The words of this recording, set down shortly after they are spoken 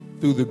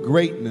through the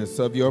greatness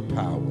of your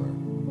power.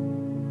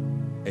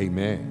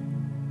 Amen.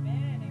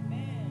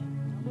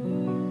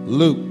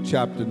 Luke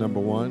chapter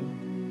number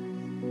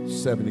 1,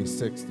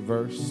 76th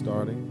verse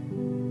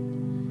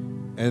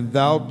starting. And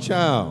thou,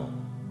 child,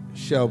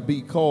 shalt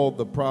be called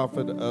the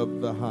prophet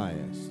of the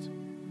highest,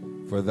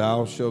 for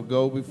thou shalt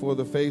go before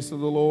the face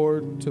of the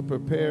Lord to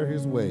prepare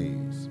his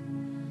ways,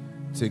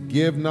 to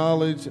give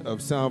knowledge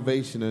of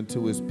salvation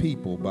unto his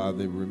people by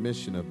the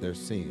remission of their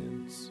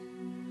sins,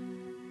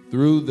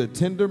 through the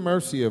tender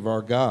mercy of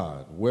our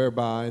God,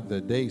 whereby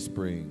the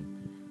dayspring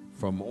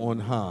from on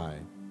high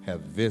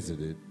hath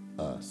visited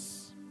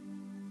us.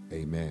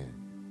 Amen.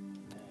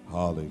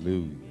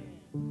 Hallelujah.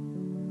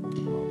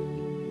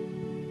 Hallelujah.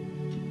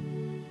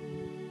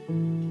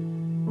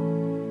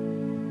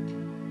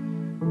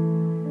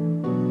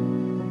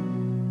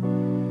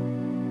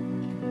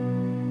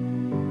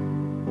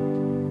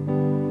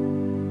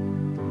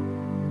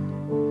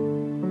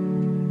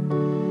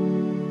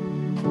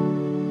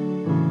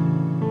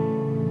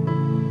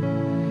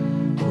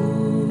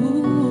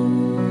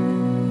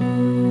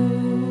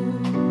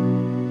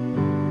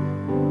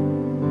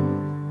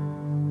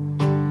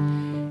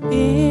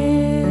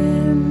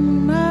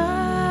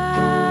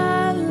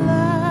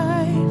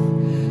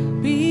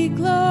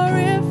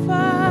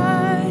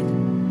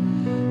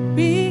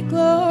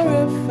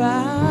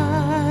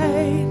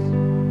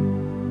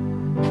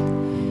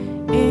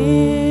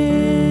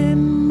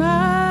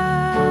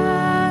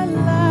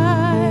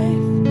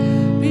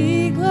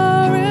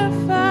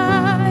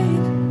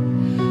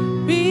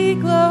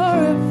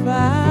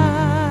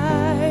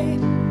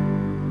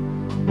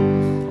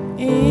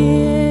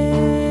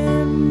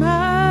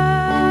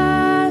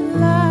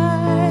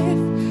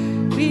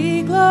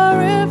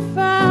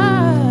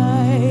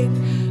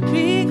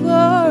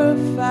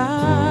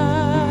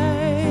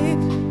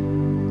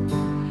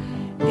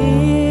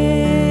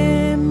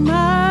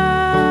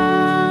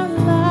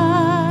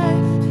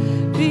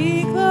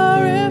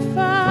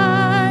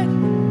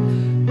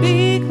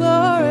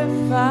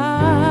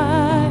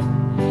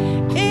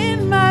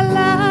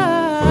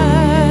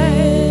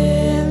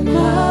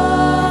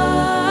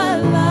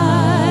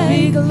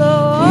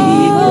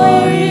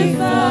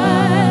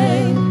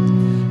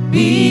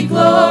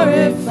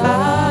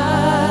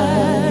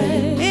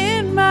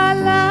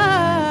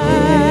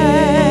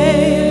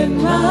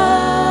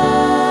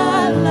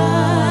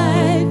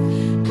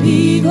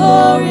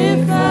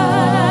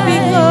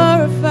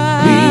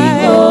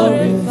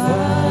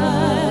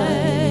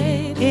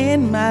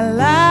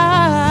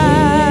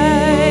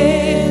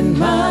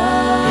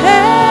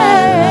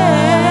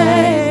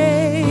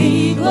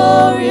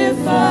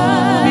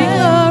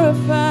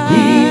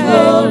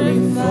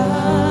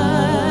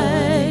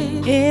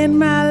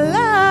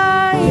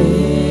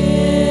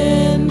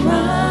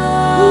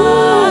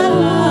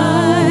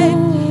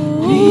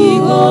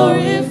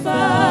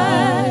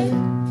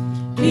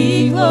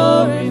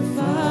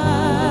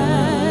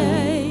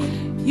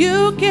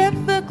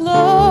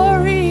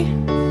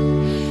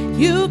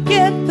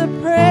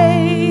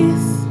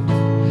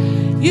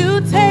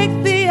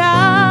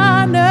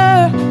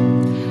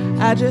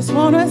 I just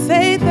want to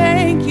say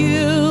thank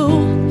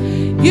you.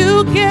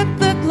 You get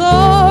the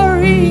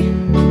glory.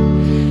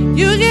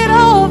 You get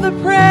all the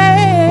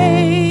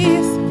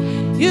praise.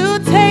 You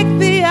take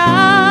the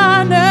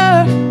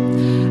honor.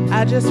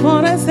 I just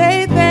want to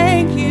say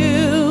thank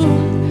you.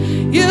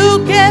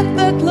 You get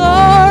the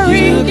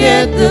glory. You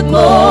get the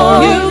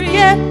glory. You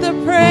get the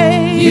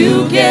praise.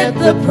 You get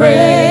the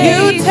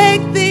praise. You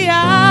take the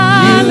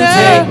honor. You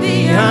take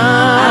the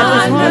honor. I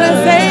just want to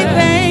say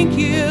thank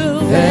you.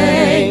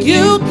 Thank you.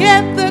 You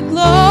get the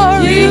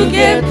glory. You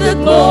get the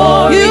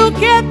glory. You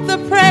get the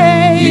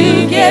praise.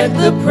 You get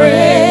the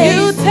praise.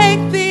 You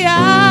take the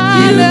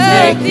honor. You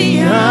take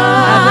the honor.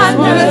 I just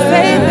want to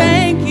say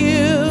thank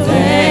you.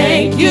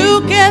 Thank you.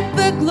 You get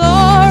the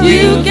glory.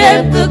 You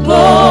get the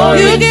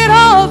glory. You get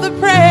all the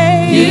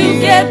praise. You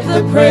get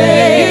the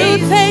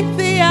praise. You take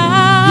the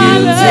honor. You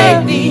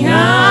take the I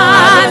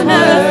just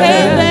want to honor. say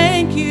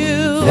thank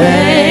you.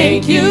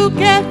 Thank you. You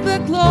get the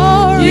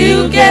glory.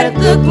 You get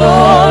the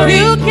glory.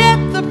 You get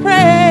the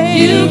praise.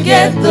 You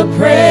get the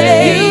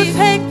praise. You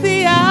take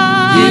the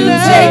honor. You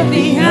take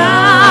the I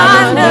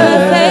just want to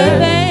honor. say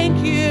thank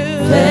you.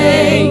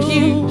 Thank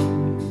you.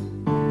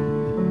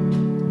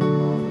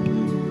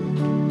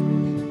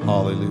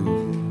 Hallelujah.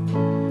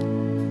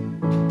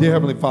 Dear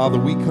Heavenly Father,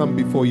 we come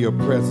before your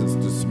presence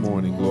this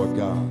morning, Lord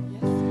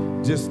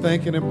God. Just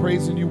thanking and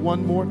praising you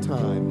one more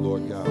time,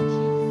 Lord God,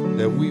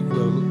 that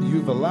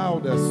you've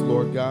allowed us,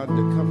 Lord God, to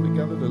come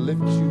together to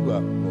lift you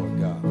up, Lord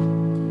God.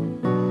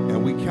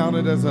 And we count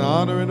it as an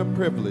honor and a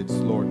privilege,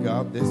 Lord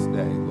God, this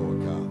day, Lord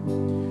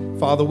God.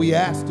 Father, we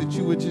ask that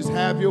you would just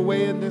have your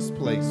way in this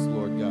place,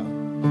 Lord God,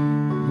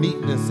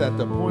 meeting us at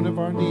the point of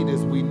our need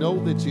as we know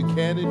that you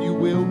can and you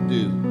will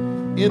do.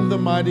 In the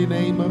mighty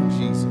name of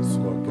Jesus,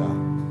 Lord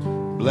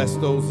God. Bless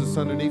those that's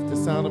underneath the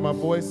sound of my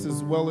voice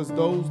as well as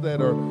those that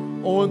are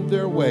on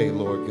their way,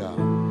 Lord God.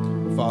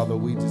 Father,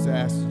 we just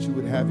ask that you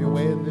would have your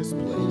way in this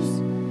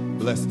place.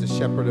 Bless the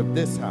shepherd of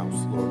this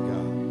house, Lord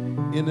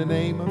God. in the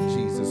name of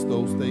Jesus.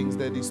 Those things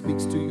that he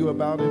speaks to you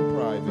about in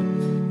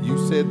private, you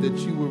said that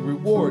you would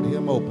reward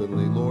him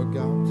openly, Lord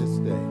God, this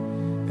day.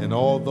 And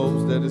all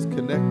those that is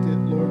connected,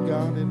 Lord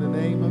God, in the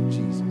name of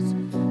Jesus.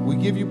 We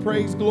give you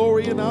praise,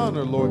 glory, and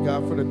honor, Lord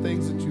God, for the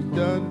things that you've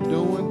done,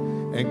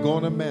 doing, and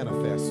going to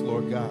manifest,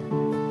 Lord God.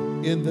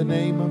 In the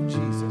name of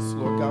Jesus,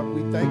 Lord God,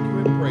 we thank you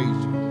and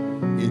praise you.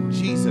 In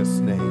Jesus'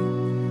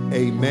 name,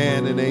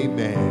 amen and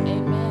amen.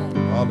 Amen.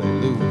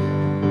 Hallelujah.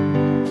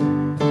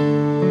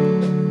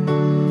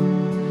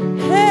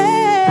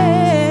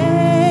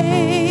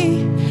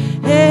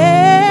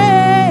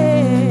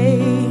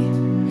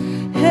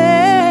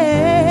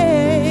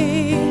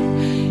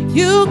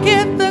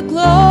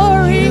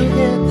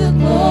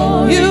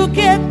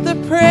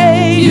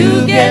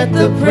 You get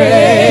the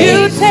praise.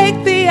 You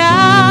take the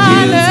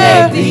honor. You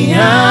take the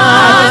honor. I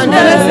just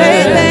want to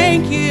say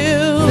thank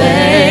you.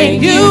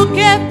 Thank you. You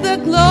get the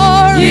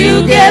glory.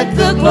 You get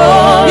the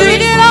glory. You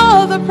get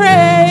all the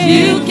praise.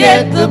 You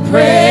get the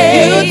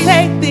praise. You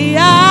take the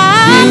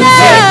honor. You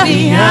take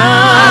the honor. I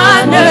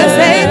just want to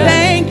say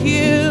thank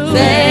you.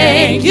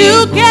 Thank you.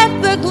 You get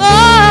the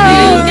glory.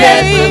 You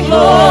get the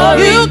glory.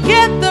 You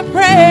get the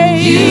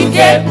praise. You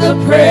get the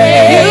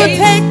praise. You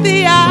take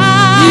the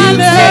honor. You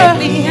take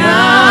the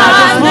honor. I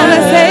just want to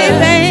say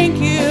thank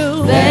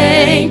you.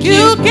 Thank you.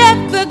 You get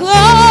the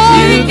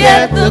glory. You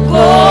get the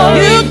glory.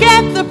 You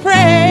get the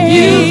praise.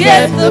 You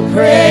get the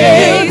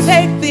praise. You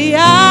take the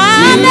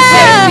honor. You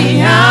take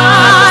the honor. I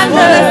just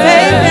want to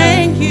say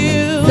thank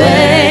you.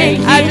 Thank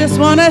you. I just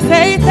want to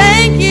say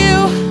thank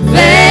you.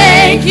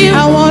 Thank you.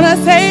 I want to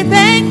say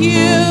thank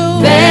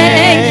you.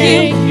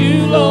 Thank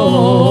you,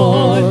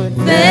 Lord.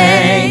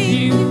 Thank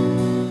you.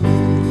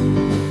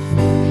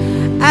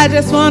 I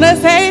just want to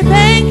say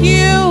thank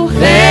you.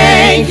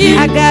 Thank you.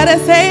 I gotta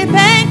say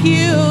thank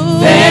you.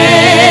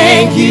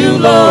 Thank you,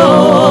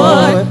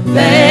 Lord.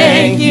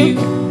 Thank you.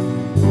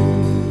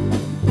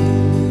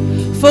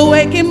 For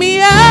waking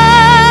me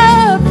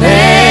up.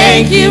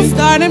 Thank you.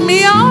 Starting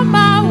me on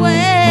my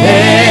way.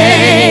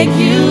 Thank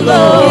you,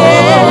 Lord.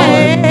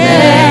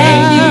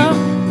 Thank you.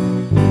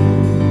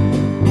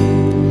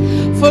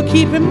 For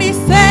keeping me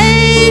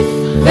safe.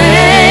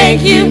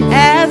 Thank you.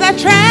 As I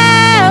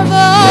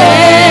travel.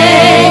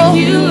 Thank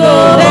you,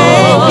 Lord.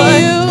 Thank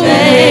you.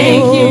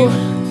 Thank you.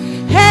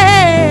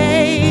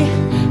 Hey,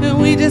 and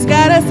we just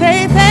gotta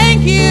say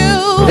thank you.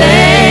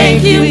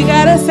 Thank you. We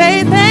gotta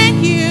say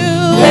thank you.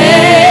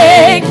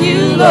 Thank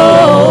you,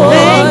 Lord.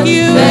 Thank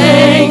you.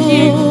 Thank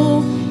you.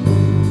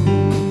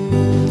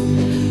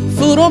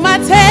 Food on my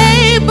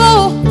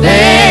table.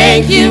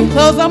 Thank you.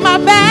 Clothes on my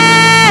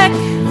back.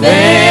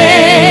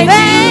 Thank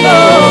you,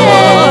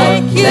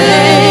 Lord. Thank you.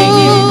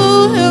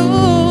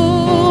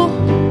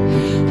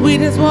 We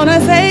just want to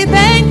say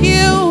thank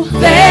you.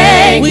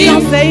 Thank we you.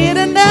 don't say it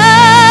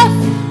enough.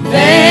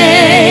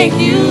 Thank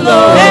you,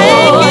 Lord.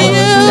 Thank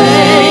you,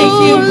 Thank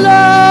you,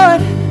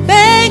 Lord.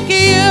 Thank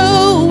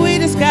you. We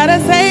just gotta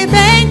say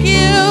thank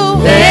you.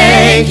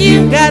 Thank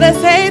you. Gotta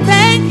say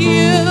thank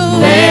you.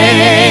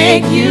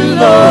 Thank you,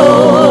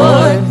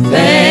 Lord.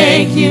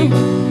 Thank you.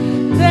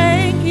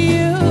 Thank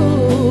you.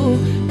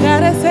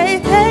 Gotta say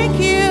thank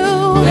you.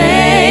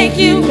 Thank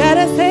you.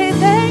 Gotta say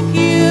thank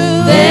you.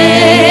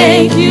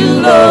 Thank you,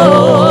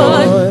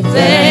 Lord.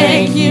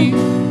 Thank you.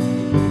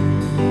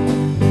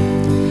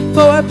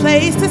 For a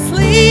place to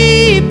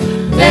sleep.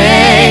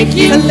 Thank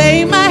you. To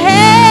lay my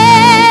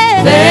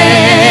head.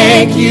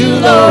 Thank you,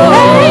 Lord.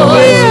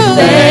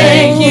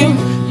 Thank you.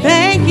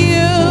 Thank you. Thank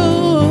you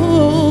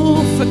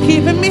for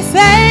keeping me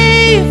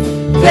safe.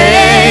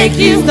 Thank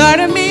you.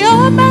 Starting me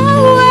on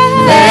my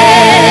way.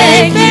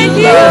 Thank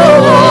you,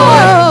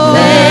 Lord.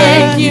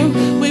 Thank you.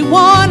 We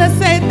want to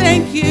say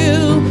thank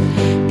you.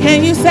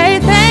 Can you say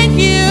thank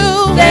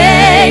you?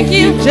 Thank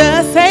you.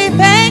 Just say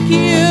thank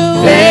you.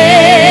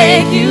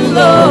 Thank you,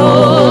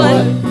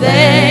 Lord.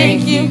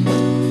 Thank you.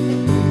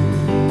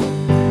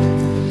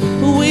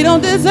 We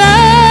don't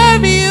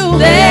deserve you.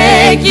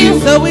 Thank you.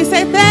 So we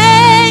say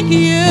thank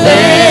you.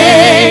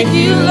 Thank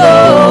you,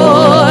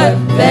 Lord.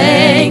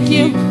 Thank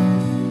you.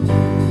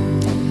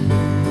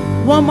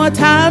 One more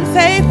time,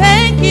 say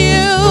thank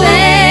you.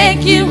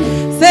 Thank you.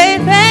 Say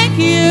thank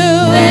you.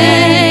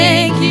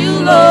 Thank you,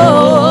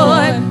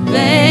 Lord.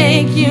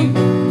 Thank you.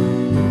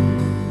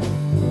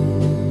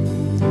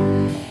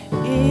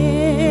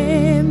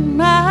 In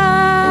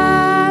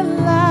my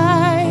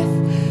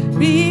life,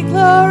 be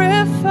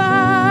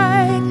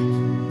glorified,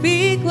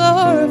 be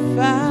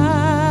glorified.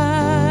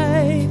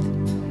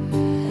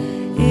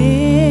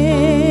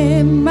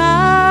 In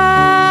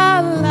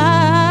my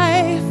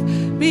life,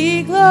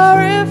 be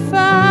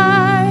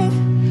glorified,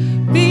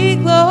 be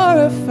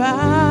glorified.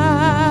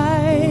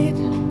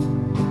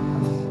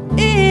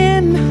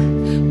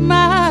 In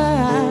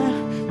my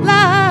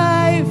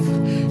life,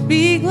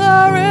 be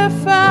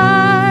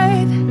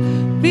glorified,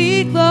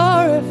 be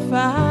glorified.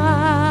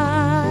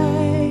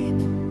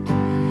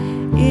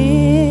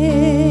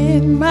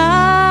 In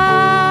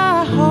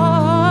my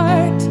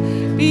heart,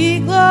 be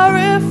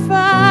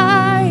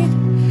glorified,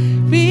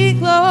 be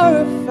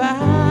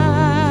glorified.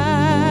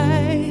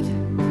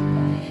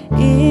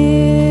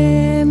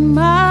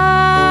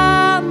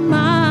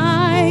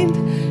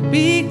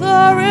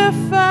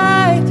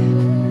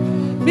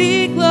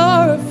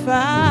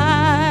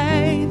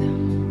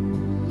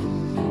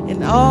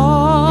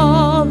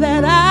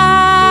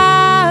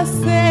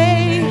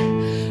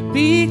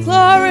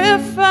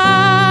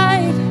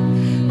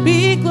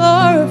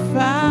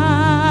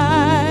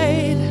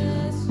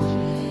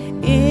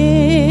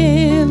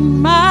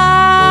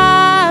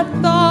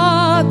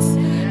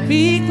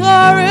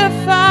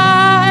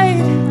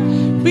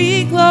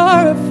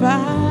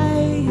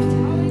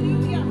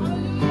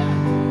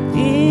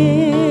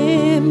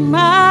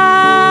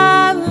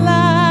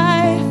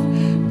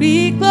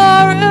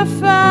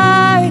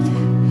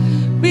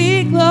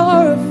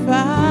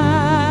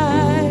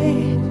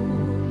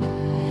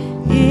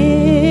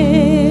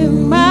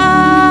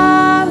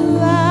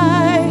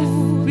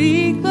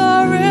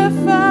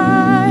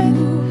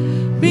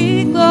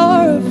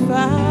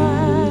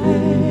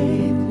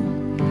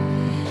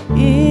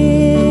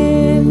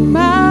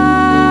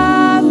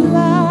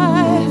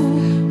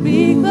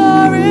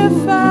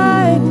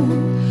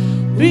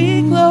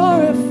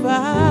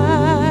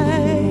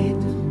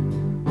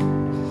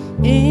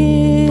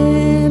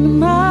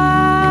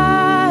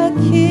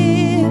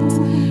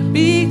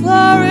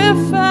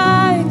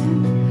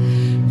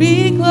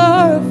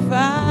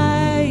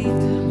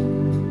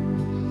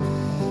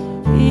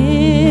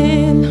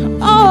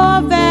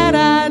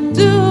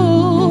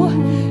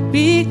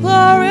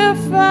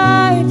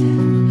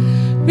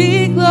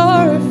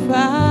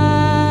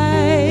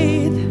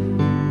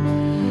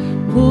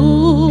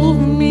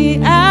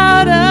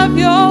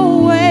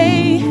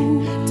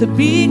 to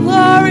be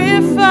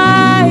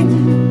glorified,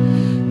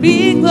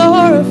 be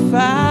glorified.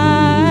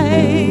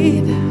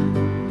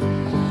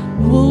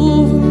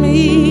 Move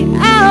me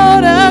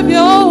out of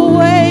your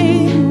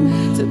way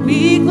to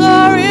be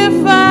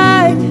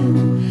glorified,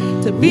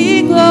 to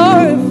be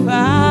glorified.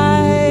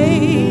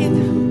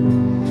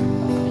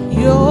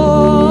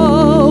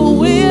 Your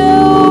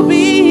will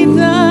be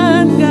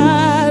done,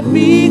 God,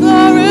 be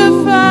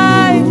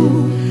glorified,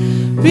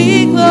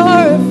 be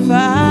glorified.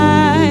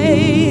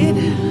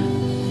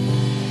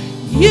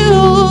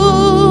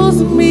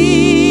 Use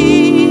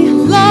me,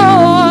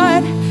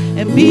 Lord,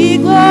 and be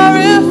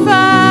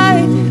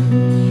glorified,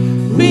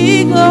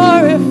 be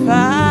glorified,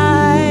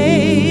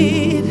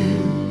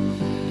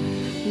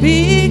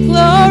 be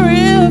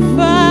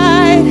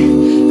glorified,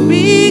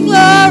 be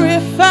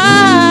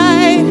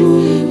glorified,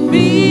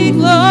 be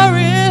glorified.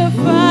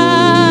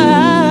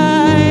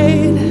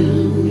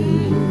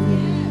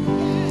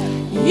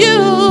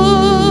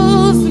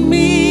 Use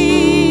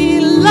me,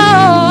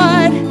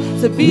 Lord,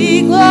 to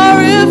be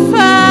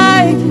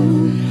glorified,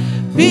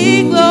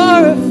 be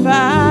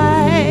glorified.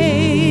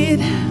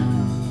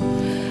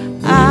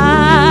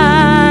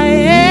 I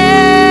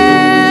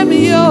am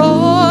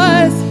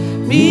yours,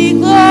 be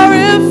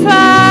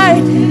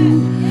glorified,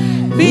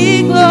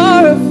 be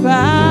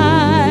glorified.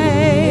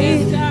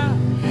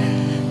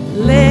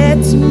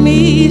 Let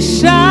me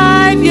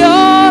shine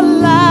your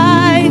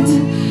light,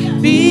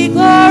 be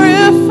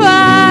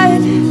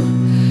glorified,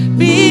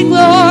 be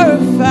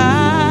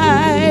glorified.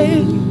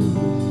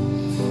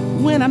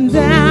 When I'm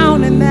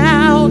down and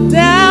out,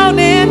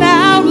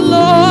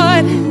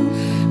 Lord,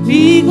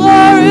 be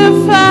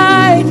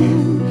glorified,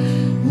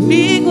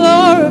 be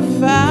glorified.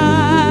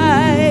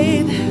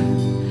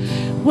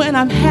 When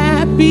I'm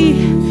happy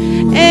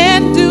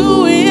and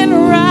doing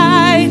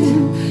right,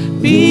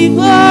 be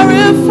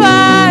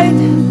glorified,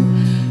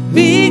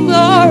 be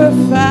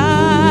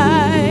glorified.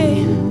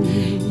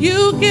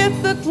 You get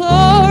the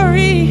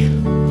glory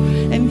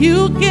and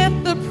you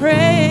get the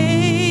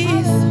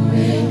praise.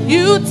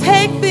 You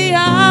take the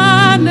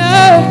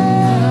honor.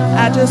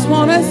 I just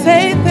want to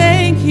say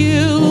thank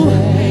you.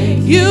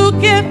 You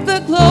get the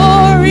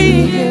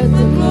glory.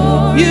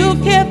 You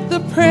get the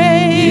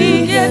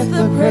praise.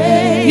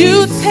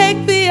 You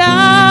take the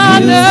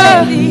honor. I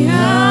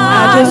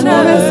just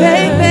want to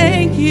say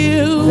thank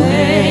you.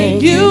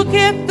 You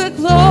get the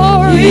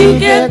glory. You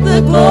get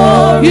the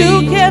glory.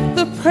 You get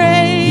the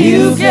praise.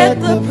 You get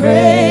the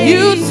praise.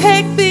 You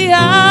take the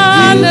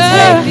honor. I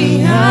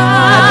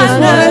just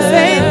want to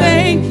say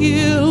thank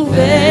you.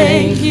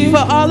 Thank you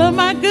for all of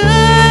my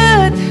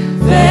good.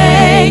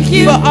 Thank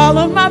you for all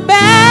of my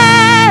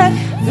bad.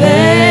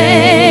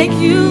 Thank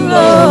you,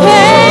 Lord.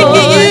 Thank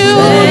you,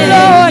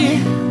 Lord.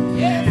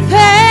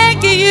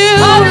 Thank you,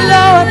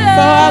 Lord,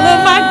 for all of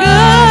my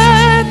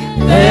good.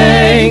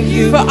 Thank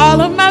you for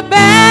all of my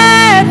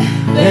bad.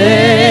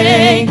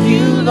 Thank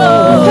you,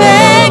 Lord.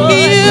 Thank you.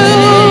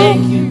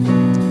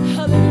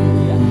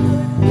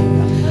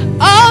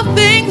 All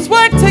things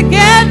work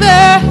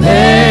together.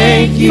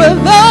 Thank you for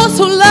those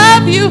who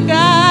love you,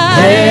 God.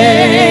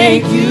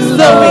 Thank you, Lord.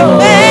 So we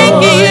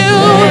thank you,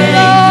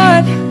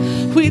 Lord.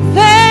 We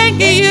thank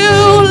you,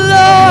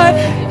 Lord.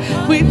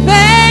 We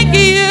thank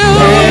you,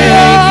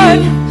 Lord.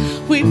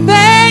 We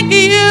thank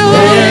you,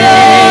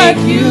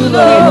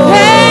 Lord. We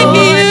thank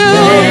you,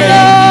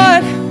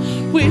 Lord.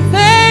 We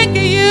thank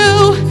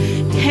you.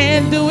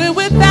 Can't do it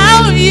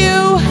without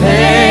you.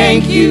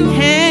 Thank you.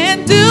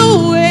 Can't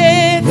do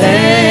it.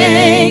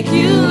 Thank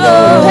you,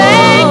 Lord.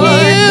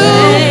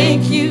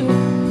 Thank you.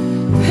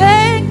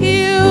 Thank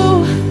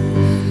you.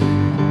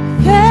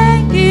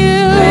 Thank you. Thank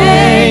you.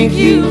 Thank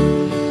you.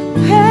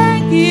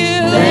 Thank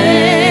you.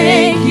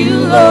 Thank you,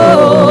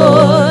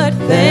 Lord.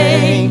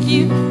 Thank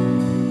you.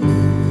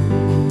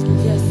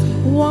 Yes.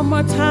 One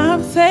more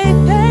time, say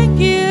thank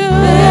you.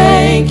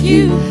 Thank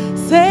you.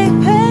 Say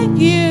thank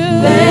you.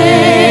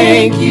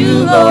 Thank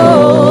you,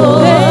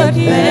 Lord. Thank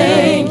you.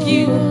 Thank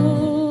you.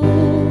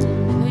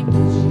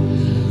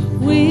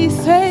 We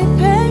say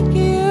thank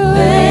you.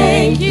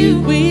 Thank you.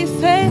 We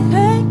say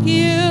thank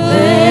you.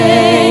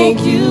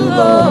 Thank you,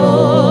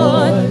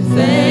 Lord.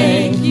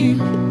 Thank you.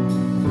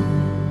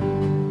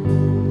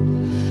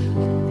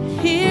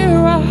 Hear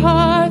our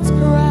hearts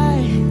cry.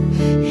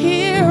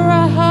 Hear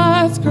our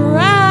hearts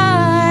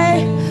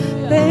cry.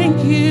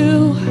 Thank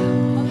you.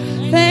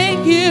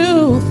 Thank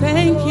you.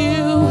 Thank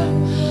you.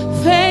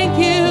 Thank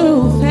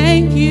you.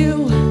 Thank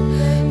you.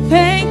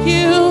 Thank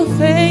you.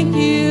 Thank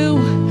you.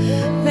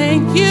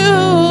 Thank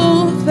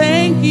you.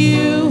 Thank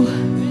you.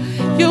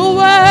 You're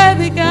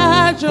worthy,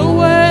 God. You're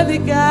worthy,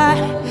 God.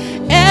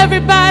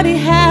 Everybody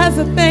has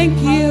a thank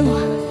you.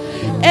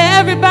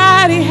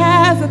 Everybody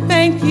has a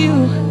thank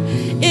you.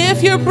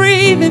 If you're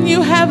breathing,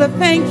 you have a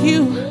thank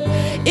you.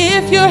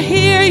 If you're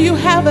here, you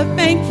have a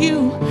thank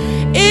you.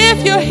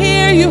 If you're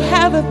here, you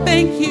have a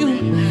thank you.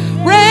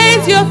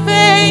 Raise your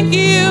thank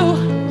you.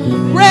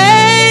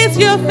 Raise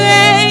your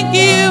thank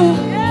you.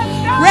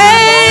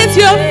 Raise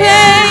your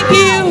thank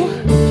you.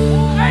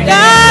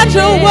 God,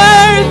 you're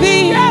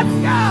worthy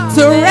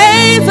to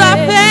raise our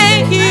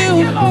thank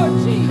you.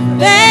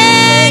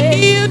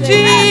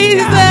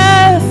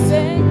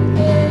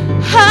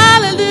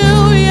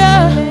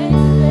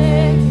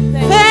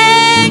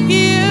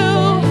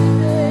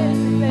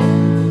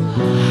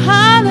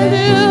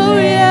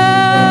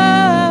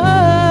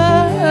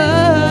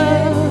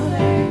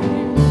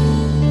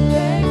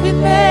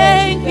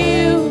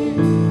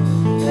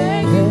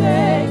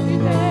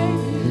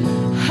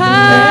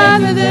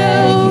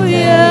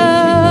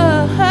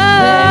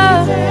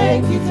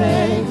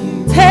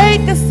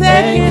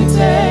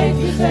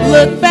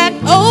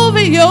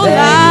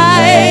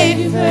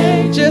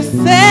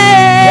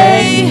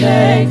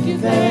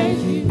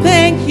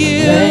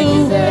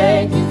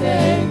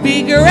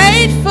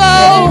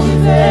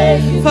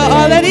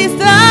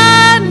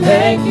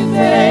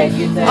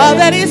 all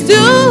that he's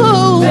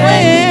doing.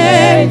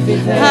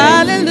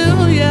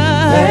 Hallelujah.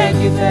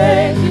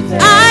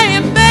 I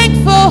am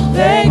thankful.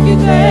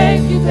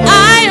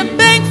 I am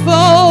thankful.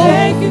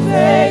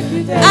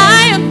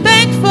 I am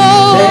thankful.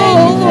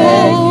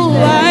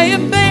 I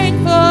am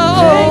thankful.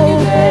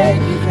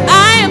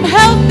 I am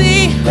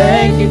healthy.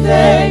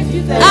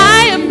 I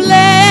am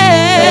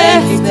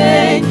blessed.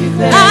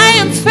 I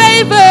am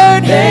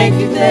favored.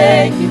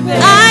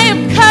 I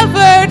am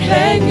covered.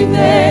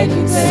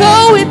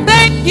 So we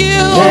thank you.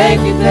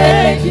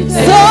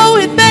 So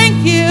we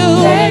thank you.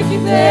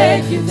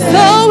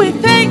 So we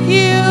thank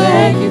you.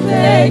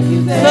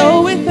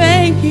 So we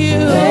thank you.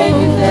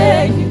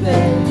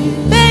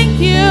 Thank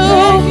you.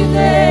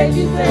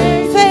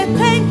 Say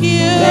thank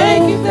you.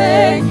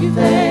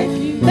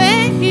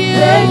 Thank you.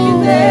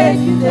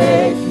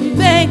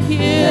 Thank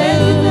you.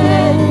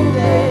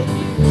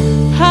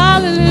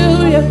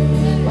 Hallelujah.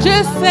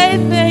 Just say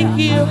thank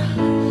you.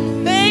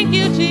 Thank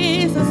you,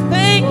 Jesus.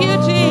 Thank you,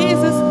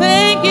 Jesus.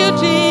 Thank you,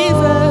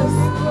 Jesus.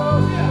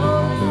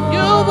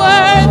 You're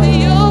worthy.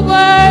 You're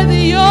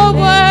worthy. You're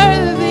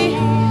worthy.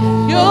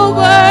 You're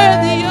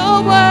worthy.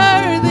 You're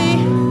worthy.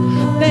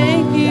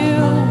 Thank you.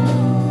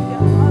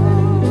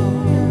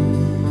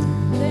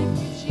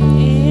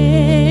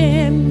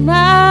 In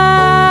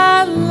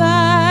my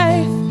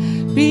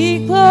life,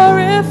 be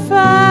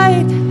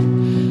glorified.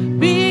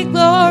 Be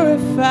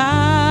glorified.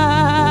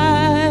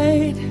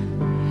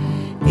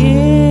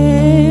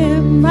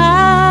 In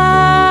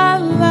my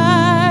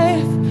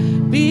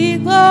life, be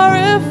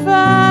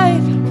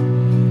glorified.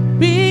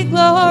 Be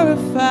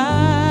glorified.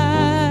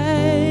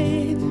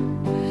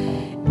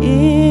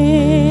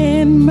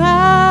 In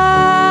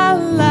my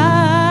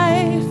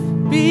life,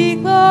 be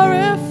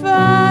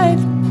glorified.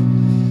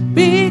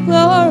 Be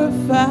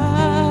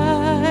glorified.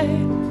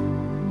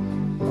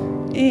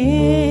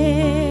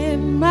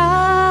 In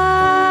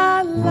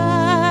my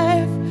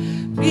life,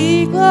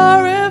 be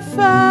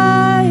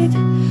glorified.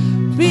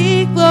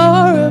 Be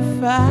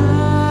glorified.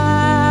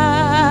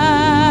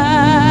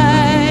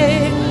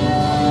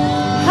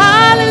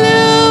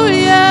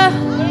 Hallelujah.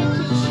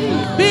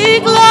 Be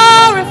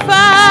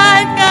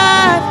glorified,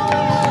 God.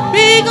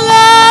 Be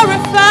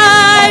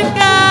glorified,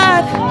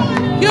 God.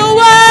 You're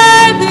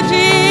worthy,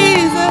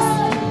 Jesus.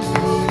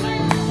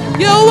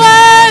 You're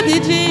worthy,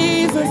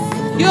 Jesus.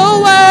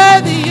 You're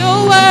worthy,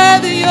 you're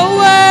worthy, you're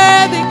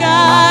worthy,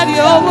 God.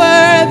 You're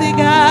worthy,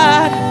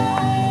 God.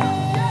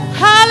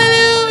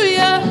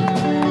 Hallelujah.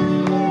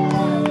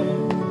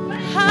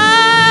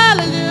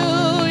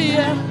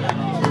 Hallelujah.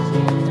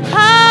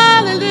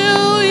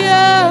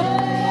 Hallelujah.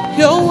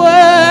 You're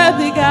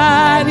worthy,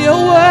 God. You're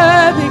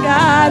worthy,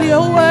 God.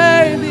 You're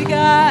worthy,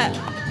 God.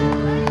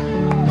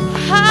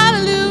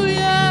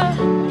 Hallelujah.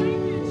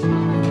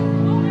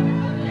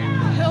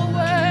 You're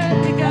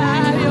worthy,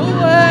 God. You're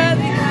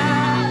worthy,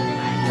 God.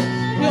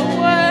 You're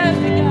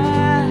worthy,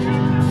 God.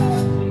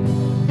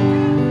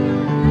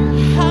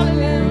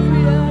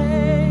 Hallelujah.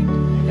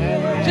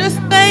 Just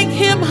thank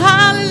him.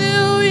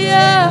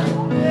 Hallelujah.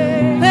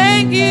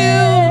 Thank you,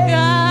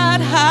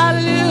 God.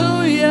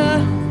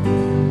 Hallelujah.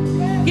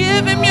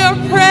 Give him your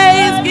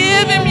praise.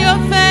 Give him your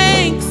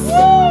thanks.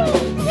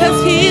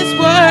 Because he's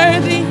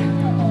worthy.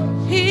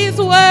 He's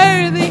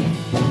worthy.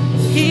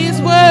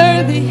 He's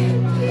worthy.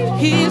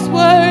 He's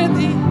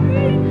worthy.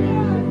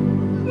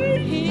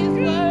 He's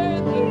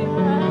worthy,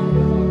 God.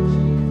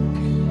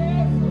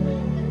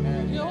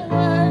 You're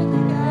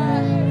worthy,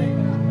 God.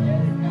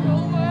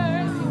 You're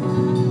worthy,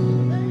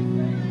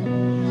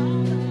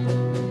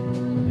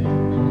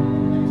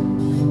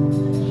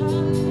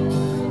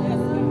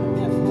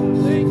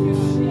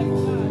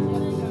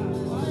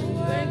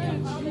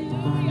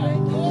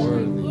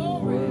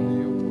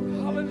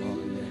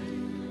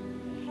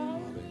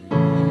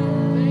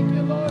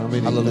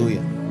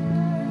 Hallelujah.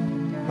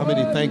 How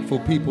many thankful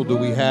people do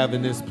we have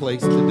in this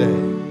place today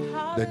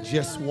that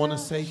just want to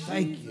say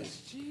thank you?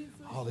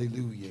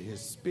 Hallelujah. His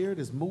spirit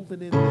is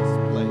moving in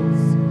this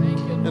place.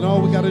 And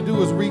all we got to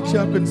do is reach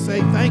up and say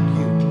thank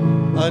you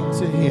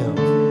unto him.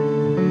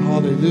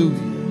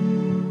 Hallelujah.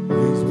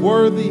 He's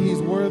worthy, he's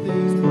worthy,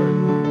 he's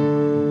worthy.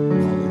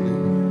 Hallelujah.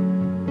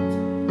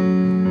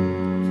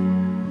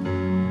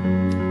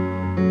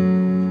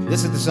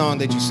 This is the song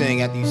that you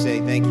sing after you say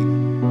thank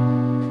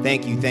you.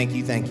 Thank you, thank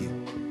you, thank you.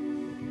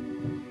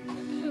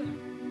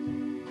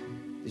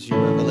 This is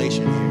your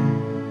revelation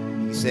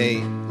here. You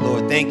say,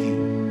 Lord, thank you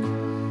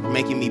for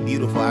making me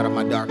beautiful out of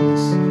my darkness.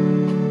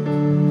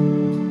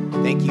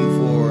 Thank you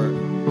for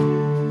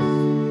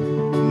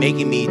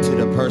making me to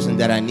the person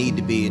that I need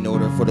to be in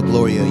order for the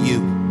glory of you.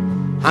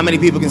 How many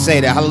people can say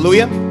that?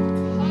 Hallelujah?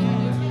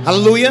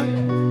 Hallelujah?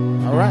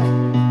 All right.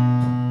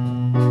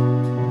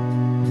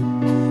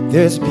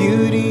 There's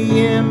beauty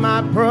in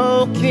my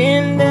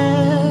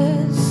brokenness.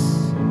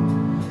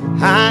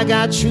 I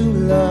got true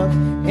love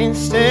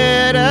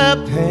instead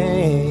of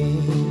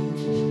pain.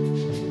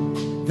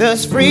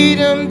 There's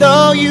freedom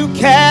though you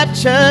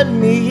captured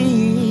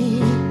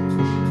me.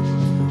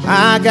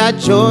 I got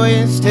joy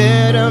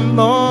instead of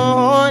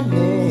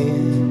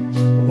mourning.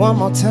 One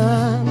more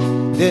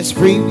time. There's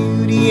free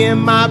beauty in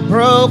my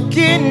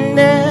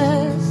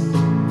brokenness.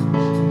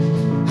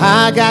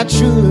 I got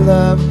true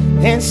love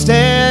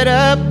instead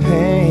of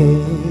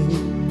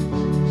pain.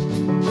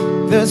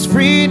 There's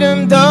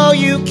freedom though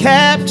you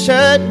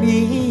captured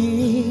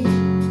me.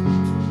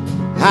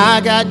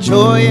 I got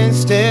joy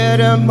instead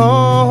of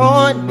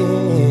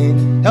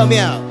mourning. Help me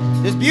out.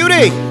 There's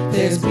beauty.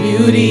 There's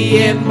beauty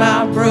in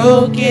my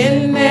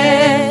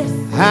brokenness.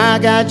 I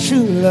got true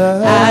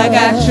love. I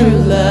got true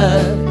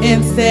love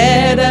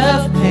instead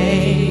of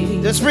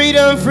pain. There's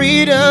freedom,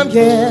 freedom,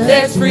 yeah.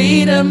 There's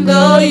freedom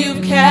though you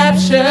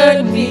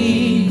captured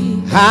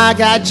me. I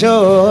got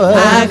joy.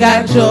 I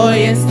got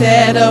joy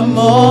instead of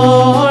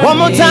mourning. One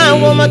more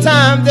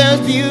time. There's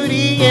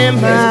beauty in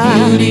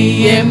There's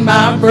beauty in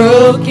my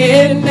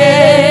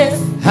brokenness.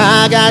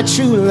 I got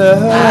true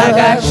love. I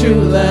got true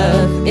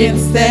love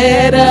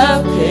instead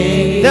of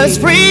pain. There's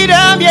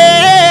freedom,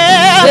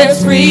 yeah.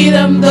 There's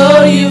freedom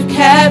though you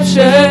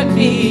captured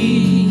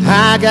me.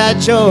 I got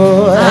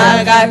joy.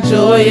 I got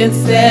joy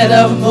instead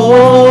of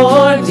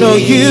mourning. So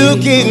you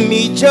give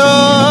me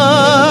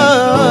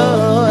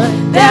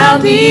joy.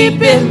 Down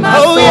deep in my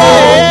soul.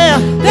 Yeah.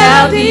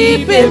 Down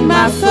deep in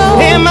my soul.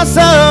 In my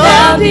soul.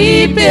 Down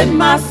deep in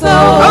my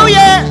soul. Oh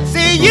yeah.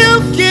 See, you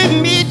give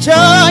me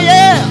joy,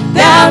 yeah.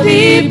 Down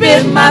deep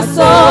in my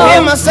soul.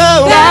 In my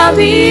soul. Down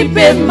deep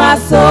in my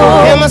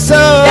soul. In my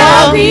soul.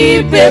 Down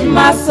deep in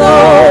my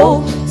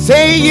soul.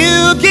 Say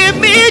you give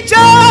me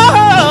joy.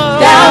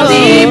 Down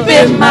deep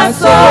in my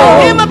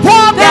soul. In my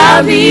problem.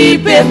 Down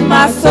deep in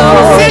my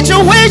soul.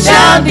 Situation.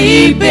 Down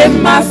deep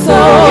in my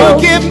soul. You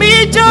give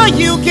me joy.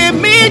 You give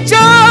me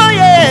joy,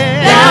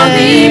 yeah. Down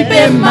deep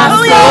in my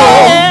soul.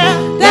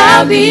 Yeah.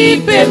 Down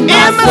deep in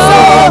my In my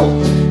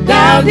soul.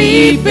 Down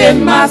deep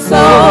in my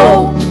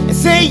soul. And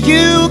say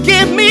you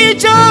give me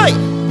joy.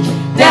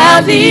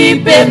 Down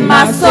deep in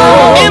my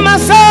soul. In my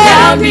soul.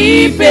 Down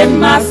deep in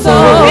my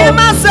soul. In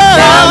my soul.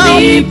 Down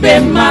deep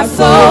in my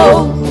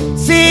soul.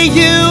 See,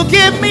 you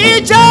give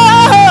me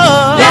joy.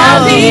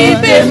 Down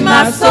deep in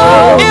my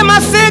soul. In my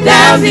sickness.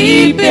 Down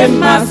deep in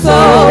my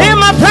soul. In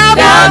my problem.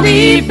 Down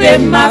deep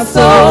in my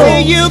soul.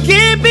 See, you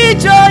give me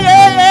joy,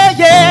 yeah,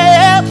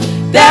 yeah.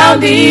 Down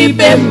deep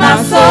in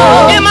my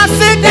soul. In my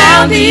sickness.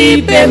 Down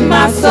deep in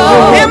my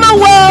soul. In my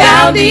world.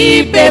 Down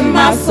deep in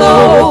my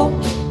soul.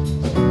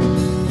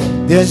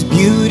 There's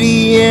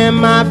beauty in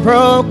my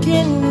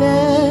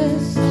brokenness.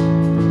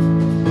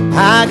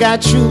 I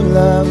got true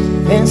love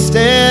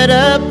instead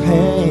of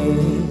pain.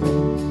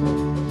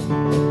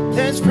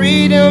 There's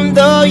freedom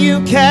though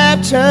you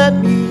captured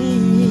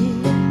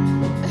me.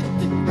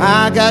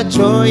 I got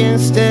joy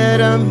instead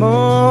of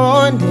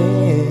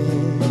mourning.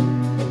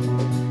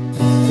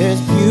 There's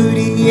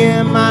beauty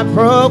in my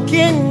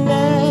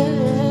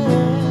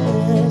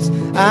brokenness.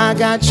 I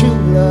got true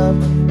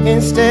love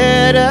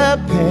instead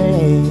of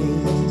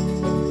pain.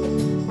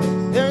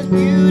 There's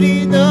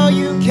beauty though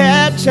you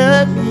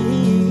captured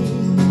me.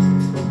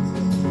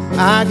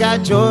 I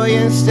got joy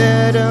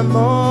instead of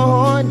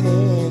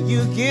mourning.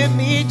 You give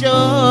me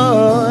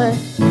joy.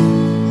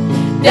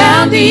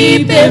 Down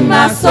deep in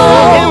my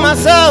soul. In my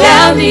soul.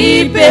 Down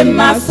deep in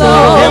my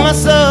soul. In my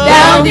soul.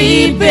 Down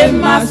deep in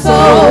my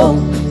soul.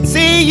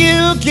 See,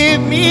 you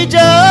give me joy.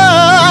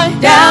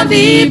 Down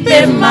deep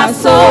in my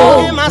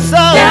soul. In my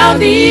soul. Down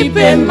deep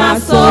in my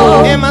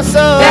soul. In my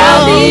soul.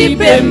 Down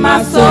deep in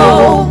my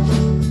soul.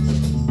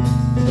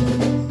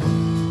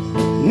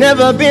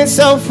 Never been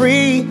so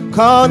free,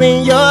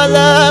 calling your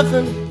love.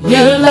 You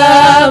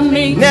love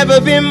me Never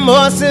been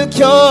more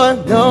secure,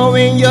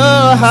 knowing your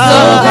so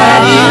heart.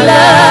 that you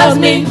love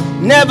me.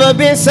 Never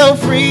been so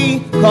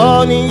free,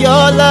 calling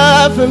your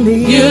love for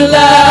me. You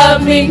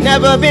love me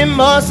Never been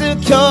more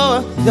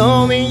secure,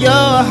 knowing your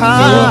so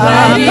heart.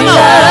 that you Come on,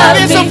 love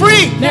been me. so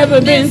free.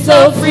 Never been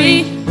so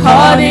free,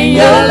 calling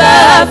your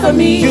love for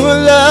me. Your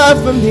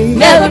love for me.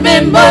 Never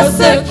been more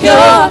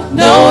secure,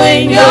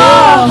 knowing your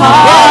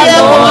heart.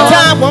 Yeah, Lord.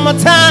 one more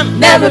time.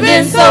 Never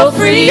been so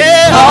free,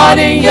 Yeah.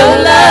 calling your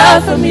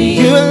love for me.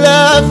 Your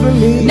love for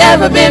me.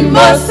 Never been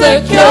more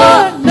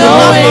secure,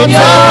 knowing your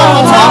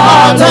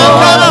heart.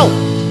 Lord.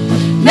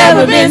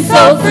 Never been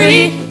so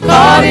free,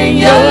 calling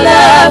your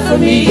love for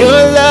me.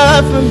 Your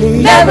love for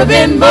me. Never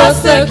been more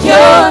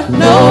secure,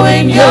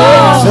 knowing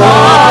your So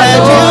heart.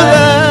 that you Lord.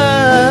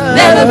 love.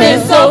 Never been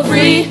so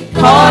free,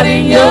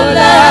 calling your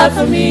love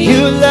for me.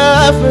 You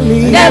love for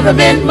me. Never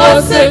been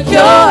more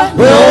secure, Oh,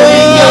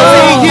 knowing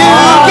your you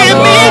heart. give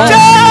me Lord.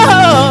 joy.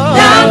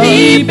 Down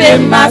deep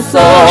in my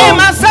soul. In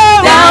my soul.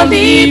 Down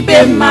deep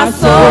in my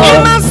soul.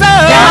 In my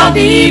soul. Down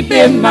deep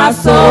in my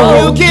soul.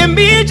 You give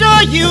me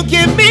joy. You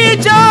give me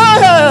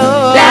joy.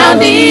 Down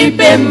deep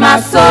in my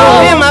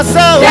soul. In my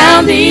soul.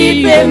 Down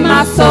deep in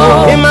my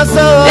soul. In my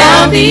soul.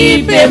 Down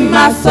deep in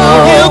my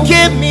soul. You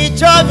give me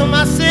joy for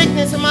my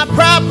sickness and my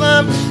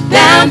problems.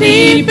 Down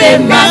deep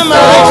in my And my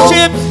soul.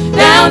 relationships.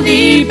 Down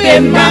deep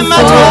in my And my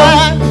soul.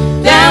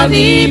 joy. Down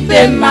deep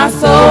in my You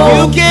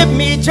soul. give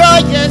me joy.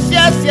 Yes,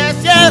 yes, yes,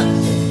 yes.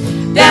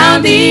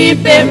 down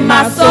deep in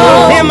my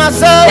soul, in my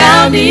soul,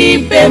 down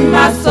deep in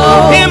my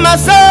soul, in my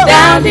soul,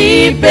 down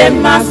deep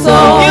in my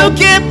soul. You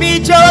give me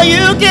joy,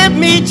 you give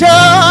me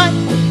joy.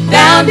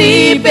 Down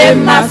deep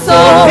in my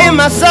soul, In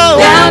my soul,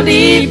 down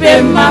deep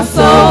in my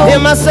soul,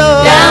 in my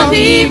soul, down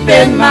deep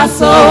in my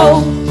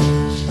soul.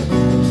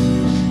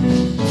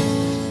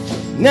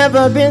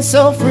 Never been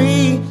so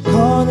free,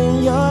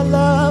 calling your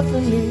love for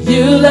me.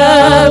 You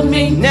love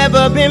me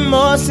Never been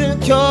more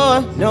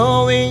secure,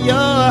 knowing your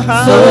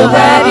heart. so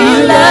that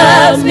you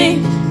love me.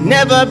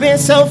 Never been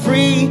so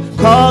free,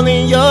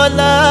 calling your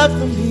love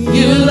for me.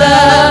 You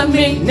love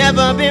me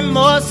Never been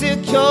more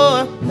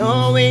secure,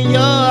 knowing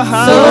your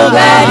heart. so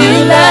that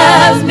you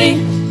love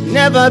me.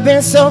 Never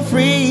been so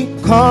free,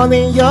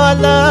 calling your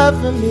love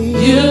for me.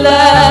 You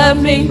love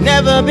me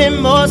Never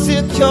been more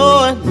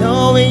secure,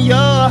 knowing your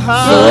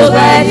heart. so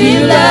that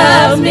you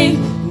love me.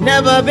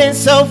 Never been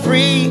so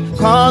free,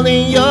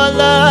 calling your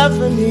love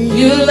for me.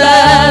 You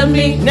love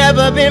me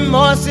Never been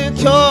more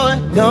secure,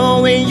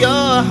 knowing your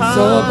heart.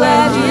 so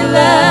glad you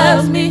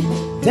love me.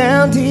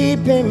 Down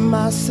deep in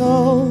my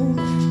soul,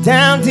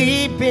 down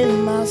deep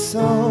in my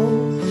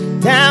soul,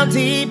 down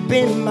deep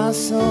in my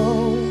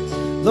soul.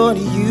 Lord,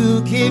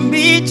 you give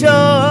me joy.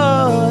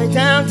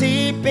 Down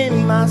deep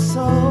in my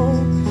soul,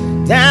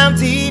 down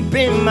deep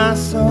in my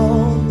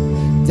soul,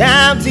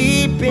 down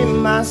deep in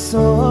my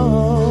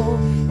soul.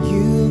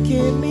 You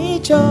give me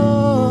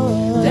joy.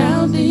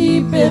 Down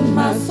deep in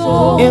my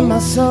soul, In my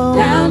soul,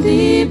 down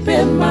deep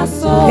in my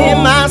soul, in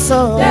my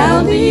soul.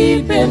 down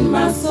deep in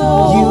my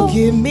soul. You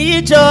give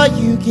me joy,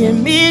 you give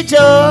me joy.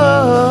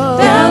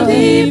 Down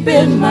deep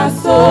in my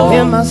soul,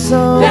 In my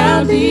soul,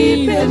 down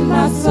deep in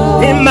my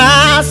soul, in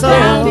my soul.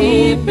 down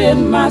deep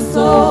in my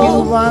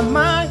soul, You are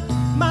my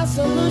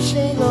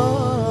solution,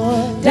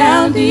 Lord.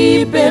 down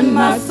deep in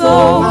my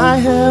soul, My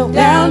help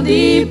down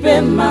deep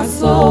in my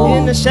soul,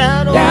 in the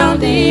shadow. down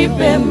deep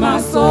in my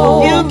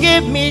soul, You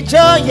give me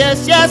joy,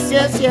 yes, yes,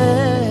 yes,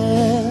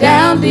 yes.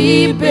 down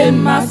deep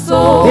in my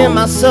soul, In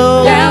my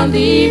soul, down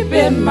deep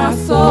in my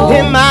soul,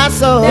 in my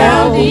soul.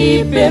 down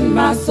deep in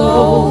my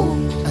soul,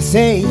 I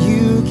say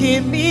you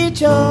give me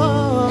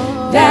joy.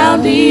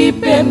 down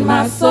deep in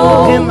my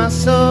soul, In my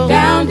soul,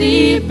 down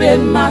deep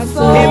in my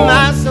soul, in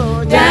my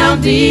soul.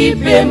 down deep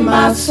in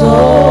my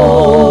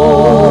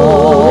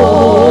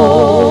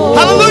soul.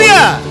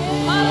 Hallelujah!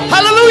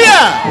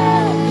 Hallelujah!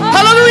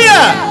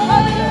 Hallelujah!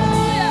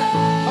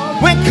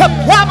 When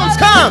problems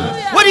come,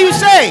 what do you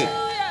say?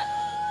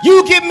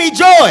 You give me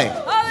joy.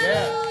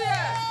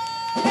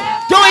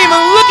 Don't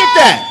even look at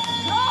that.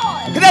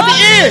 Because at the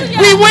end,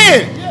 we win.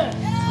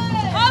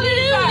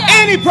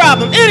 Any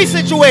problem, any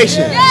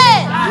situation.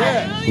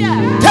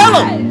 Tell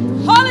them,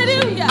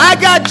 I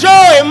got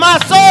joy in my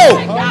soul.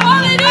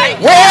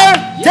 Where?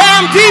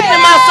 Down deep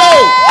in my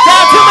soul.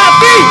 Down to my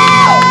feet.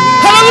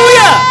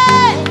 Hallelujah.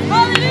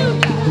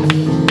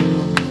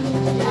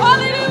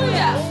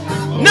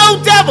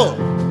 No devil.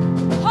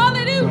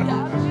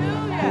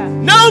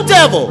 No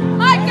devil.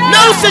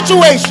 No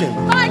situation.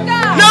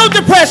 No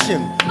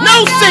depression.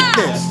 No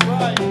sickness.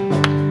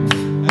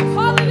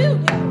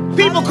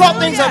 People call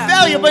things a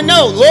failure, but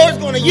no, Lord's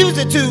going to use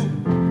it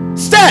to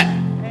step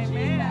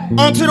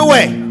onto the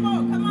way.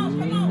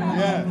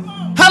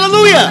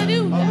 Hallelujah.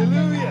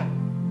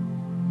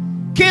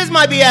 Kids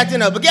might be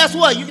acting up, but guess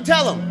what? You can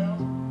tell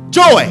them.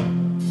 Joy.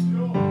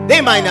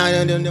 They might not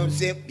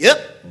understand.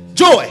 Yep.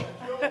 Joy.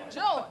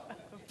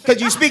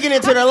 Because you're speaking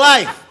into their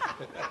life.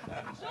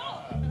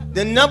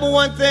 The number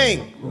one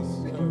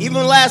thing,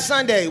 even last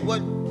Sunday,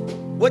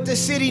 what the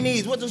city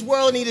needs, what this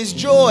world needs is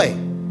joy.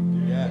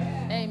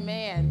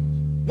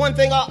 One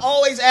thing I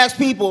always ask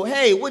people,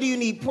 hey, what do you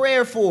need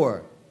prayer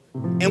for?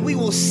 And we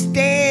will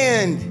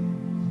stand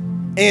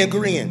in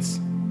agreement.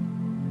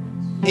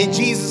 In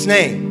Jesus'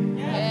 name.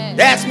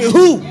 They ask me,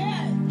 who?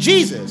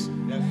 Jesus.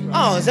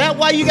 Oh, is that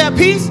why you got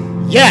peace?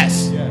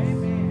 Yes.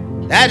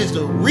 That is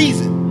the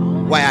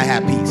reason why I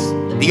have peace.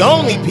 The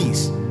only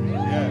peace.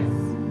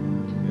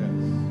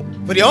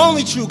 For the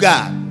only true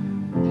God.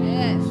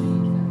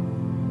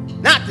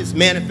 Not this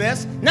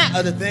manifest, not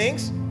other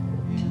things.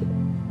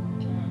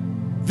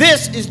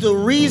 This is the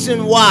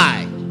reason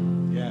why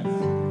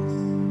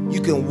you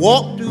can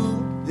walk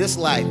through this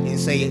life and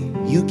say,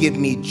 you give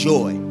me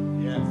joy.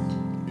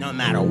 No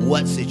matter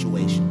what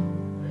situation.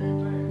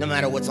 No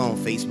matter what's on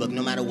Facebook,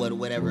 no matter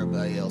what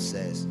everybody else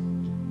says.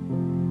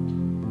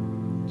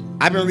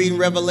 I've been reading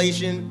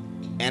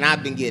Revelation and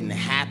I've been getting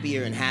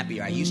happier and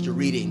happier. I used to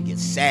read it and get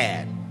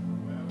sad.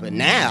 But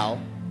now,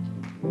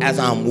 as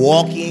I'm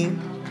walking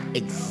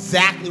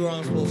exactly where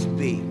I'm supposed to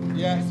be,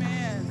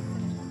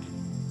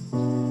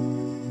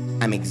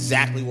 I'm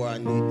exactly where I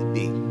need to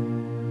be.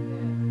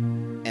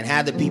 And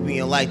have the people in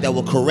your life that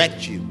will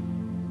correct you.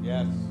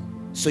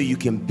 So you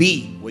can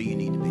be where you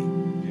need to be.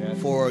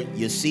 For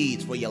your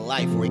seeds, for your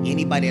life, for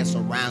anybody that's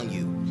around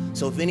you.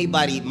 So if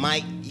anybody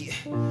might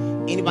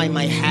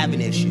have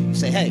an issue, you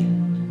say, hey,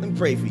 let me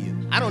pray for you.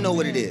 I don't know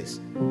what it is.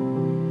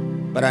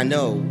 But I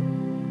know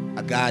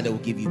a God that will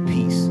give you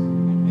peace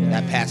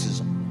that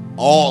passes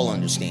all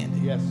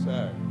understanding. Yes,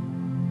 sir.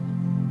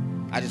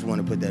 I just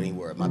want to put that in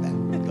your word. My bad.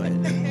 Go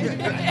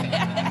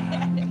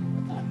ahead.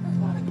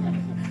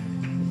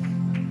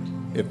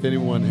 If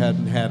anyone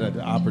hadn't had an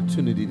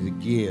opportunity to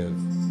give,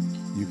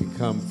 you can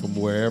come from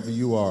wherever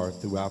you are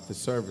throughout the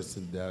service,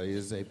 and that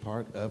is a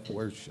part of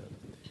worship,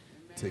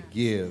 to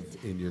give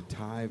in your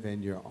tithe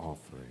and your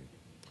offering.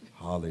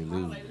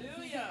 Hallelujah.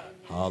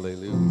 Hallelujah.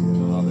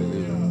 Hallelujah.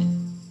 Hallelujah.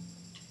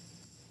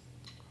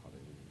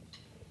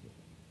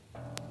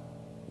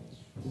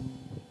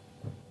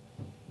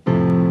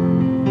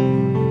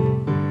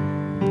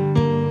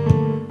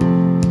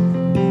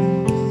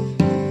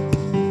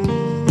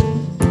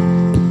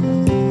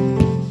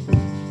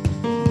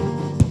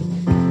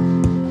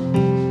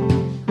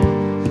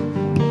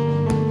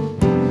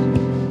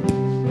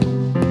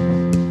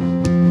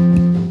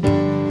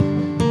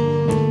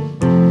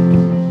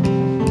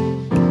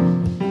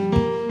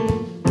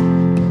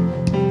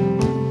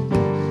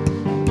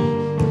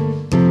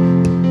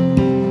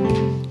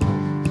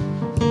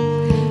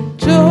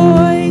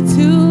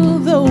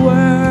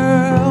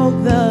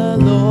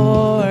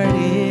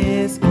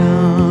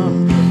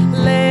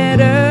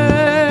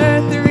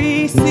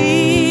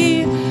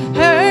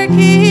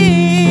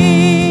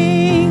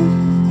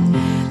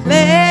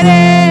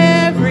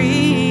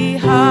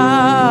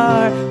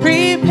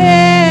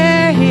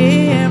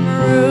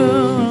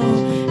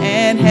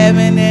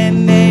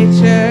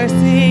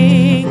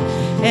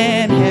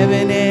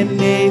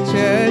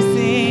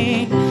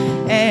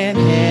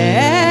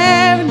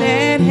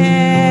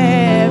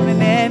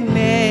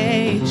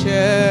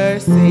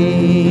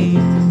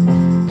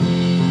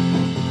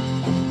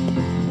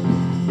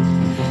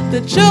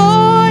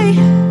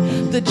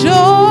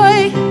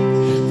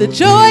 The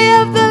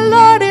joy of the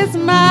Lord is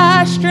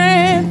my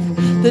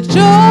strength. The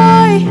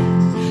joy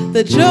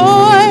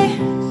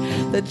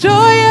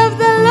of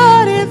the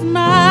Lord is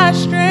my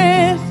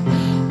strength.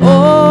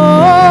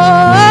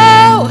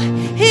 Oh,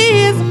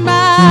 He is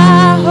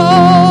my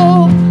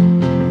hope.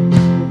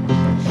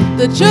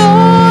 The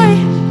joy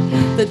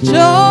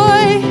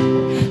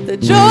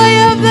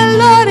of the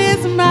Lord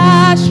is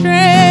my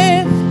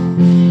strength.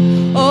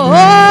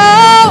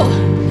 Oh,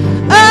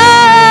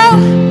 oh,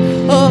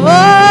 oh, oh,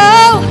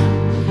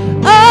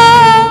 oh.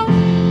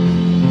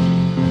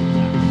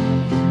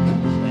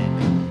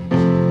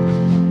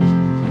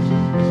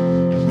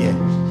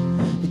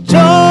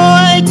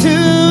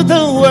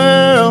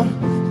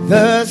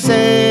 The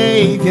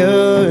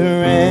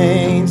Savior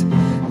reigns.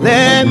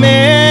 Let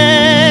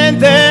men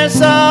their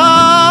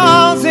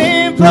souls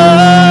employ,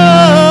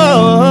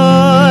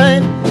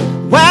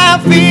 while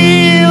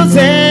fields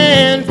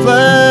and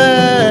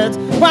floods,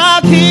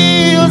 while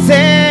hills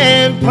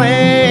and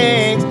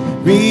plains,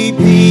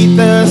 repeat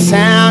the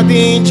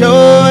sounding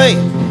joy.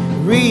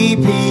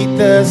 Repeat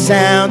the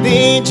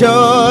sounding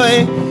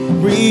joy.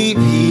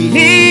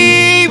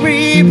 Repeat,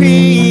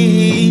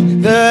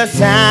 repeat the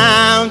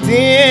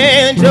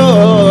sounding joy.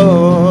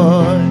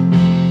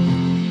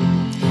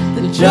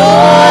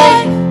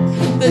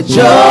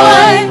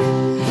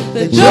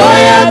 The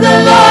joy of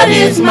the Lord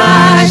is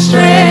my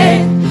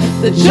strength.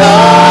 The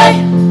joy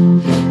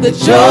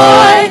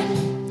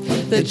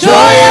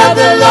of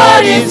the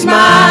Lord is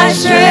my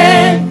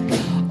strength.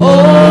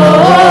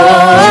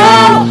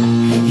 Oh,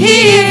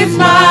 He is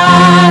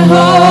my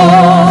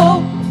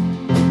hope.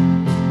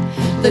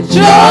 The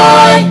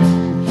joy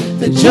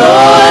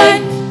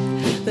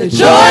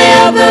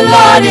of the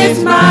Lord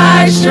is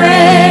my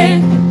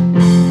strength.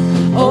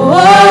 Oh,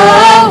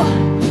 oh,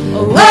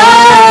 oh,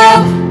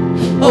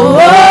 oh,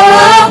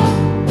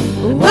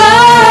 oh,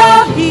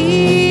 oh.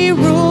 He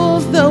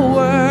rules the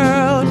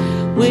world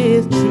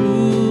with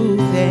truth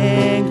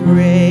and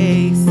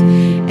grace,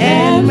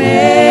 and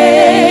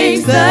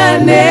makes the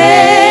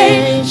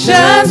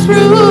nations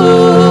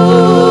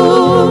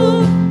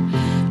prove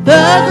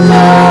the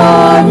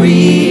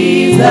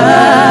glories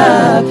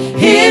of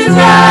His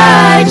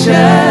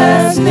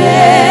righteousness,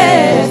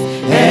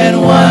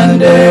 and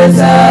wonders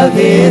of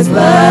His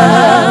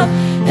love,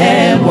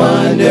 and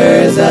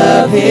wonders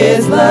of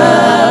His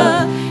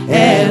love,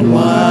 and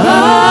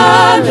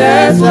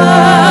wonders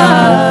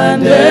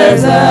of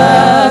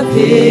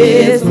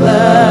His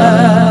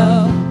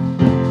love.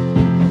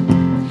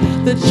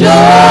 The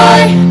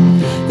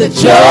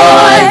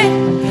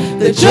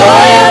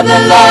joy of the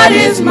Lord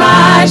is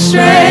my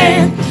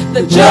strength.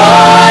 The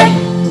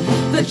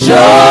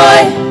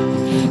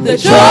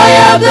joy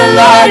of the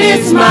Lord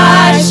is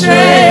my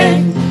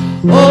strength.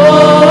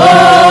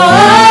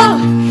 Oh,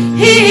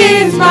 He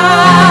is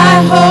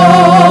my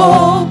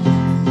hope.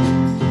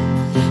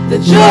 The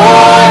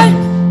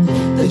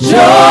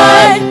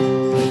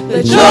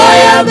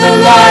joy of the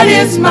Lord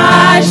is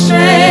my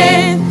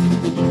strength.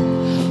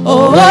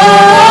 Oh,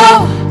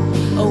 oh,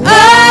 oh,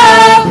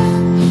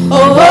 oh, oh,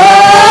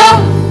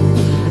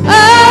 oh,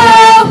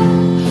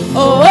 oh, oh,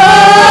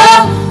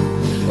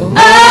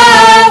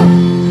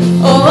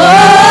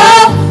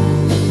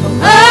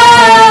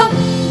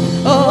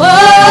 oh, oh,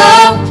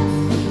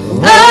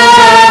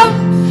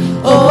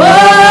 oh,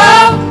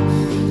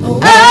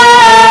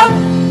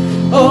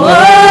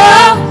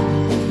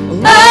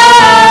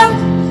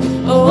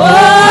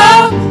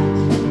 oh,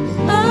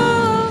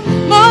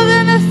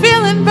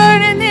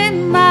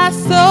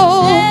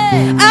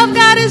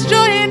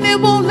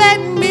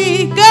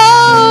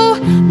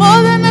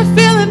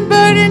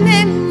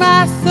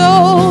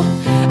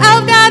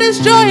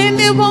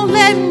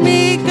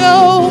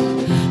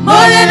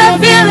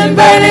 feeling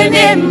burning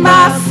in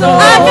my soul.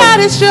 I got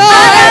His joy. I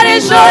got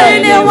His joy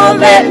and it won't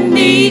let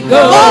me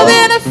go. More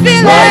than a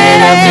feeling. More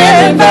than a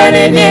feeling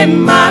burning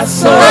in my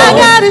soul. I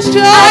got His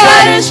joy. I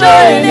got His joy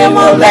and it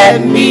won't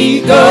let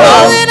me go.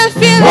 More than a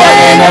feeling. More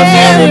than a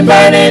feeling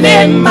burning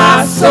in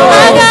my soul.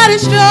 I got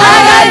His joy.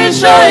 I got His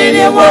joy and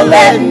it won't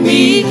let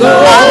me go.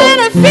 More than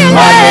a feeling.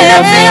 More than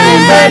a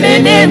feeling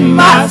burning in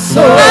my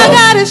soul. I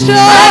got His joy.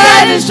 I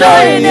got His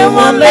joy and it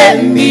won't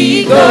let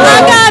me go.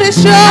 I got His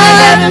joy. I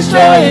got His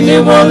joy and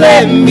it won't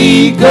let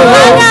me go.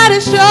 I got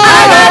His joy. I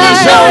got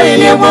His joy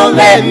and it won't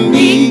let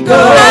me go.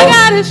 I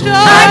got His joy.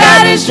 I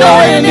got His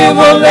joy and it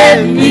won't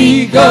let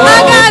me go.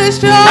 I got His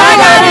joy. I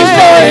got His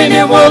joy and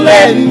it won't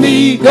let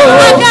me go.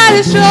 I got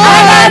His joy.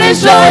 I got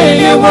His joy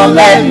and it won't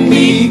let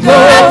me go.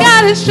 I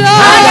got His joy.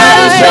 I got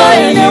His joy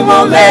and it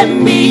won't let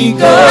me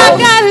go. I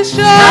got His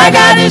joy. I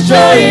got His joy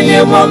and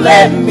it won't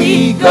let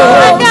me go.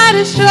 I got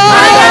His joy. I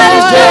got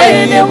His joy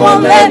and it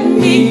won't let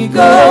me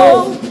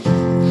go.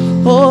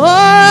 Oh,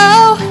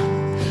 oh,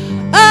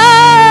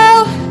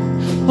 oh,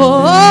 oh,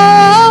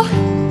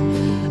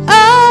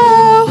 oh,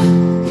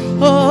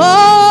 oh,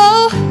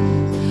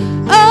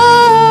 oh,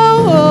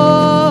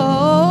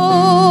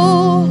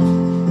 oh.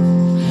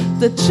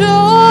 The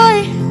joy,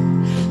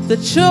 the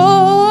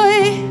joy,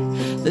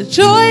 the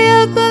joy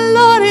of the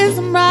Lord is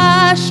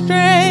my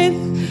strength.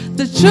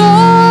 The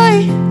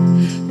joy,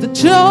 the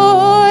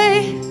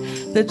joy,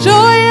 the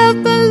joy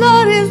of the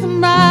Lord is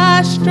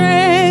my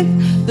strength.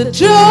 The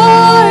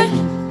joy,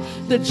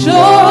 the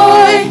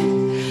joy,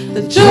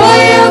 the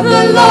joy of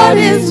the Lord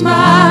is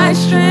my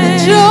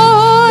strength.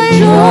 Joy,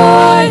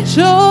 joy,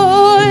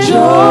 joy,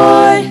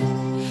 joy.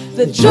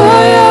 The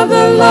joy of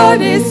the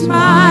Lord is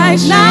my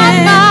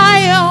strength. Not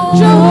my own.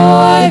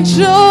 Joy,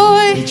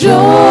 joy,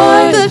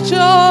 joy. The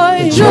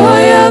joy, the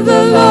joy of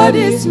the Lord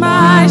is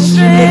my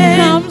strength. It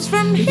comes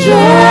from Him.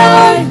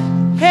 Joy,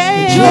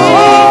 hey,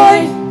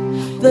 joy.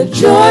 The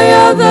joy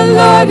of the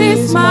Lord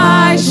is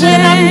my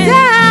strength. When I'm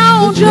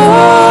down,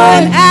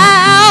 joy,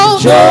 out,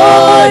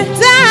 joy,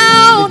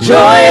 down. The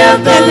joy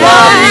of the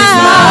Lord is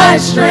my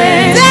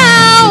strength.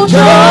 Down,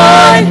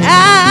 joy,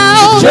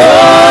 out,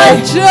 joy,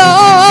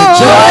 joy. The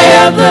joy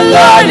of the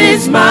Lord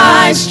is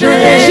my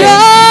strength.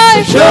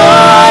 Joy,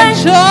 joy,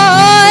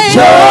 joy,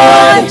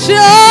 joy,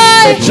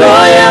 joy. The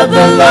joy of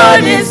the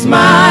Lord is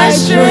my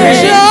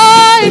strength.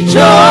 Joy,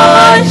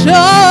 joy,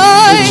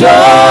 joy,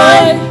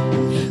 joy.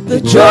 The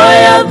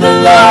joy of the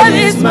Lord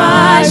is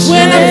my strength.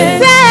 When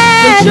I'm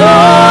sad, the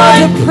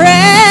joy,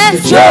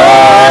 depressed, the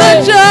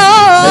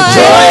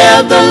joy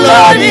of the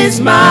Lord is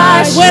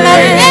my strength. When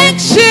I'm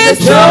anxious,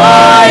 the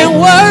joy, and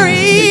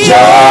worried, the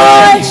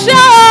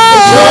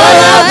joy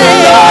of the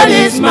Lord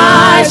is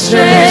my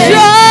strength.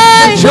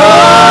 Joy,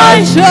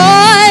 joy,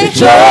 joy,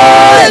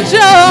 joy,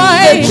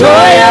 the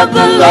joy of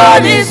the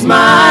Lord is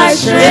my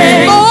strength.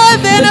 It's more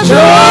than a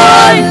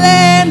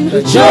feeling.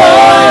 The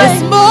joy,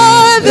 it's more.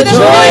 The joy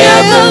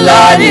of the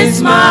Lord is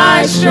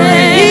my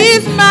strength.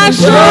 He's my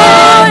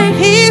strength.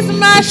 He's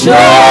my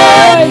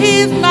strength.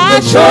 He's my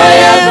strength. The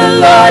joy of the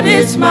Lord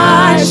is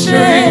my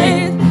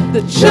strength.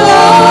 The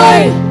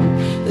joy,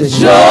 the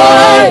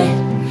joy,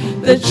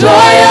 the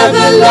joy of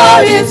the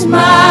Lord is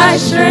my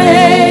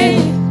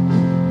strength.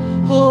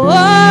 Oh,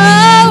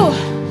 oh,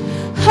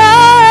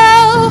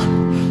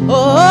 oh, oh,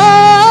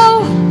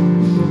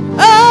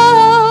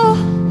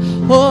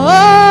 oh,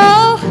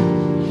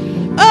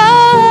 oh,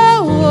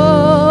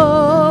 oh.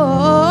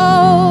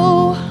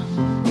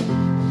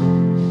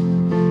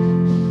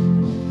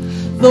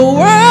 The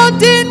world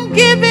didn't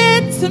give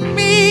it to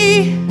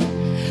me,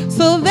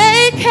 so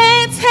they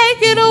can't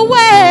take it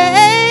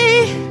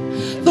away.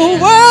 The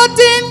world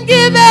didn't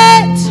give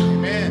it.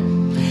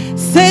 Amen.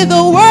 Say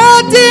the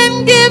world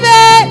didn't give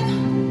it.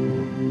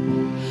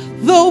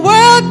 The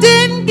world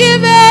didn't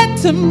give it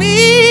to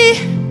me,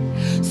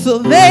 so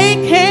they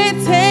can't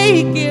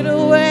take it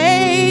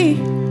away.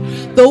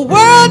 The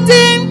world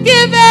didn't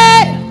give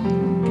it.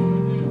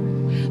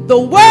 The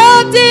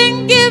world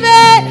didn't give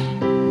it.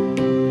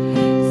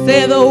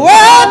 Say the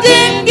world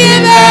didn't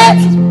give it.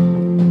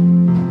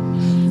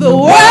 The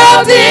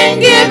world didn't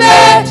give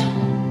it.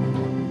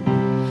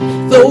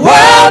 The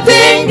world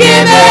didn't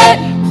give it.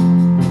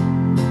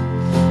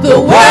 The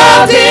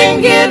world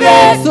didn't give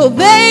it. So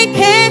they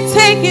can't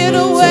take it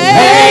away.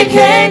 They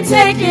can't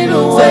take it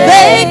away. So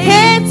they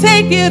can't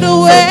take it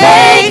away.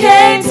 They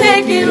can't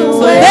take it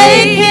away.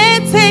 They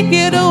can't take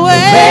it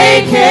away.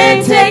 They can't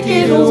take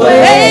it away.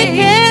 They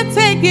can't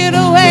take it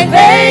away.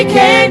 They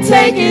can't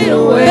take it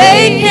away.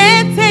 They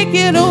can't take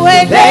it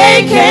away.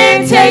 They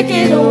can't take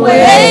it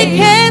away. They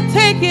can't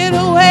take it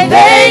away.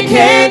 They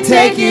can't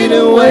take it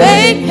away.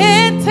 They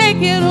can't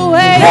take it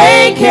away.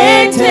 They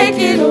can't take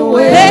it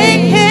away.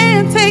 They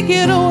can't take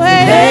it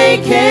away. They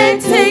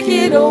can't take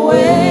it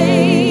away.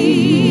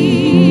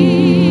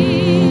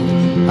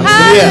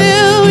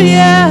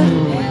 Hallelujah.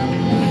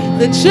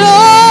 The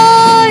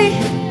joy,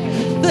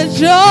 the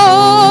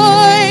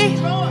joy,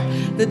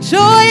 the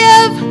joy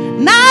of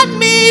not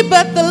me,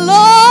 but the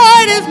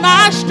Lord is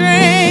my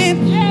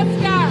strength.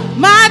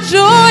 My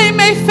joy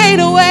may fade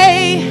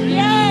away.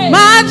 My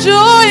My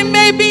joy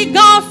may be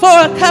gone for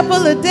a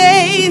couple of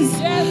days,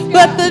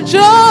 but the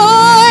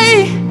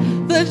joy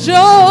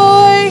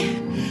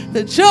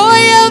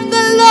of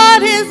the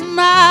Lord is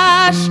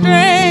my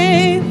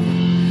strength.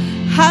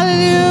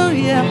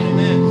 Hallelujah.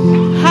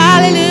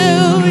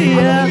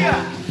 Hallelujah.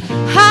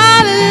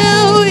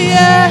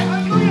 Hallelujah.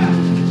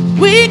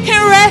 We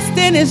can rest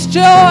in his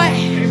joy.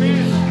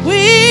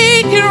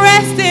 We can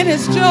rest in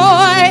his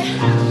joy.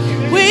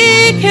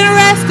 We can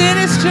rest in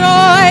his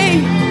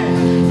joy.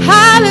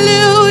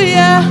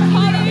 Hallelujah.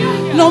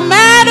 No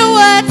matter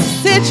what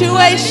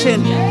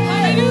situation,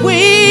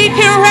 we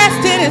can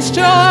rest in his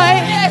joy.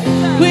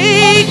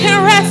 We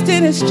can rest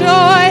in his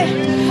joy.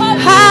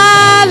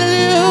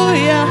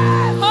 Hallelujah.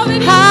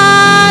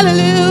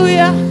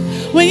 Hallelujah.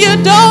 When you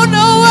don't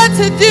know what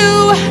to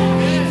do,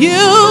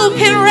 you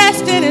can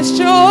rest in his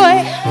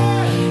joy.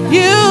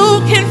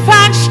 You can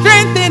find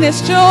strength in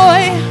his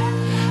joy.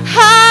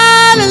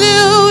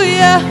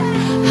 Hallelujah.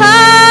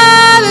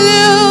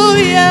 Hallelujah.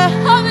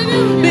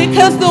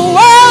 Because the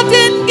world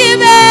didn't give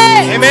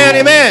it. Amen,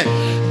 amen.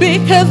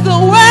 Because the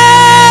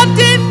world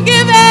didn't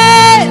give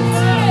it.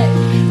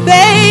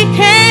 They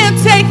can't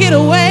take it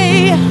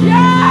away.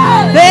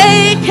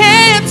 They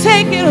can't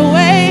take it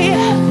away.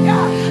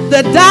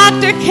 The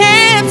doctor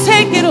can't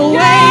take it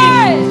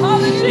away.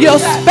 Your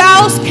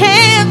spouse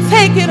can't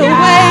take it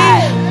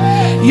away.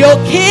 Your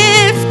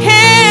kids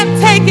can't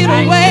take it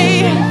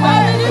away.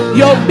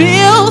 Your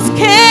bills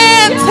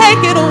can't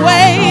take it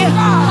away.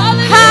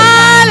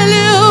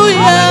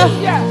 Hallelujah.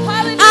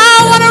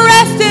 I want to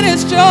rest in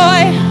his joy.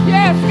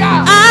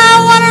 I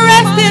want to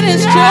rest in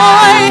his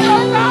joy.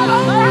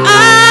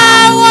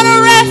 I want to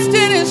rest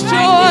in his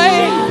joy.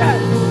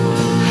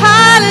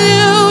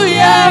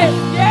 Hallelujah.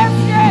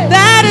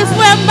 That is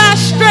where my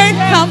strength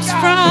comes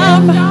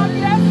from.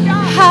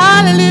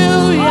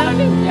 Hallelujah.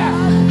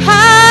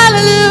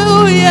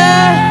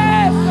 Hallelujah.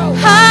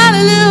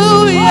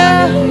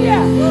 Hallelujah.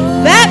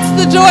 That's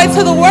the joy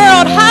to the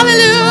world.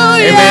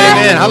 Hallelujah. Amen,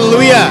 amen.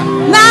 Hallelujah.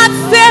 Not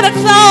Santa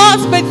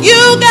Claus, but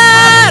you,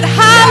 God.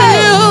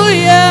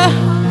 Hallelujah.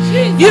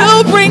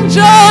 You bring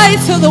joy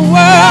to the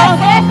world.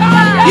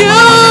 You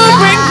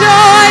bring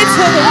joy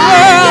to the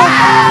world.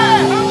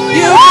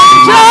 You bring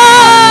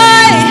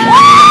joy.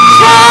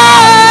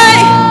 Joy.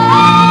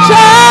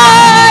 Joy.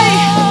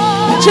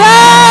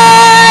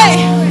 Joy.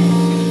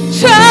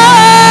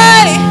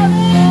 Joy.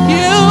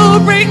 You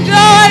bring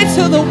joy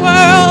to the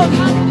world.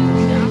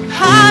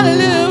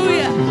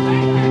 Hallelujah.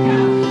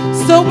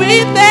 So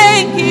we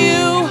thank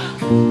you.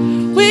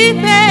 We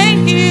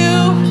thank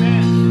you.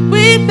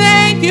 We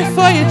thank you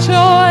for your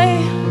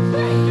joy.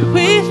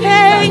 We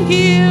thank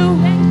you.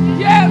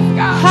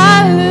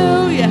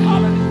 Hallelujah.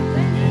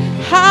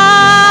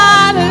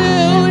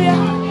 Hallelujah.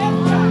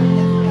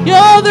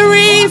 You're the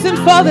reason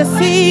for the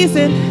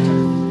season.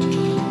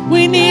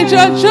 We need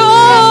your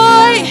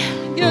joy.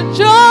 Your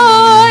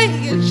joy.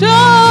 Your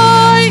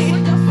joy.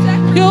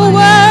 You're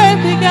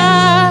worthy,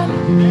 God.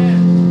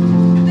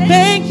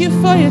 Thank you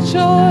for your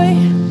joy.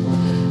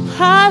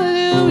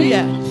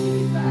 Hallelujah.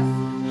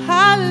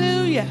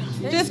 Hallelujah.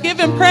 Just give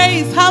him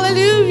praise.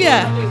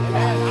 Hallelujah.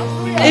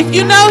 If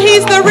you know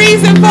he's the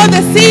reason for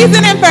the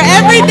season and for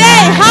every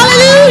day.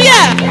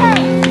 Hallelujah.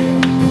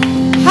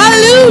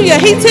 Hallelujah.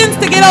 He tends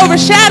to get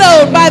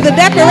overshadowed by the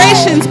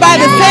decorations, by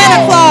the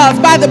Santa Claus,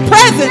 by the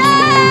presents.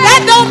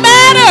 That don't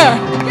matter.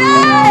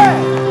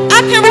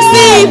 I can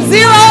receive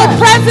 0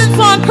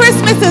 presents on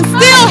Christmas and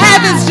still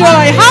have his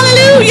joy.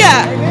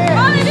 Hallelujah.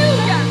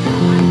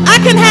 I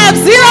can have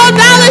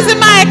 $0 in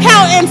my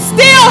account and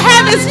still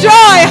have his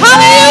joy.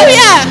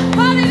 Hallelujah.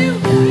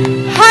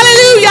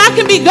 Hallelujah. I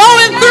can be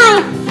going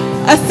through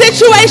a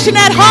situation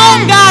at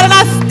home, God, and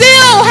I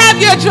still have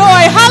your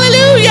joy.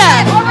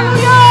 Hallelujah.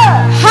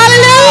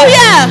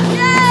 Hallelujah.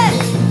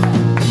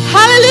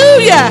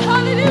 Hallelujah.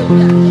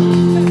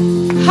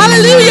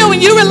 Hallelujah.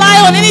 When you rely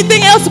on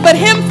anything else but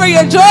him for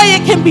your joy,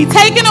 it can be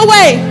taken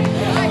away.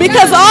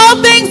 Because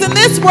all things in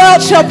this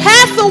world shall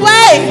pass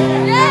away.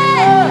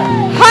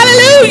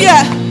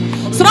 Hallelujah.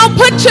 So don't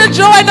put your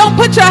joy, don't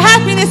put your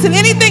happiness in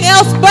anything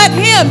else but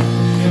him.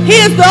 He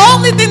is the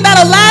only thing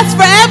that'll last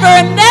forever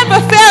and never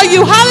fail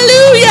you.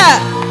 Hallelujah.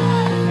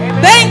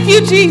 Thank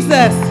you,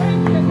 Jesus.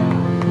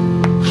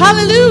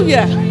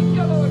 Hallelujah.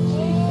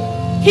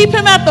 Keep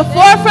him at the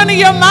forefront of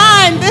your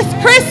mind this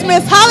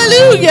Christmas.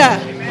 Hallelujah.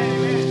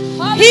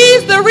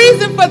 He's the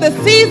reason for the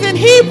season.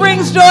 He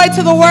brings joy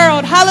to the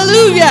world.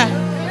 Hallelujah.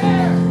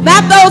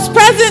 Not those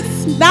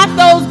presents, not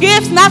those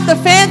gifts, not the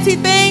fancy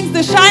things,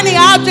 the shiny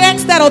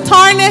objects that'll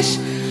tarnish,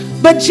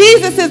 but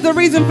Jesus is the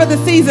reason for the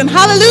season.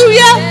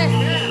 Hallelujah.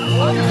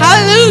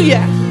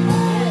 Hallelujah.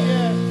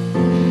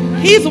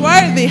 He's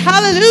worthy.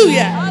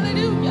 Hallelujah.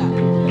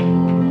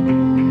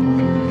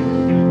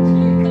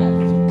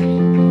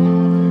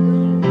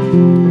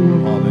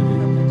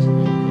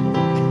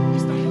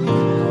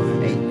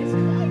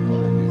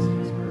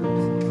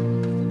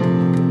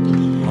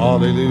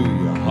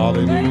 Hallelujah,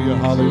 hallelujah,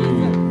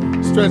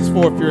 hallelujah. Stretch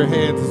forth your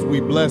hands as we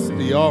bless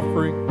the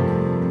offering.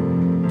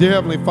 Dear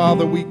Heavenly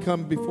Father, we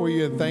come before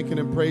you and thanking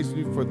and praising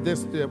you for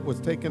this that was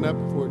taken up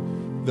for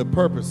the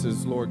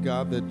purposes, Lord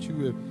God, that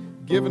you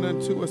have given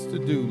unto us to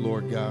do,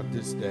 Lord God,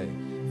 this day.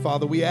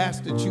 Father, we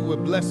ask that you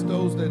would bless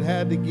those that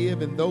had to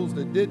give and those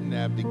that didn't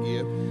have to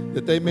give,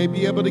 that they may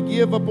be able to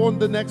give upon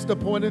the next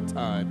appointed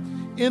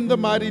time. In the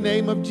mighty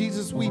name of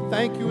Jesus, we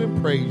thank you and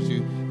praise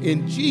you.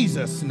 In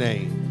Jesus'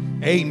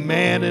 name,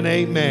 amen and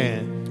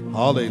amen.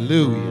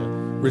 Hallelujah.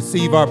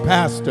 Receive our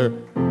pastor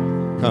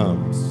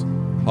comes.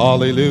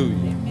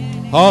 Hallelujah.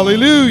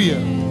 Hallelujah.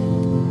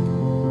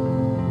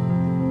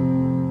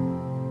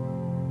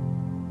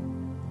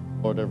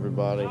 Lord,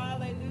 everybody.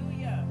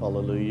 Hallelujah.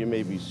 Hallelujah. You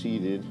may be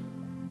seated.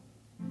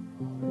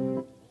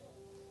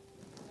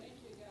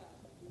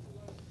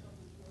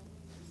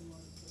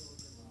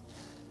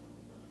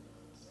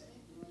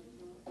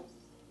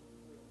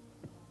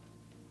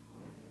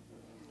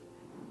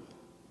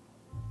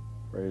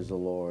 Praise the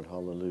Lord.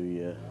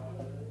 Hallelujah.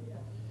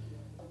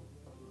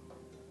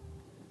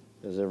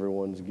 As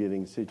everyone's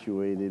getting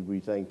situated, we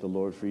thank the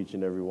Lord for each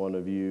and every one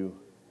of you.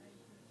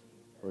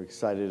 We're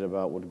excited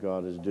about what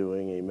God is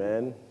doing.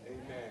 Amen.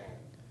 Amen.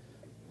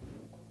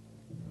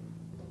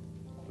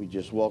 We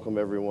just welcome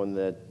everyone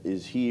that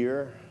is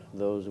here.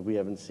 Those that we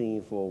haven't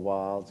seen for a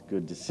while, it's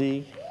good to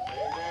see.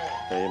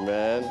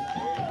 Amen.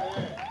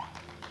 Amen.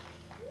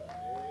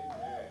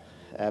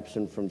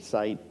 Absent from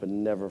sight, but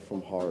never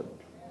from heart.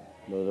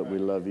 Know that we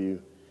love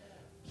you.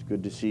 It's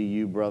good to see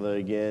you, brother,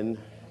 again.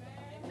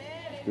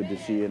 It's good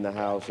to see you in the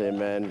house.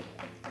 Amen.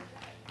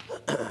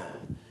 It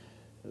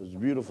was a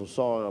beautiful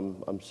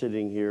song. I'm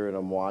sitting here and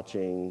I'm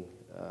watching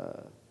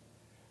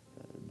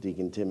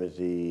Deacon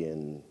Timothy,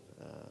 and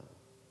I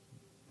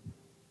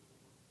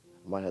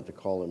might have to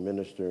call her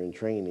minister in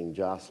training,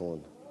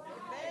 Jocelyn.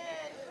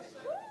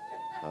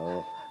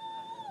 I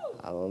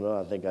don't know.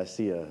 I think I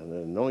see an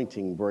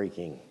anointing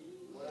breaking.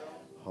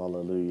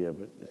 Hallelujah.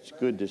 But it's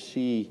good to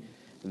see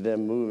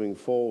them moving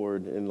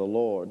forward in the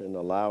Lord and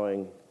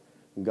allowing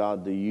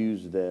God to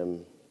use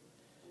them.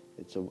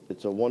 It's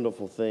a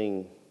wonderful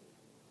thing.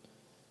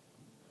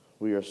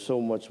 We are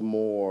so much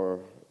more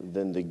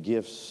than the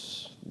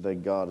gifts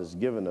that God has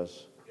given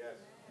us. Yes.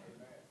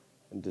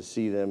 And to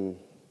see them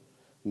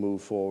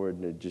move forward,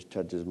 and it just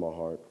touches my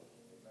heart.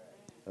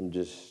 I'm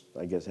just,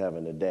 I guess,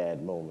 having a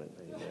dad moment.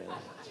 Amen.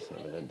 Just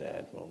having a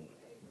dad moment.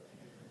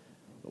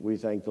 But we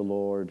thank the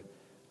Lord.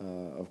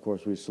 Of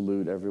course, we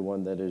salute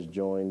everyone that has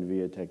joined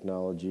via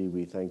technology.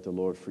 We thank the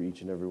Lord for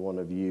each and every one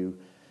of you.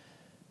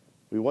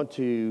 We want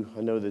to, I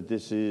know that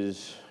this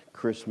is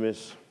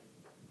Christmas,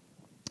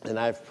 and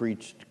I've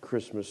preached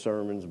Christmas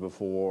sermons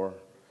before,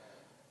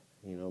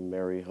 you know,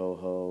 Merry Ho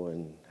Ho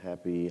and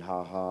Happy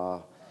Ha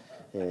Ha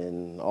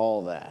and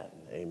all that,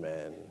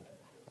 amen.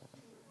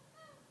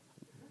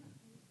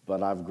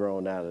 But I've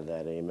grown out of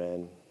that,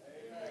 amen.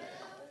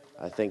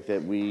 I think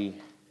that we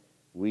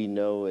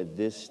know at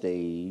this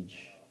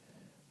stage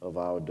of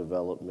our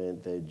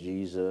development that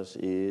Jesus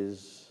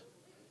is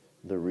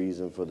the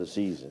reason for the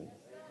season.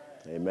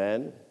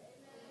 Amen?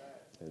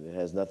 And it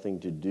has nothing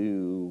to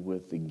do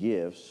with the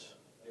gifts.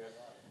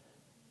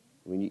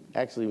 When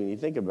you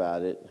think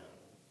about it,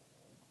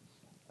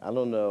 I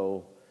don't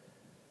know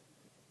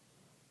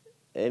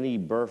any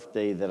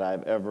birthday that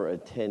I've ever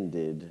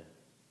attended,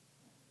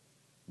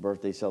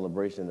 birthday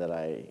celebration that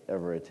I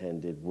ever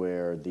attended,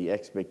 where the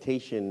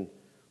expectation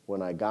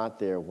when I got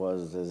there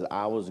was as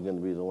I was going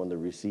to be the one to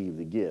receive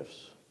the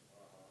gifts.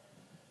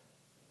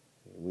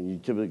 When you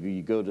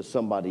typically go to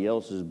somebody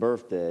else's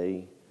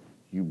birthday,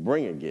 you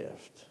bring a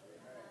gift.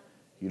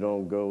 You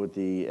don't go with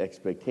the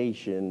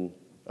expectation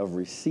of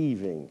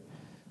receiving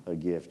a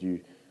gift. You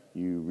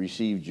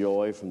receive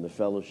joy from the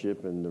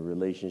fellowship and the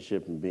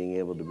relationship and being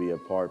able to be a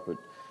part, but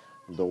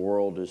the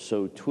world is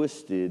so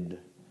twisted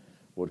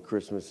what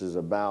Christmas is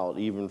about.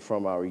 Even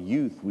from our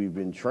youth, we've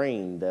been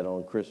trained that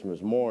on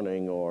Christmas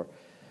morning or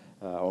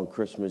on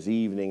Christmas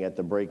evening at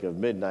the break of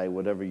midnight,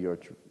 whatever your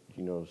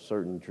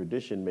certain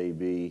tradition may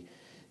be,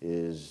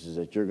 is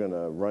that you're going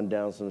to run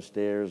down some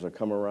stairs or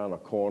come around a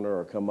corner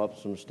or come up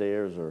some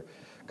stairs or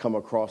come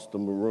across the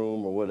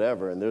room or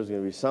whatever, and there's going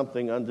to be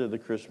something under the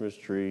Christmas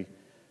tree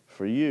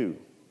for you.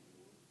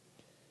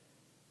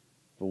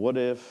 But what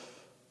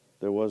if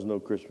there was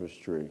no Christmas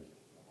tree?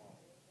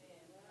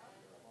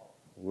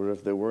 What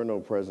if there were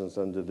no presents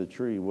under the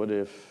tree? What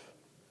if,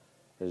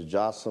 as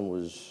Jocelyn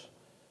was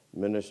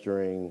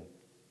ministering,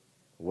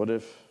 what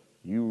if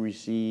you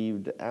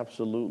received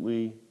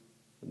absolutely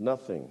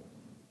nothing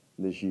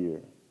this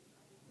year?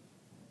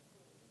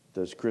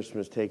 Does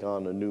Christmas take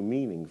on a new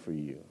meaning for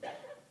you?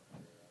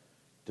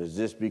 Does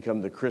this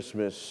become the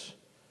Christmas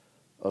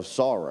of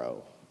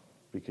sorrow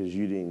because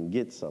you didn't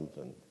get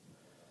something?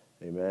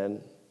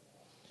 Amen.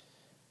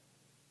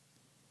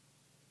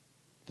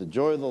 The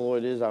joy of the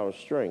Lord is our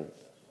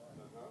strength.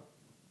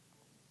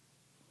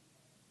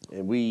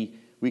 And we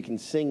can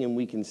sing and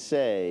we can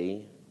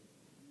say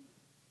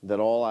that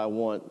all I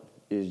want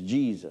is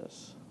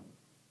Jesus.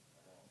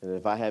 And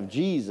if I have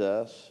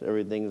Jesus,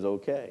 everything's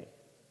okay.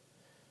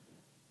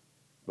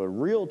 But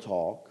real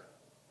talk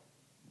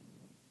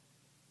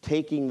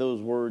taking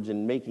those words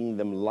and making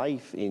them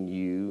life in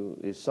you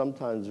is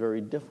sometimes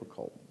very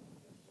difficult.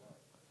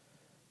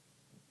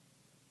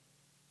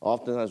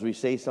 Oftentimes we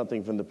say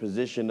something from the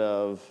position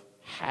of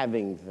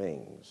having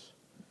things,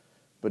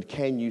 but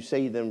can you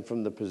say them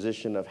from the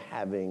position of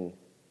having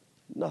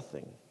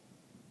nothing?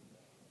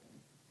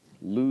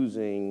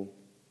 Losing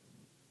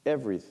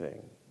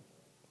everything.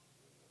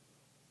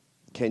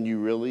 Can you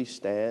really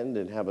stand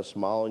and have a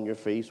smile on your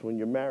face when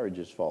your marriage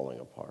is falling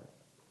apart?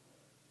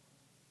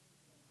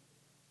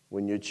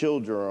 When your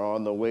children are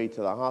on the way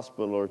to the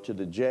hospital or to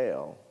the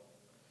jail,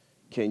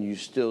 can you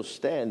still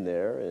stand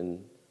there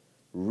and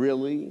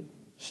really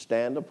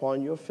stand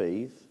upon your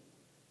faith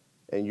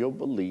and your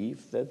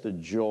belief that the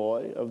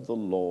joy of the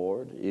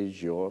Lord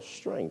is your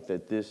strength,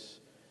 that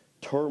this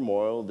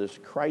turmoil, this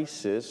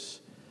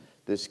crisis,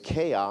 this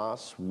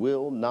chaos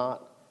will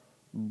not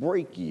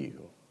break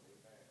you?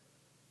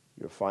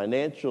 Your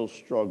financial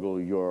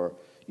struggle, your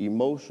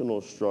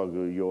emotional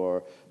struggle,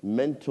 your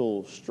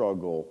mental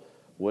struggle,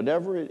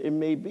 whatever it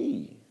may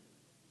be,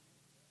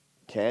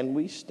 can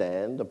we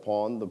stand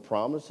upon the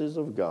promises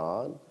of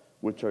God,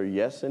 which are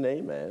yes and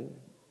amen,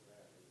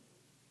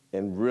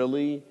 and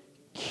really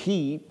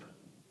keep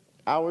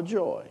our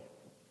joy?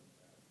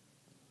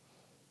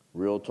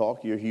 Real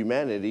talk, your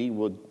humanity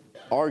would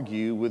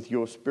argue with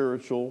your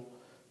spiritual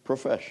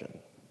profession.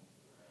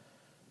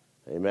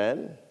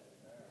 Amen?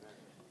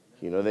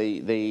 You know,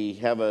 they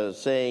have a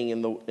saying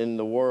in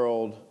the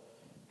world,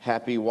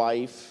 happy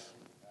wife,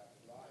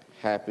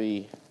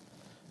 happy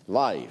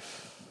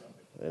life.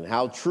 And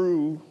how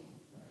true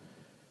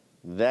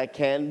that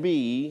can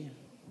be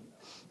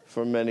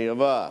for many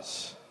of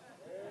us.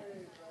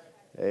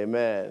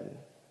 Amen.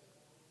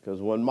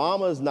 Because when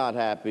mama's not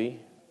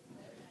happy,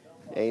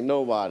 ain't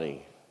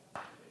nobody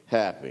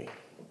happy.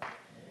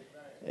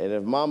 And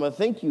if mama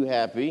think you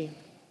happy,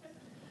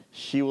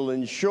 she will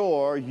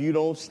ensure you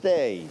don't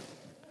stay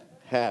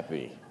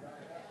happy.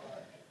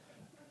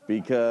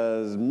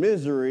 Because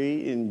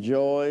misery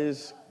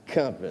enjoys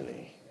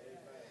company.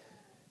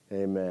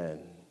 Amen.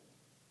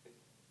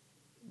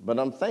 But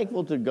I'm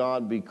thankful to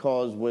God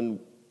because when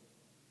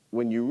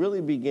you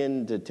really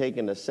begin to take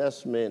an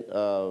assessment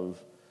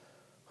of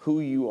who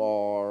you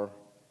are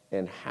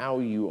and how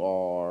you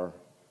are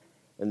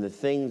and the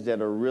things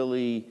that are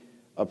really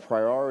a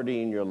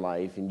priority in your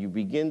life, and you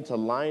begin to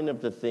line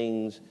up the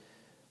things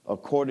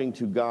according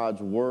to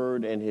God's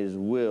word and his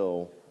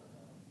will,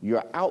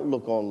 your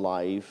outlook on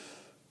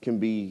life can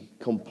be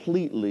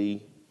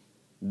completely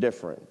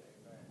different.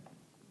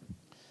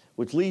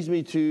 Which leads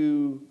me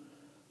to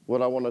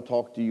what I want to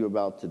talk to you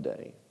about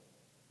today.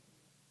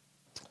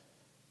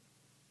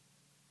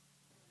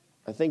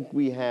 I think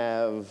we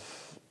have,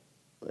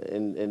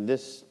 and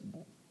this,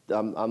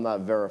 I'm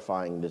not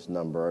verifying this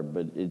number,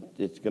 but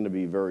it's going to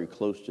be very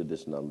close to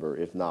this number,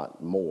 if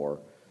not more.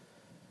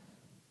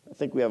 I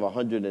think we have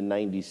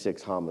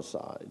 196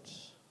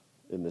 homicides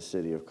in the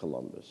city of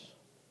Columbus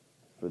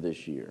for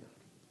this year.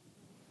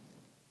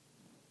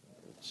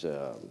 It's,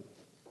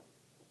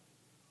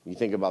 you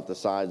think about the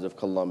size of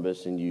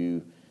Columbus, and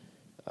you,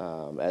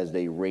 as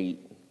they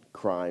rate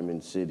crime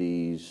in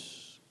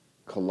cities,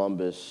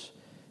 Columbus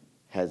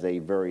has a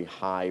very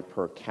high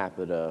per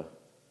capita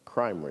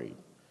crime rate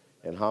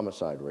and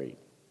homicide rate,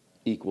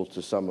 equal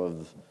to some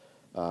of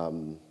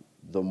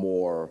the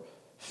more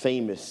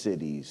famous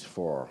cities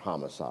for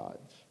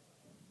homicides.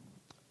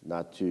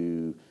 Not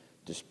to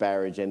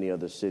disparage any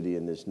other city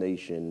in this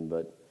nation,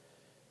 but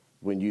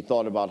when you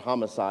thought about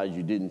homicides,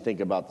 you didn't think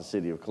about the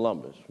city of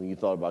Columbus. When you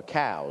thought about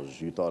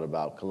cows, you thought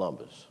about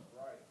Columbus.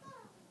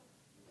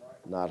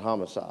 Not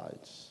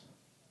homicides.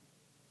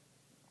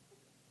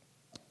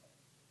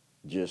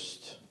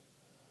 Just,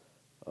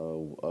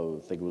 I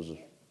think it was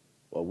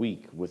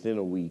within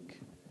a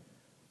week,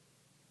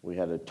 we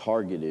had a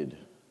targeted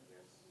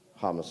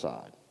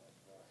homicide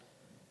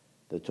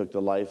that took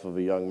the life of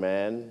a young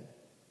man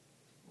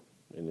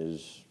in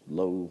his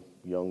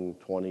young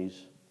 20s,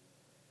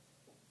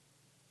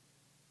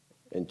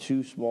 and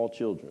two small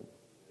children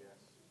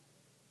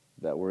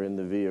that were in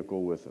the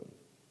vehicle with him.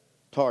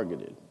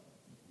 Targeted.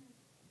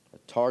 A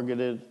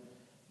targeted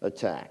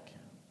attack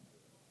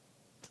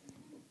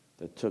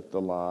that took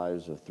the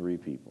lives of 3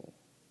 people.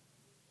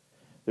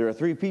 There are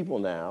 3 people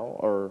now,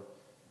 or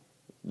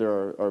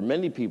there are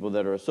many people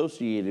that are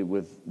associated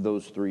with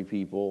those 3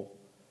 people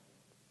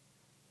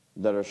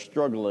that are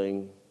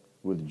struggling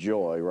with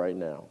joy right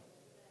now.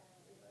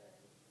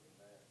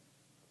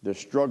 They're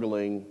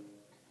struggling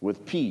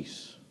with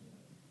peace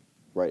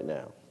right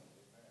now.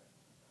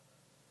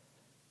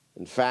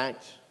 In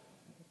fact,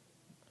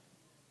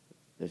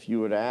 if you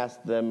were to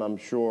ask them, I'm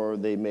sure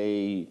they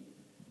may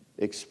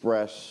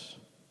express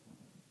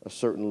a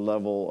certain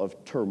level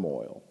of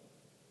turmoil.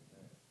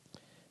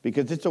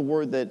 Because it's a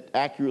word that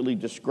accurately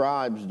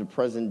describes the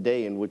present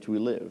day in which we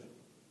live.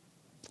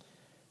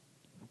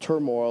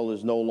 Turmoil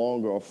is no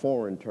longer a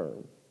foreign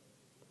term.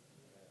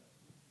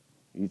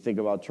 You think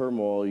about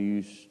turmoil, you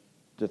used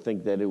to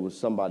think that it was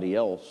somebody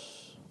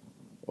else,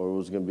 or it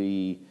was going to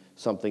be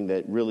something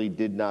that really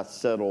did not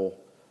settle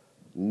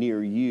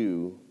near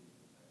you.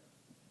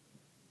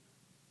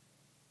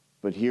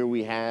 But here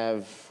we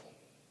have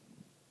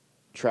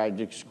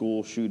tragic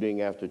school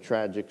shooting after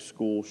tragic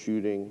school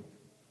shooting,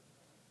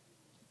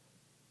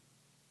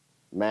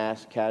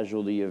 mass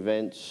casualty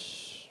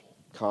events,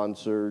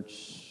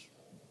 concerts,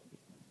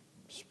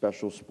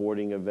 special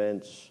sporting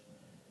events,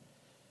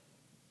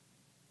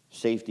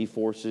 safety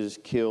forces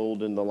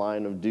killed in the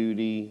line of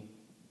duty,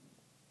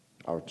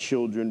 our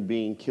children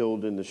being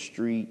killed in the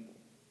street,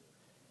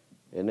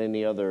 and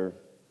any other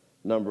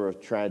number of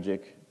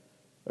tragic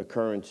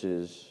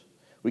occurrences.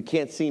 We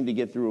can't seem to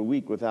get through a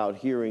week without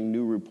hearing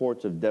new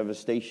reports of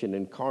devastation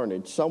and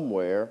carnage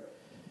somewhere,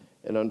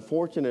 and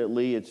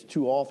unfortunately, it's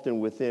too often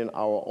within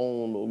our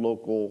own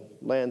local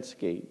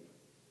landscape.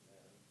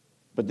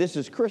 But this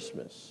is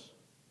Christmas.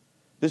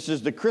 This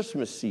is the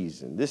Christmas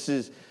season. This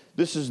is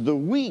the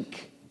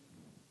week.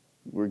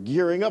 We're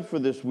gearing up for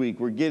this week.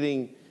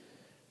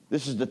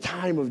 This is the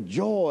time of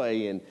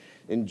joy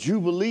and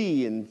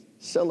jubilee and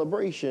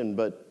celebration.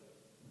 But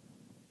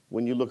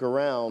when you look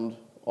around,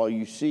 all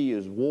you see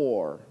is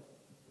war,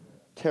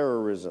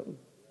 terrorism,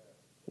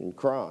 and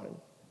crime.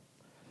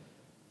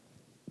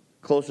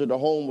 Closer to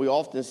home, we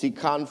often see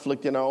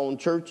conflict in our own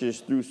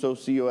churches through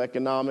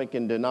socioeconomic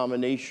and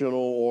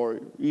denominational or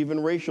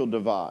even racial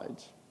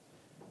divides.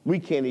 We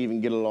can't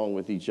even get along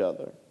with each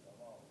other.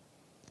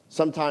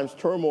 Sometimes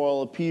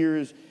turmoil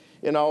appears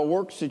in our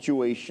work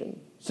situation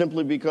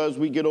simply because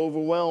we get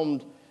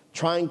overwhelmed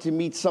trying to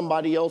meet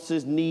somebody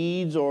else's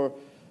needs or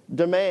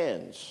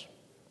demands,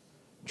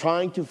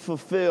 trying to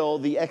fulfill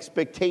the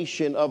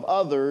expectation of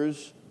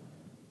others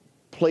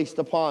placed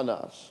upon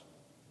us.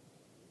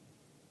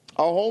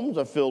 Our homes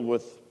are filled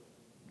with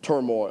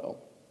turmoil.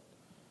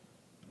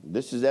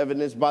 This is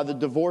evidenced by the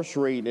divorce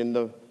rate and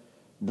the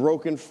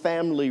broken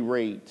family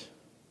rate.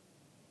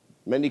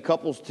 Many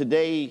couples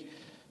today,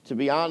 to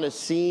be honest,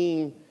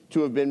 seem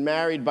to have been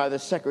married by the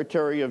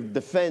Secretary of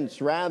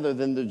Defense rather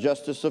than the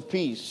Justice of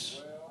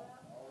Peace,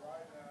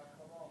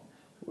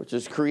 which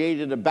has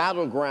created a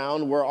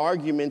battleground where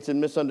arguments and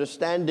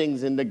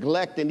misunderstandings and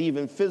neglect and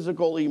even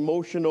physical,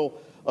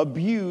 emotional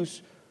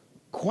abuse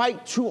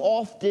quite too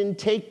often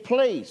take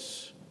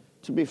place,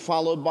 to be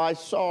followed by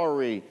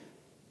sorry,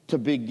 to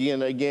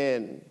begin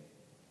again.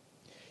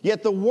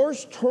 Yet the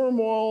worst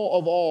turmoil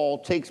of all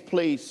takes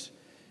place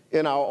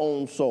in our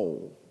own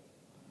soul.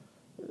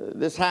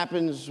 This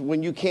happens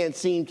when you can't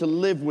seem to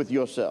live with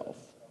yourself,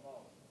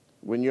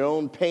 when your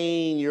own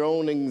pain, your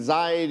own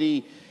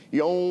anxiety,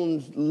 your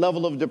own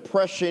level of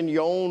depression,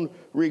 your own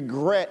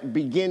regret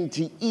begin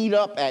to eat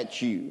up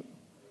at you,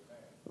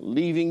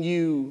 leaving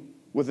you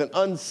with an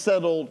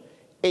unsettled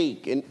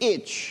ache, an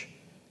itch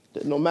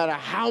that no matter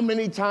how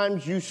many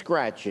times you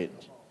scratch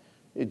it,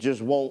 it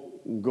just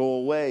won't go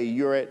away.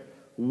 You're at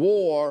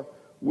war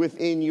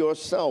within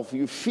yourself.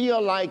 You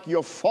feel like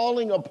you're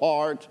falling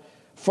apart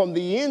from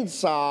the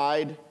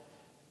inside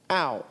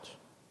out.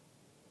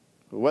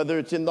 Whether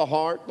it's in the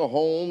heart, the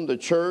home, the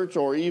church,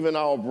 or even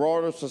our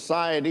broader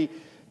society,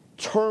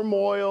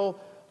 turmoil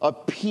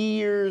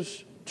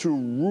appears to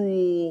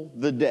rule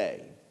the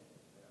day.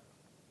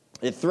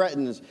 It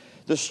threatens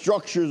the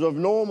structures of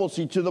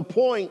normalcy to the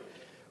point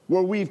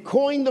where we've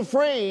coined the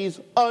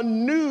phrase, a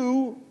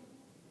new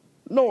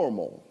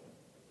normal.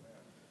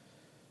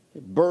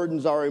 It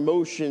burdens our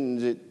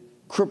emotions, it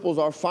cripples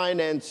our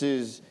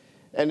finances,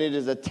 and it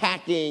is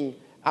attacking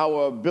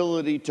our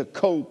ability to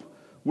cope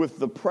with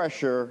the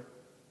pressure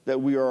that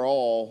we are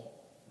all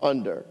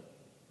under.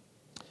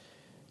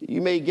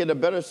 You may get a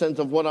better sense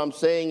of what I'm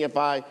saying if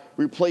I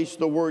replace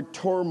the word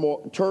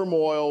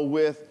turmoil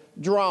with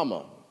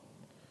drama.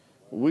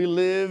 We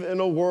live in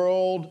a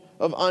world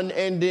of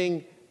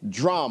unending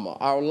drama.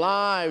 Our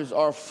lives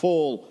are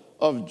full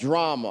of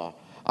drama,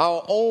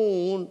 our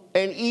own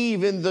and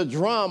even the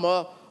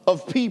drama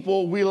of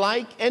people we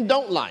like and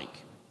don't like.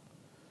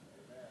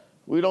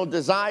 We don't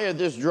desire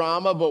this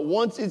drama, but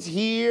once it's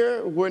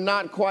here, we're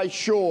not quite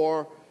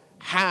sure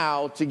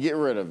how to get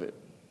rid of it.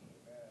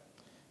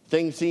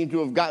 Things seem to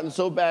have gotten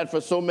so bad for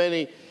so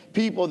many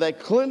people that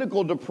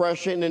clinical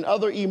depression and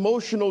other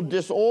emotional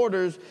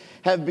disorders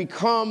have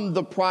become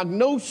the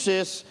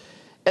prognosis,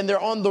 and they're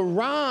on the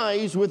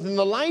rise within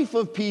the life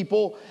of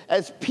people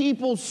as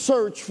people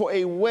search for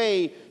a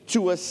way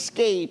to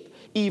escape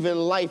even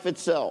life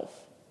itself.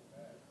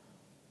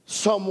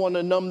 Some want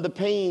to numb the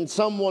pain.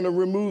 Some want to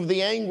remove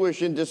the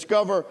anguish and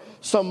discover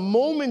some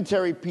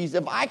momentary peace.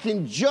 If I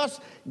can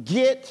just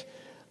get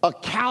a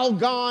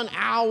Calgon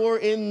hour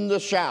in the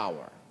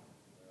shower.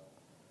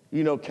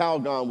 You know,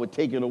 Calgon would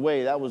take it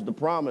away. That was the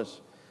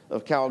promise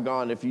of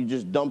Calgon. If you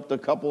just dumped a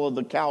couple of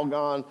the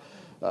Calgon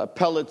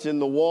pellets in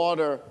the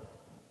water,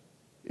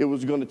 it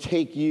was going to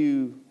take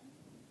you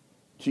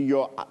to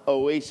your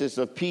oasis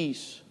of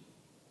peace.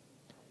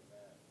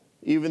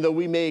 Even though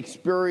we may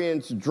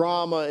experience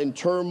drama and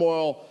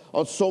turmoil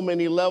on so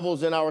many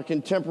levels in our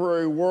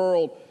contemporary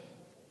world,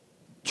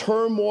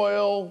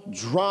 turmoil,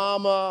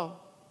 drama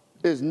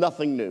is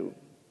nothing new.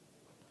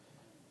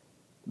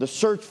 The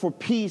search for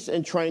peace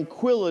and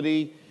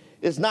tranquility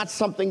is not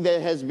something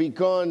that has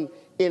begun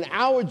in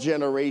our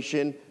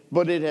generation,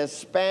 but it has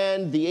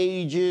spanned the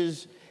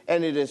ages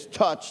and it has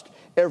touched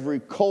every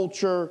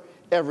culture,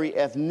 every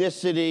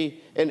ethnicity,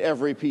 and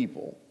every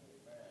people.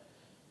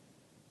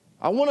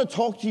 I want to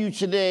talk to you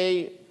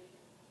today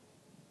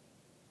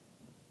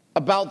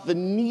about the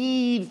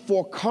need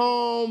for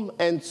calm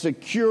and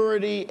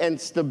security and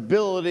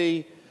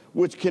stability,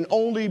 which can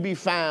only be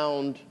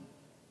found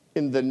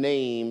in the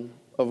name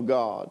of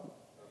God.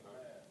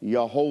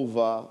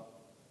 Jehovah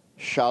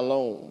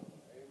Shalom,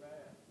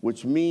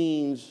 which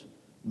means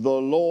the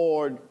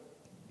Lord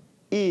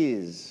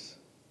is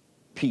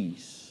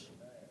peace.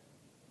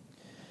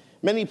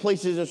 Many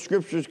places in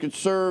scriptures could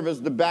serve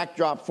as the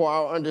backdrop for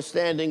our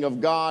understanding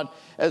of God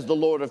as the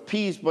Lord of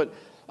peace, but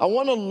I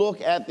want to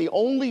look at the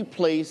only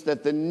place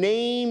that the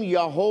name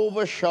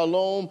Jehovah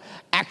Shalom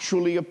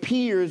actually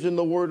appears in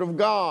the Word of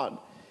God,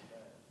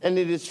 and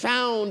it is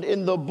found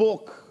in the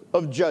book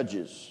of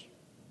Judges.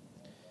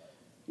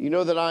 You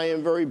know that I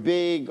am very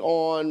big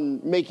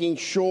on making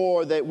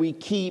sure that we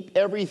keep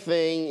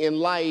everything in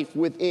life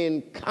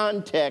within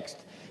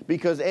context,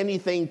 because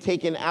anything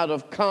taken out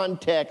of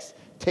context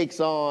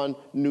takes on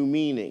new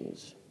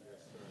meanings.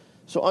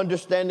 So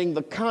understanding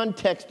the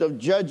context of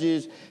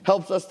Judges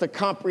helps us to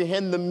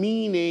comprehend the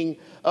meaning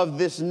of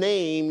this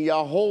name,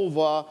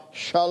 Jehovah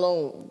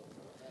Shalom.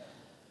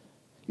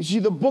 You see,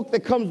 the book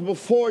that comes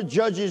before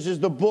Judges is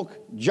the book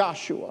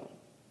Joshua.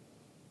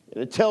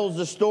 And it tells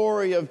the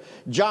story of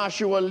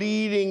Joshua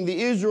leading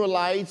the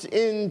Israelites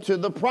into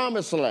the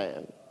promised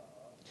land.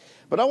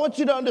 But I want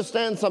you to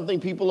understand something,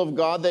 people of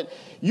God, that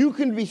you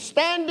can be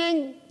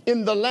standing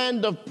in the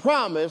land of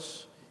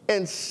promise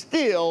and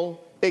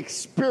still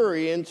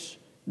experience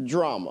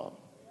drama.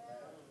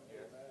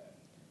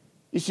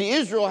 You see,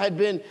 Israel had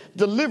been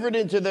delivered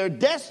into their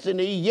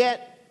destiny,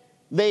 yet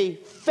they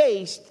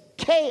faced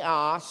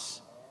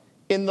chaos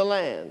in the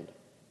land.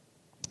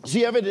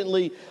 See,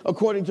 evidently,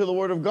 according to the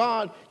Word of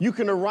God, you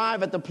can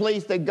arrive at the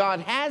place that God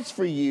has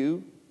for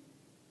you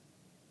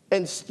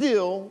and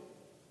still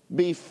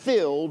be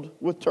filled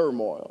with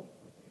turmoil.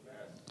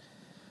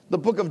 The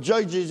book of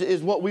Judges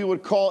is what we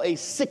would call a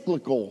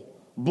cyclical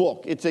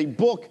book. It's a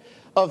book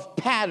of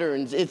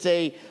patterns. It's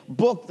a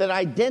book that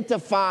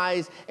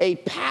identifies a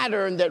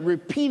pattern that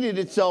repeated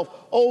itself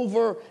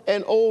over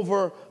and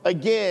over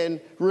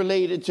again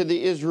related to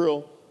the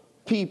Israel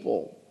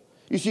people.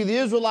 You see, the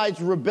Israelites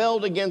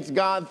rebelled against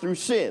God through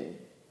sin.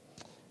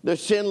 Their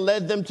sin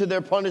led them to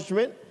their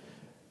punishment.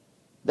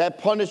 That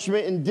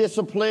punishment and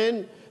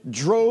discipline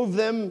drove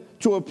them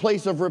to a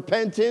place of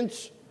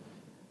repentance.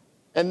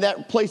 And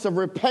that place of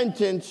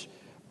repentance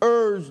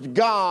urged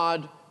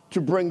God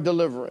to bring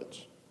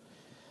deliverance.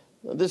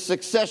 Now, this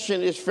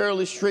succession is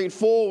fairly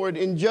straightforward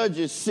in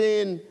Judges: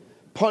 sin,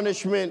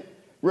 punishment,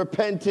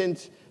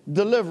 repentance,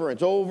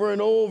 deliverance. Over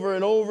and over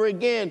and over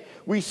again,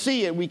 we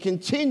see it. We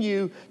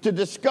continue to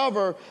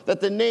discover that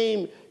the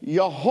name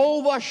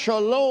Jehovah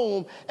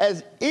Shalom,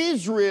 as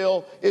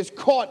Israel is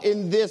caught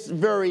in this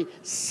very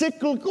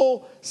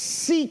cyclical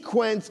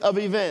sequence of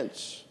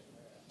events.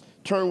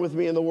 Turn with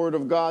me in the Word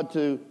of God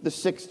to the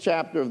 6th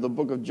chapter of the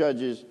book of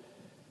Judges.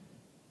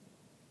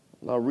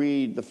 And I'll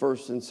read the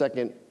 1st and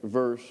 2nd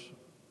verse.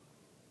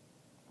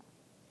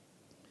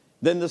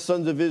 Then the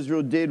sons of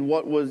Israel did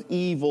what was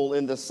evil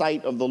in the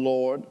sight of the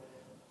Lord,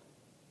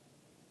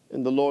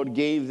 and the Lord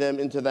gave them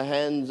into the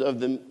hands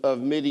of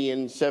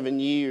Midian 7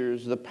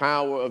 years. The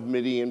power of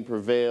Midian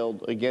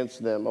prevailed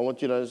against them. I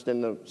want you to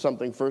understand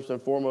something first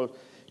and foremost.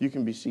 You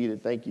can be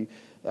seated. Thank you.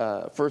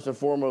 First and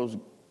foremost,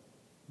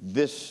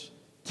 this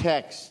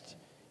text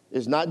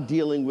is not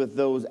dealing with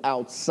those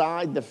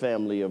outside the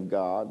family of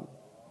God,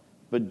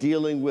 but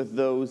dealing with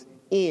those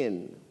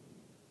in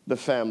the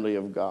family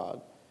of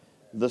God.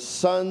 The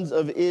sons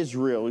of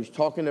Israel. He's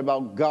talking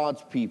about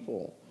God's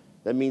people.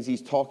 That means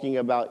he's talking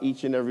about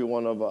each and every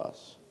one of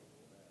us.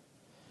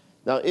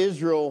 Now,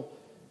 Israel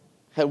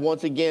had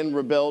once again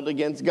rebelled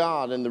against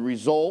God, and the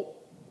result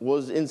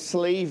was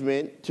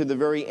enslavement to the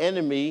very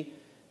enemy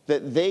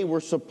that they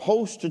were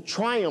supposed to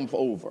triumph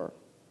over.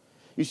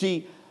 You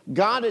see,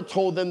 God had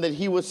told them that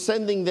he was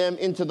sending them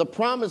into the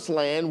promised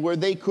land where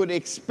they could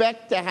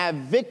expect to have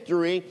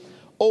victory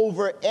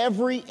over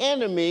every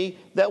enemy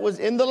that was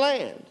in the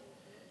land.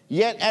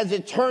 Yet, as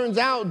it turns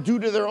out, due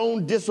to their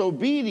own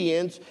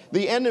disobedience,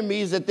 the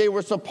enemies that they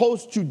were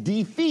supposed to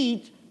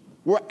defeat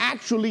were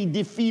actually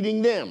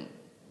defeating them.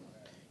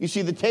 You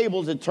see, the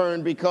tables had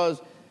turned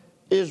because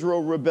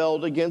Israel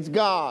rebelled against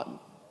God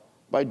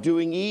by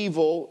doing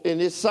evil in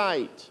his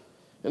sight.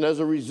 And as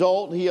a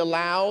result, he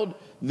allowed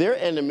their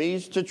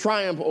enemies to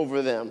triumph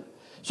over them.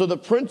 So the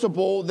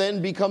principle then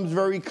becomes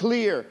very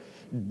clear.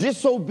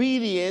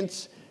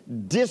 Disobedience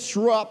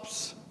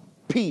disrupts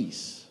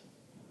peace.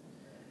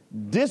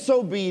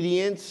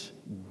 Disobedience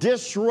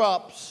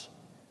disrupts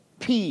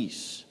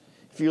peace.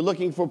 If you're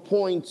looking for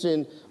points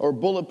or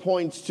bullet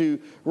points to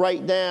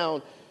write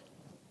down,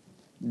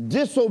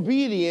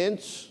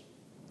 disobedience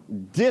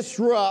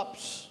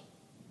disrupts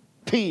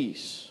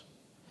peace.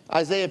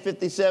 Isaiah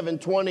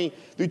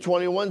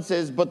 57:20-21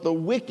 says, "But the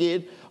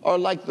wicked are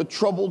like the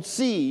troubled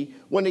sea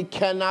when it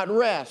cannot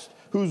rest,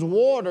 whose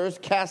waters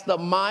cast up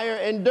mire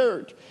and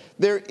dirt.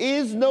 There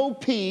is no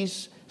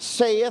peace,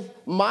 saith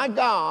my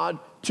God,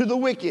 to the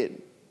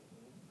wicked.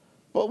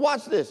 But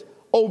watch this.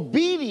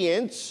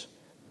 Obedience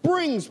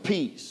brings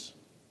peace.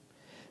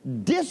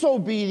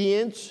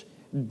 Disobedience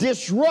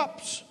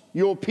disrupts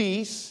your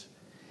peace.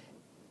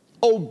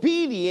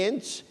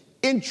 Obedience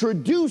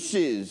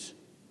introduces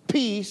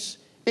peace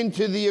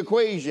into the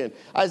equation.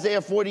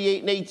 Isaiah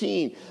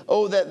 48:18.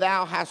 Oh, that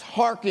thou hast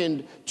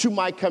hearkened to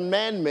my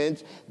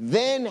commandments,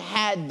 then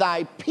had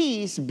thy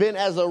peace been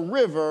as a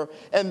river,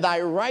 and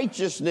thy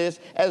righteousness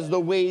as the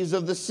waves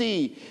of the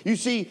sea. You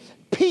see,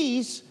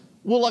 peace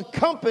will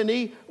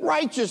accompany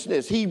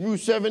righteousness.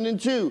 Hebrews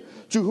 7:2.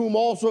 To whom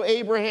also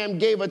Abraham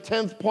gave a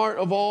tenth part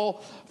of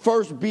all,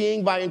 first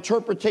being by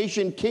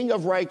interpretation king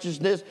of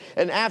righteousness,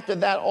 and after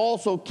that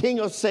also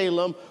king of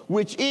Salem,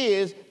 which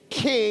is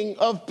king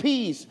of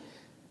peace.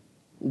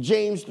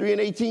 James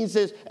 3:18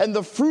 says, and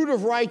the fruit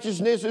of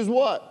righteousness is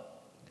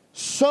what?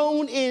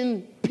 Sown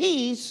in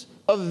peace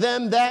of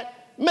them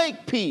that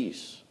make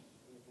peace.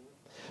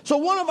 So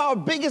one of our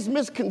biggest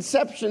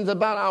misconceptions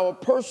about our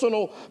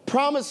personal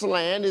promised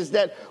land is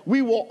that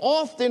we will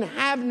often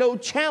have no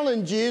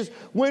challenges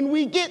when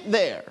we get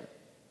there.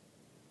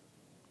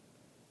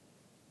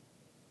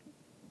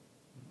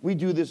 We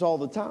do this all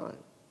the time.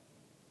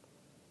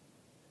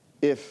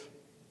 If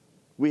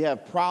we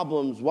have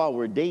problems while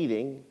we're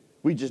dating,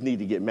 we just need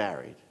to get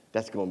married.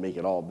 That's going to make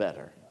it all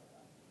better.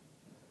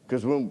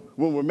 Because when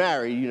we're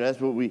married,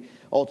 that's what we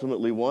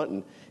ultimately want,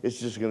 and it's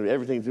just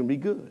everything's going to be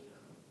good.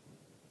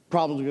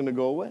 Problems are going to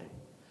go away.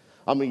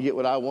 I'm going to get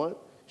what I want.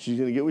 She's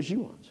going to get what she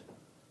wants.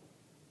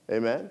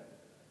 Amen?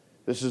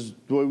 This is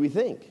the way we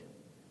think.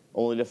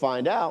 Only to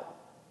find out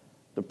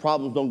the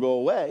problems don't go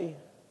away.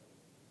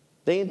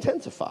 They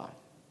intensify.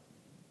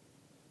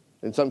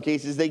 In some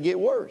cases, they get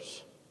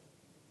worse.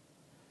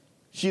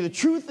 See, the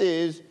truth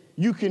is,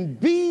 you can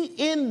be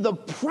in the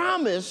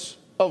promise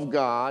of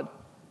God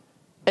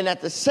and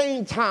at the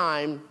same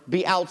time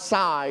be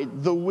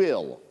outside the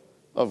will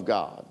of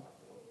God.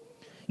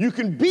 You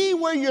can be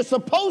where you're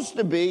supposed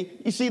to be.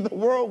 You see, the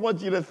world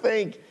wants you to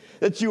think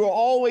that you are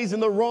always in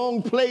the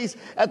wrong place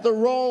at the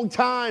wrong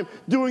time,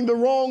 doing the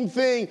wrong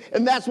thing,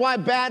 and that's why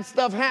bad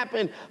stuff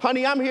happens.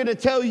 Honey, I'm here to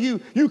tell you,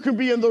 you can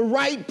be in the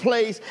right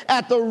place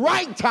at the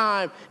right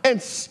time,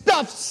 and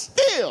stuff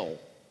still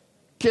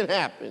can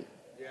happen.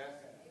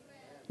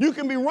 You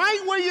can be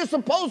right where you're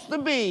supposed to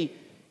be,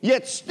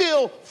 yet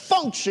still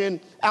function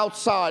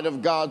outside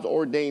of God's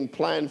ordained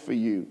plan for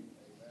you.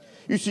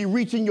 You see,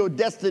 reaching your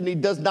destiny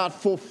does not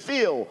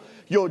fulfill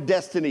your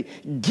destiny.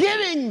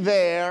 Getting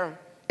there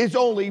is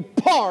only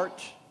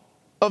part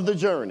of the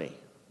journey.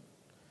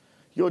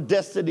 Your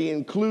destiny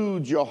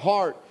includes your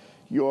heart,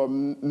 your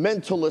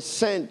mental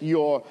assent,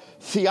 your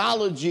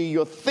theology,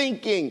 your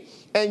thinking,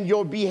 and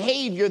your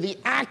behavior, the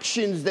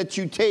actions that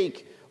you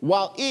take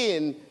while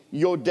in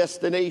your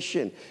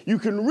destination. You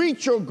can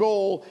reach your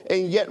goal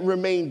and yet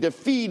remain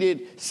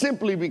defeated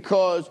simply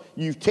because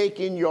you've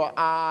taken your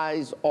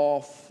eyes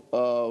off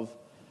of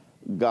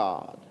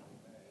God.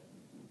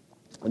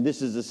 And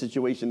this is the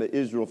situation that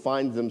Israel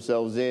finds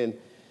themselves in.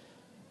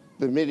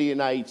 The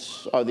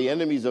Midianites are the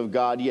enemies of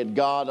God, yet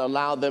God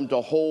allowed them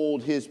to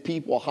hold his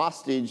people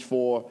hostage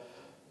for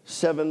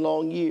 7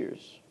 long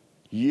years.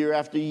 Year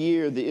after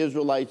year, the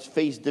Israelites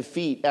faced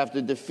defeat after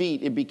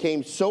defeat. It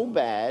became so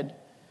bad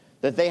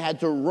that they had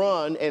to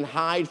run and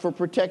hide for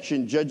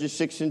protection. Judges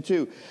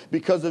 6:2.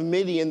 Because of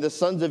Midian, the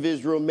sons of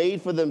Israel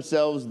made for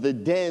themselves the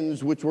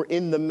dens which were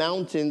in the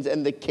mountains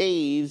and the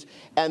caves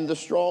and the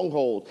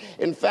strongholds.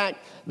 In fact,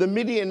 the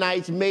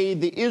Midianites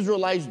made the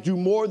Israelites do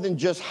more than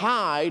just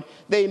hide.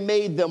 They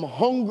made them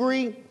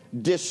hungry,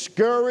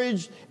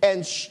 discouraged,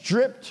 and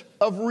stripped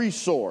of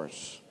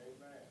resource.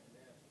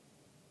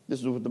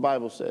 This is what the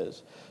Bible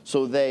says.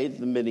 So they,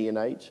 the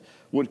Midianites,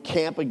 would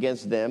camp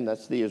against them,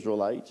 that's the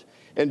Israelites,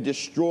 and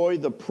destroy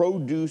the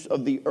produce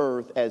of the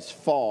earth as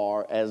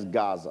far as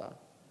Gaza,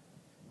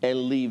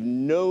 and leave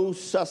no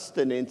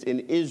sustenance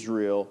in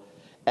Israel,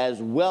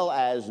 as well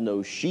as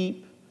no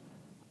sheep,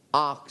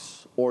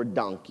 ox, or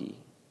donkey.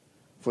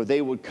 For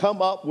they would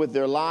come up with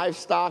their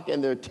livestock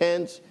and their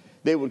tents.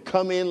 They would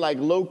come in like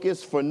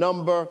locusts for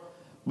number,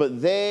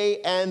 but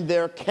they and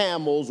their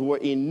camels were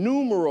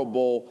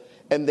innumerable,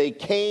 and they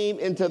came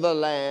into the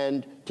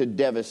land to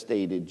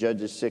devastate it.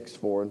 Judges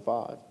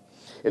 6:4-5.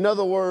 In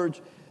other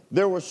words,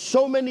 there were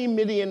so many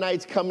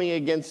Midianites coming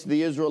against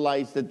the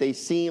Israelites that they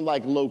seemed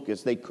like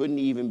locusts. They couldn't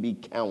even be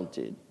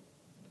counted.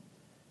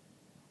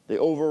 They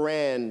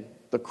overran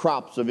the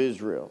crops of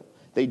Israel.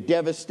 They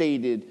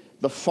devastated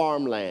the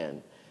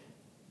farmland.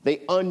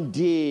 They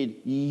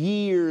undid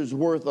years'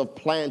 worth of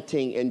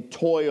planting and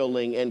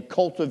toiling and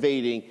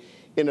cultivating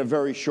in a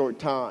very short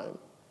time.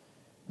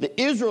 The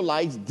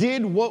Israelites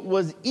did what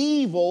was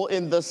evil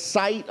in the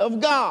sight of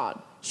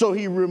God. So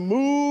he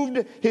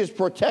removed his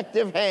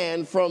protective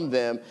hand from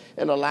them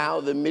and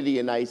allowed the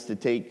Midianites to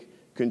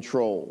take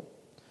control.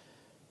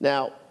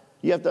 Now,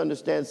 you have to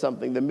understand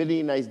something. The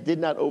Midianites did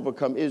not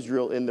overcome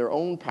Israel in their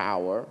own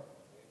power,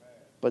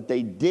 but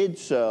they did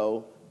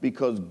so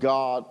because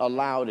God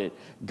allowed it.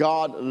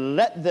 God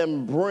let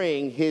them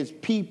bring his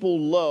people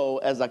low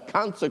as a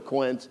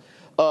consequence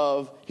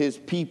of his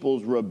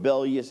people's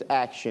rebellious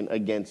action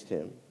against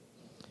him.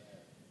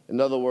 In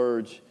other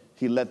words,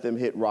 he let them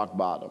hit rock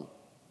bottom.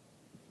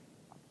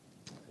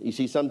 You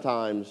see,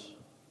 sometimes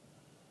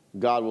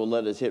God will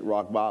let us hit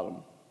rock bottom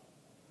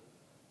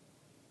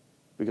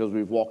because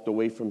we've walked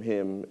away from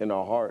him in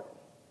our heart.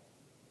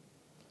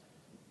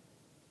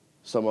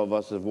 Some of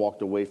us have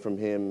walked away from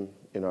him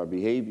in our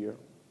behavior.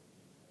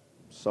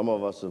 Some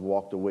of us have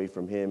walked away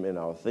from him in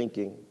our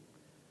thinking.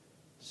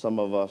 Some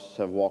of us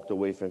have walked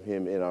away from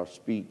him in our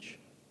speech.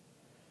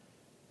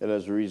 And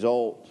as a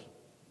result,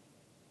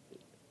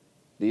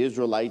 the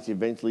Israelites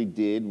eventually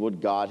did what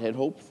God had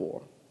hoped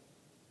for.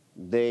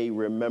 They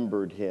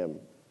remembered him.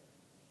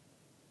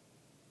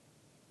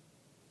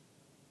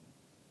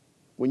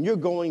 When you're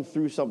going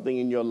through something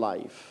in your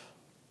life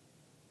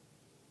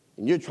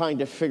and you're trying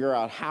to figure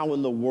out how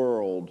in the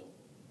world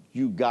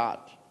you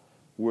got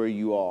where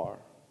you are,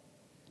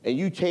 and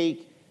you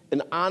take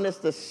an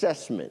honest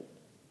assessment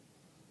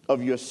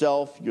of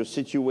yourself, your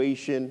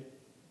situation,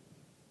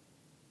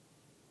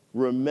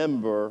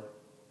 remember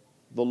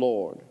the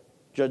Lord.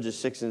 Judges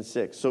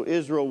 6:6. So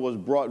Israel was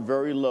brought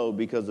very low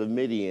because of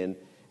Midian,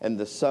 and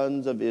the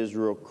sons of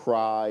Israel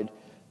cried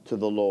to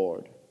the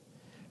Lord.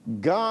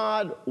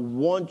 God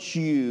wants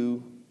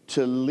you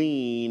to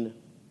lean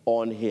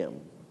on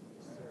him.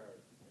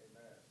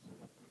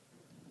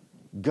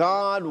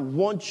 God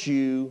wants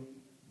you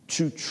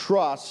to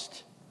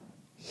trust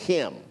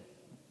him.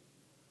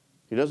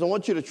 He doesn't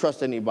want you to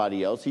trust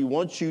anybody else. He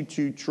wants you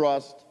to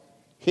trust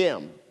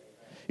him.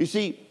 You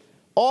see,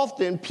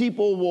 often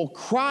people will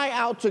cry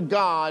out to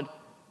God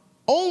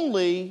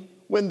only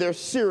when they're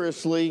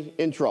seriously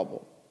in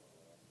trouble.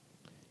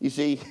 You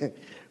see,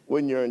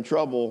 when you're in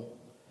trouble,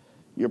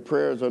 your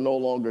prayers are no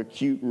longer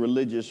cute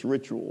religious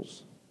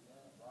rituals.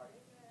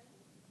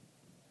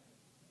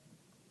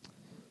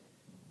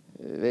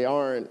 They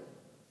aren't,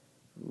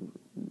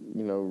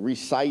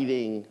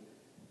 reciting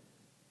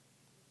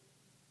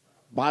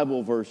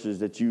Bible verses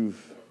that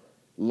you've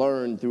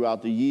learned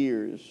throughout the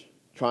years,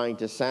 trying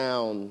to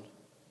sound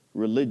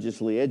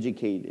religiously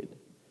educated.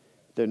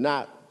 They're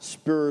not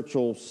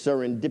spiritual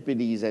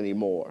serendipities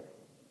anymore.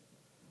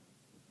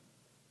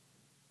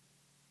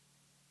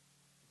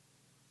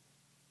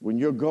 When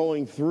you're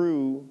going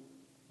through,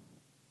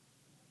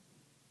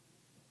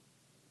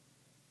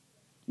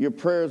 your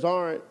prayers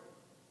aren't,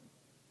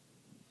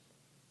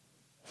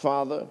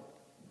 Father,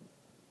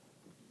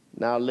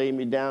 now lay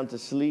me down to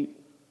sleep.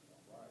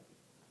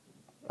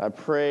 I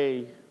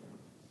pray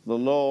the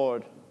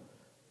Lord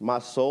my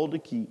soul to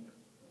keep.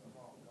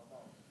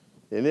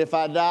 And if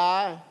I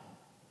die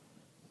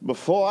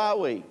before I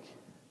wake,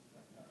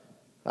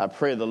 I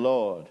pray the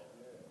Lord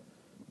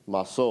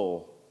my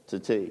soul to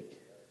take.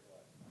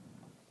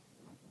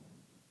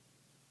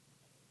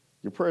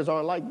 Your prayers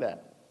aren't like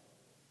that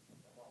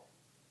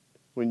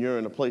when you're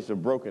in a place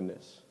of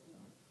brokenness.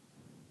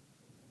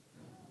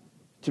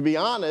 To be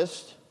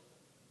honest,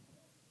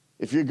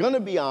 if you're going to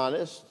be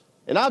honest,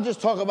 and I'll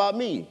just talk about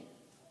me,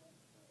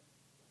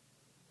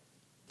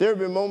 there have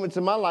been moments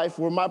in my life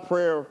where my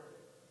prayer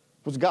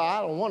was, God,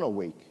 I don't want to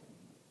wake.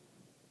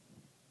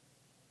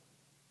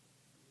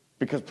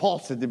 Because Paul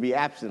said to be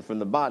absent from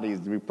the body is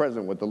to be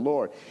present with the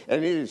Lord.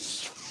 And it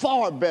is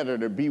far better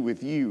to be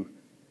with you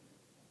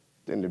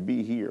than to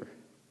be here.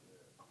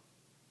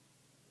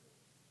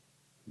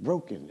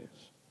 Brokenness,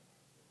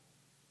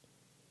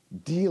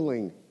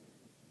 dealing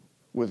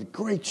with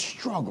great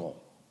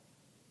struggle,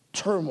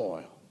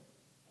 turmoil,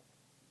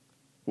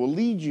 will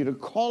lead you to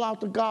call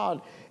out to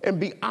God and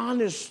be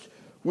honest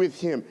with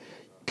him.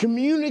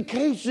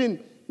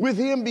 Communication with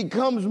him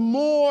becomes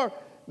more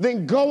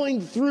than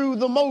going through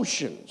the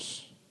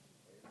motions.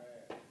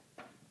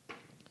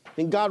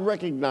 And God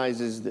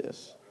recognizes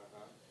this.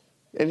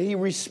 And he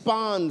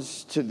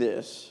responds to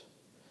this.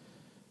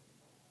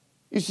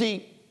 You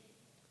see,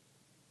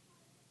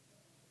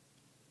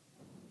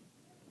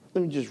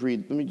 let me just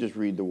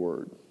read the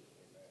word.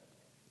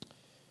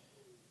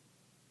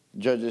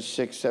 Judges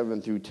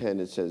 6:7-10,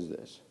 it says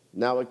this.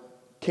 Now it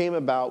came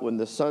about when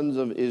the sons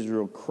of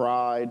Israel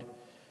cried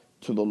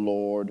to the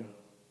Lord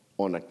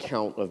on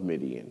account of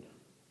Midian,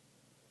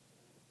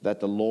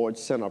 that the Lord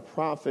sent a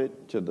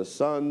prophet to the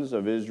sons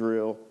of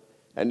Israel,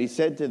 and he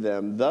said to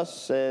them,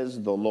 Thus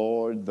says the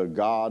Lord, the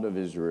God of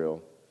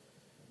Israel,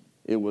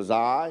 it was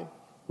I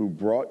who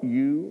brought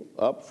you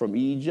up from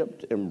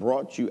Egypt and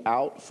brought you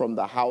out from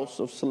the house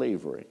of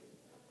slavery.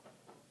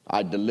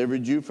 I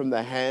delivered you from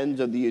the hands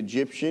of the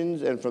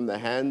Egyptians and from the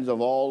hands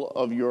of all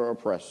of your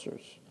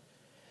oppressors,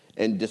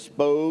 and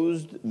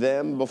disposed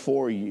them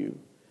before you,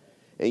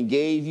 and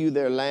gave you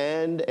their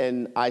land.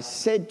 And I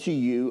said to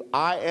you,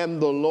 I am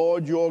the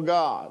Lord your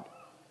God.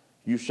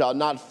 You shall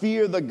not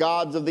fear the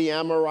gods of the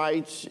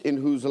Amorites in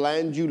whose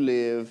land you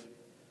live,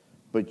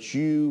 but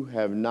you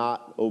have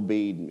not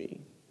obeyed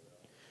me.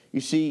 You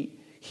see,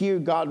 here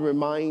God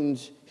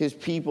reminds his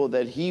people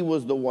that he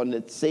was the one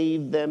that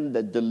saved them,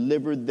 that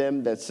delivered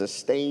them, that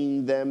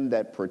sustained them,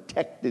 that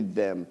protected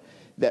them,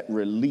 that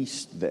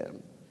released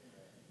them.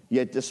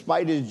 Yet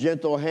despite his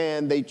gentle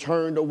hand, they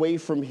turned away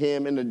from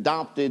him and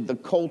adopted the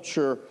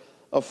culture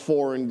of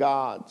foreign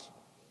gods.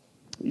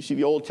 You see,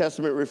 the Old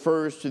Testament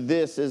refers to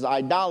this as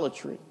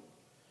idolatry.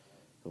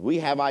 We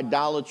have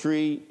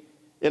idolatry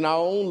in our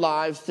own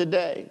lives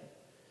today.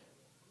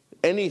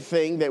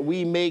 Anything that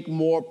we make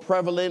more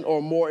prevalent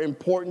or more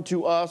important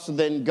to us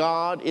than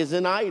God is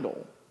an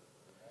idol.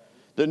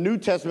 The New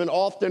Testament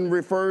often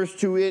refers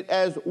to it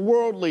as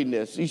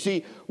worldliness. You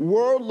see,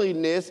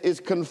 worldliness is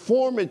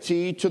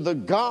conformity to the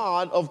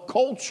God of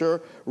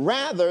culture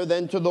rather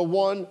than to the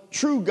one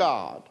true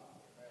God.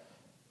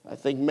 I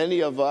think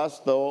many of us,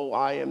 though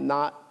I am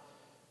not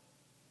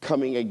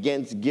coming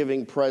against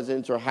giving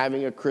presents or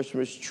having a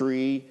Christmas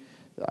tree,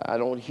 I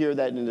don't hear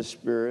that in the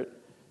spirit.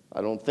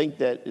 I don't think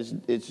that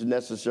it's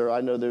necessary. I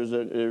know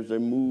there's a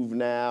move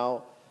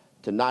now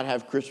to not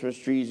have Christmas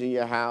trees in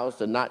your house,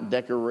 to not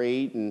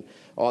decorate and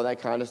all that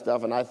kind of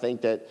stuff. And I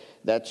think that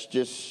that's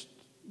just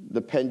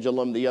the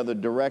pendulum the other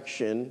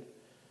direction.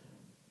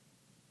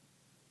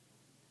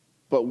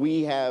 But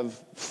we have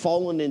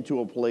fallen into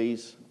a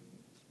place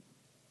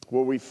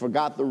where we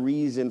forgot the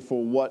reason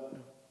for what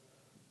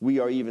we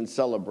are even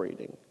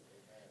celebrating.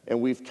 And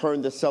we've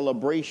turned the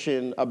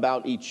celebration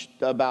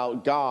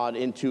about God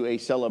into a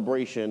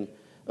celebration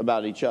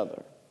about each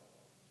other.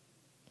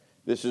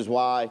 This is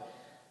why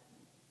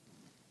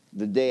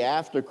the day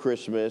after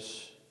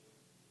Christmas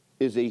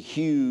is a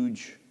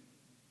huge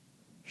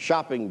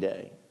shopping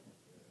day.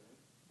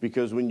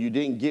 Because when you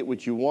didn't get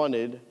what you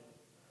wanted,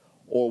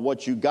 or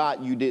what you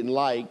got you didn't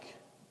like,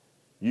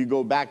 you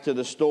go back to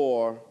the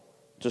store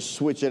to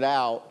switch it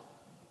out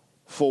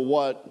for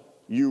what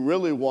you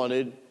really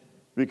wanted,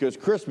 because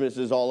Christmas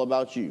is all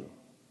about you.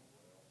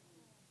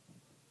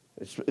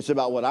 It's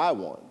about what I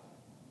want.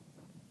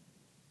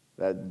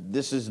 That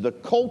this is the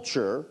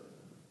culture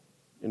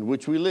in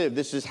which we live.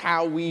 This is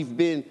how we've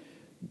been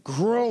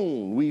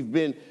grown. We've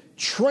been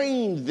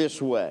trained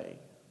this way.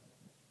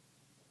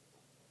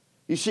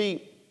 You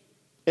see,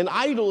 an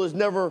idol is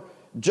never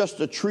just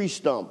a tree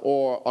stump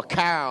or a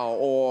cow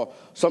or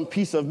some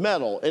piece of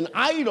metal. An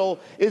idol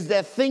is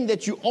that thing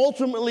that you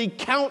ultimately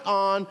count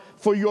on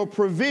for your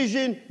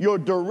provision, your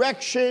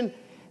direction,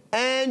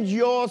 and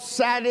your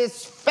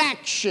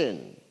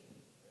satisfaction.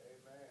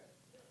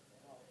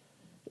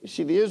 You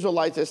see, the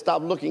Israelites had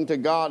stopped looking to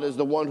God as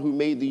the one who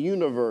made the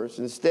universe.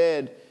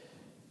 Instead,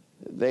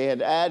 they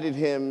had added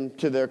him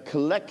to their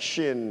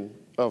collection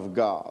of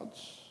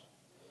gods.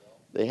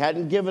 They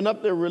hadn't given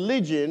up their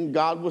religion.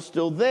 God was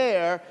still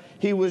there.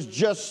 He was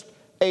just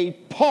a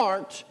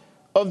part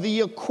of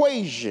the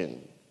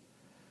equation.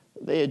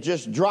 They had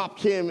just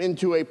dropped him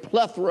into a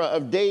plethora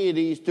of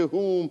deities to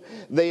whom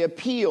they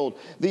appealed.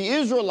 The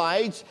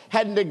Israelites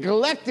had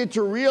neglected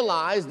to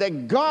realize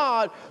that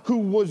God, who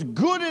was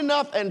good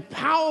enough and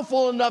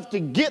powerful enough to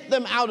get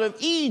them out of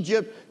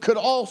Egypt, could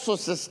also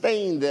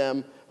sustain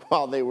them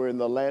while they were in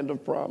the land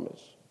of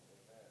promise.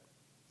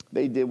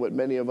 They did what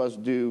many of us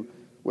do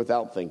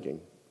without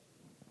thinking.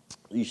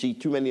 You see,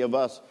 too many of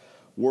us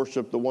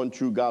worship the one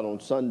true God on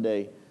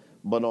Sunday,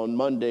 but on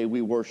Monday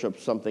we worship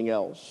something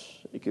else.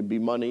 It could be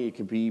money, it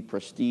could be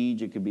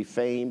prestige, it could be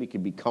fame, it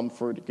could be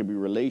comfort, it could be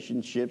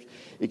relationships,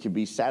 it could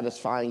be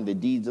satisfying the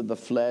deeds of the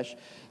flesh,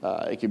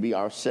 it could be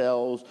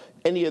ourselves,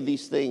 any of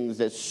these things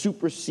that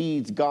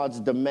supersedes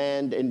God's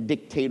demand and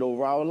dictate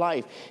over our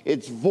life.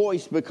 Its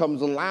voice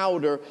becomes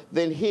louder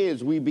than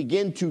his. We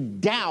begin to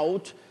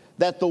doubt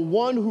that the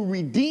one who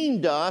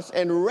redeemed us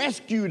and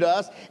rescued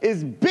us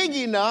is big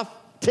enough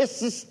to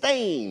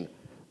sustain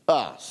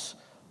us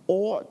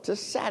or to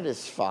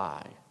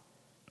satisfy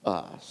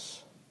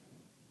us.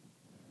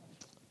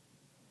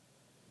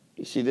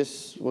 You see,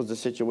 this was the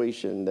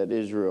situation that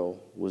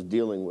Israel was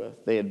dealing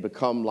with. They had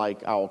become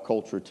like our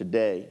culture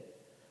today.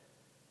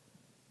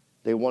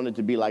 They wanted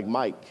to be like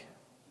Mike.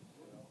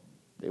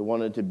 They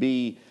wanted to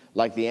be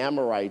like the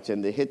Amorites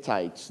and the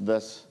Hittites.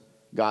 Thus,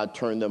 God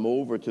turned them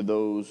over to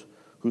those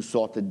who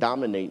sought to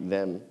dominate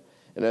them.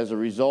 And as a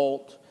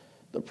result,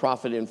 the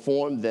prophet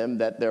informed them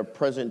that their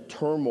present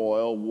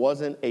turmoil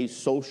wasn't a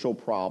social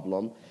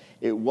problem.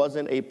 It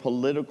wasn't a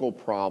political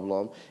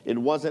problem. It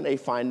wasn't a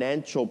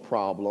financial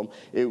problem.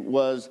 It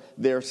was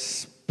their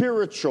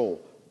spiritual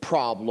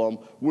problem,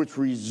 which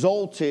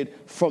resulted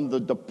from the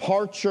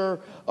departure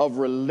of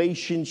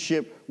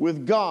relationship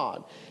with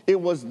God.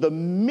 It was the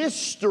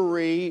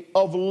mystery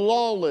of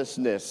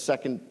lawlessness,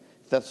 2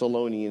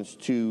 Thessalonians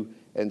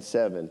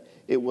 2:7.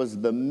 It was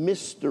the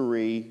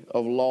mystery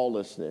of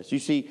lawlessness. You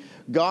see,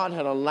 God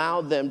had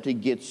allowed them to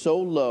get so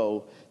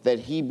low that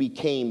he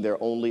became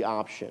their only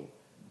option.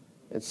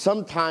 And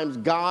sometimes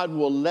God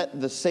will let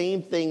the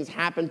same things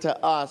happen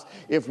to us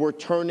if we're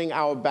turning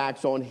our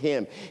backs on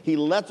him. He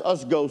lets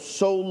us go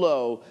so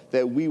low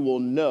that we will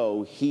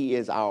know he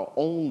is our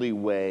only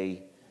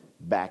way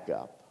back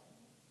up.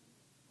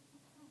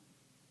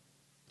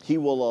 He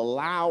will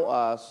allow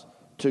us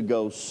to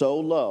go so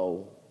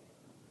low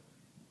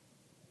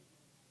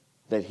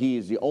that he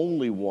is the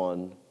only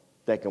one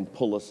that can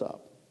pull us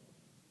up.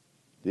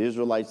 The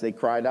Israelites, they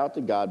cried out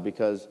to God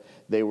because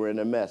they were in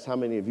a mess. How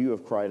many of you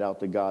have cried out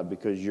to God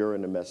because you're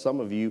in a mess?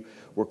 Some of you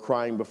were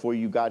crying before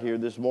you got here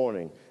this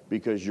morning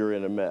because you're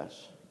in a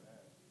mess.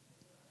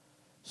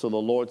 So the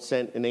Lord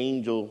sent an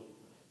angel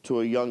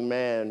to a young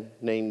man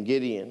named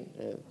Gideon.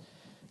 And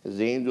as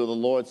the angel of the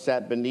Lord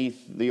sat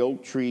beneath the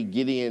oak tree,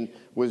 Gideon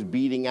was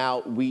beating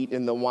out wheat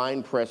in the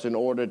winepress in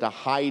order to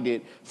hide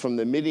it from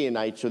the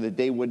Midianites so that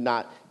they would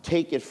not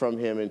take it from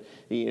him. And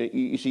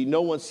you see,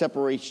 no one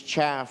separates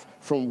chaff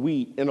from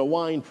wheat in a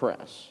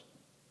winepress.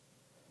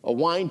 A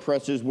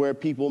winepress is where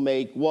people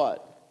make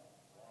what?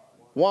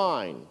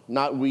 Wine,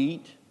 not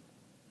wheat.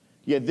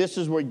 Yet this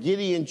is where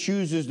Gideon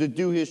chooses to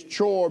do his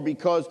chore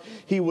because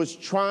he was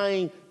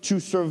trying to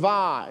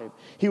survive.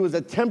 He was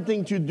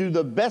attempting to do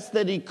the best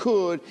that he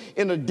could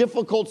in a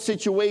difficult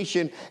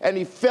situation, and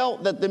he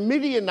felt that the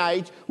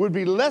Midianites would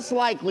be less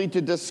likely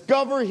to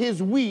discover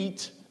his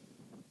wheat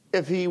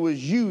if he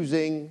was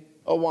using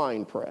a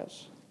wine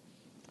press.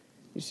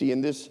 You see, in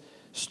this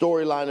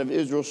storyline of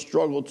Israel's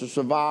struggle to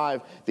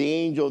survive, the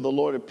angel of the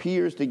Lord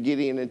appears to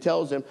Gideon and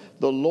tells him,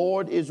 "The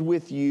Lord is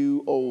with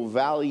you, O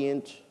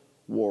valiant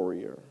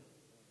warrior."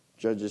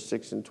 Judges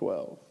 6 and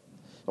 12.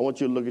 I want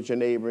you to look at your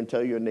neighbor and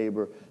tell your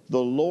neighbor,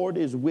 "The Lord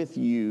is with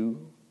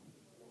you,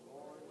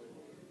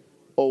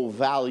 O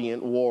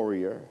valiant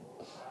warrior."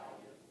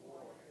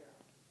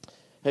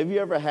 Have you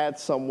ever had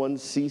someone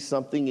see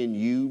something in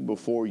you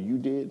before you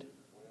did?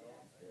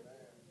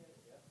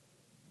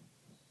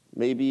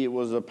 Maybe it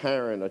was a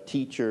parent, a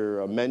teacher,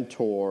 a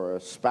mentor, a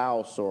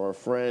spouse, or a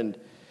friend.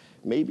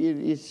 Maybe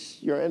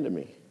it's your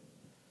enemy.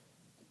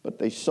 But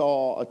they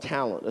saw a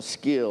talent, a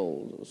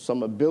skill,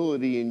 some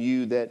ability in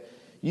you that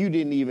you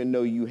didn't even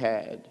know you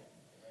had.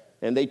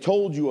 And they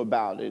told you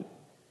about it.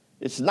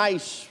 It's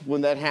nice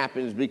when that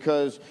happens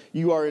because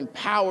you are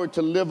empowered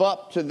to live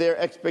up to their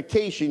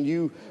expectation.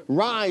 You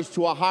rise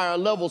to a higher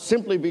level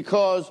simply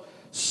because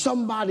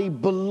somebody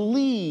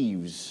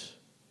believes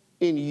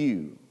in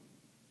you.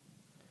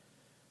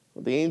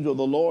 Well, the angel of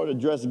the Lord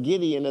addressed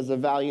Gideon as a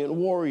valiant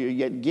warrior,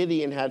 yet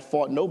Gideon had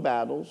fought no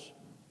battles.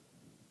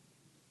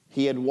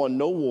 He had won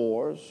no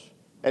wars,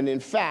 and in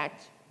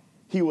fact,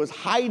 he was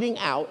hiding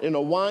out in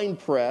a wine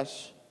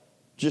press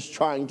just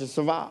trying to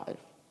survive.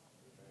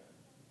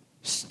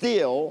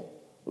 Still,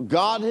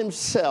 God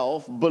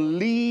himself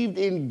believed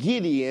in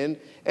Gideon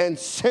and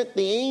sent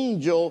the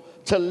angel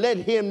to let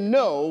him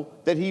know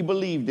that he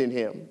believed in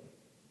him.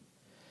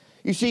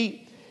 You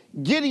see,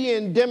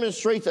 Gideon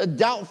demonstrates a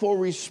doubtful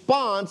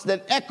response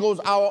that echoes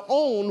our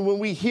own when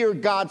we hear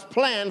God's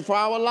plan for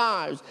our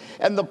lives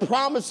and the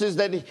promises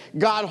that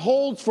God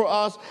holds for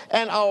us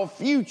and our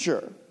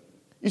future.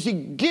 You see,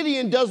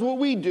 Gideon does what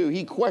we do.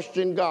 He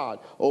questioned God.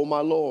 "Oh,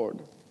 my Lord,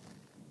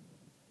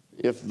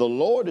 if the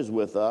Lord is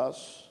with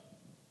us,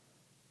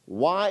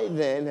 why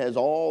then has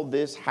all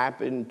this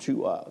happened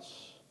to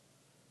us?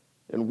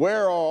 And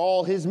where are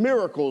all his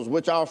miracles,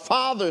 which our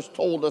fathers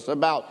told us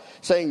about,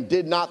 saying,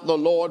 did not the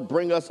Lord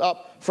bring us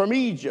up from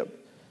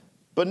Egypt?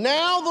 But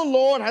now the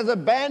Lord has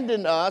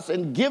abandoned us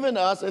and given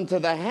us into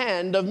the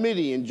hand of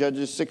Midian,"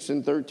 Judges 6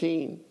 and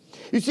 13.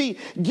 You see,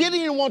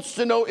 Gideon wants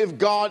to know if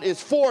God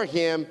is for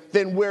him,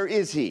 then where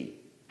is he?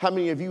 How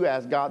many of you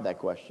asked God that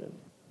question?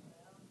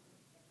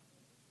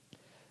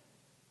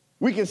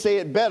 We can say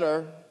it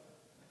better.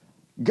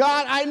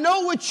 God, I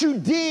know what you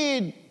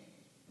did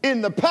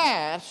in the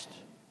past,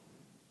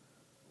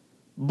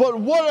 but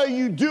what are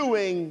you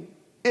doing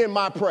in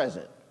my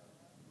present?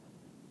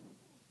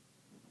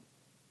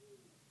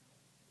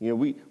 You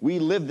know, we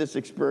live this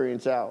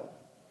experience out.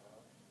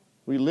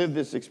 We live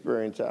this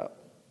experience out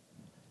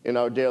in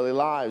our daily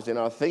lives, in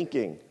our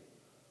thinking.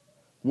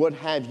 What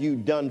have you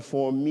done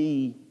for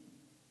me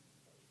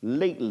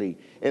lately?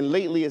 And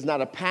lately is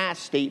not a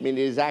past statement.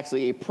 It is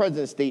actually a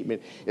present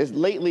statement.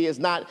 Lately is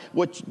not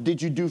what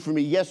did you do for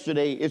me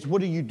yesterday. It's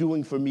what are you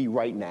doing for me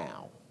right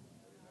now?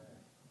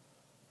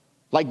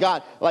 Like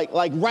God, like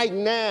right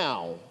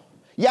now.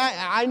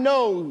 Yeah, I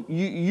know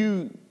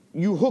you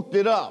hooked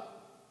it up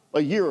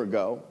a year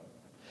ago.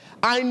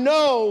 I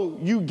know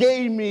you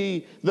gave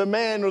me the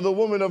man or the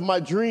woman of my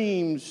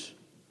dreams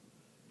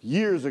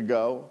years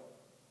ago,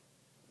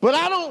 but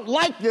I don't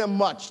like them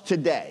much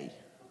today.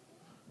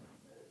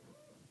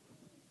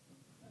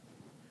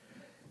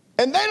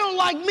 And they don't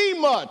like me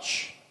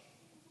much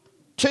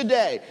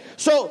today.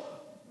 So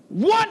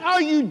what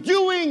are you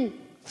doing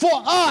for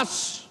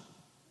us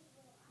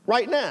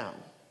right now?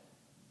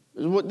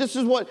 This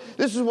is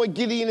what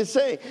Gideon is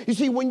saying. You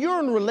see, when you're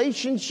in a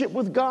relationship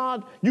with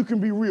God, you can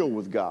be real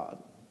with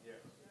God.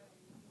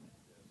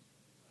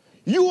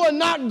 You are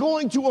not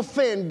going to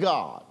offend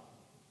God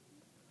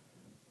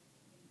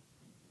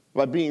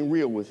by being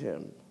real with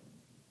him.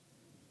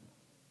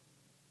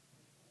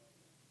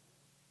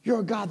 You're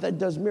a God that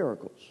does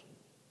miracles.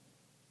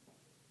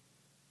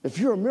 If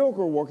you're a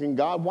miracle-working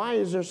God, why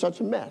is there such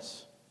a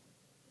mess?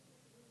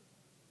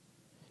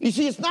 You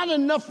see, it's not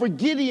enough for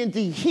Gideon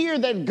to hear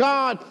that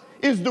God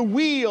is the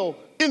wheel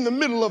in the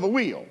middle of a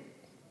wheel.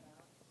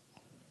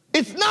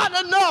 It's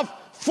not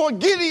enough for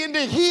Gideon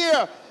to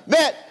hear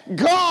that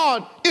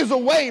God is a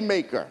way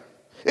maker.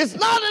 It's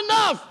not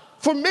enough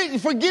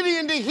for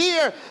Gideon to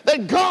hear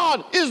that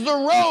God is the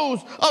rose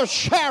of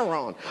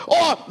Sharon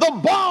or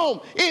the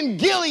balm in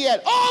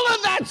Gilead. All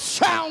of that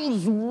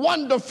sounds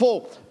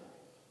wonderful.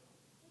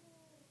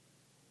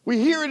 We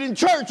hear it in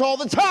church all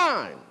the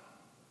time.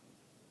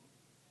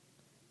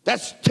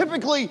 That's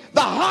typically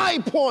the high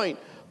point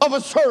of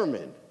a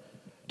sermon,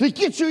 to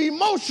get you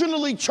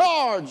emotionally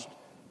charged,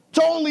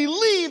 to only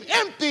leave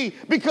empty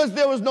because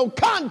there was no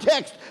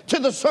context to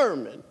the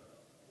sermon.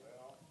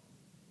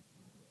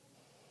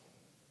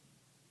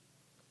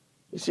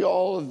 You see,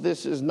 all of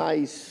this is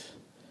nice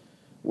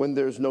when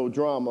there's no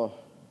drama.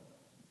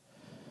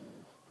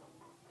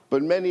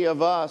 But many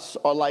of us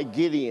are like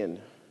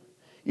Gideon.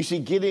 You see,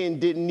 Gideon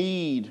didn't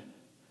need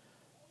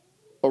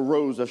a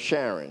rose of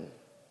Sharon.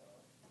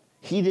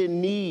 He didn't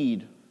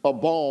need a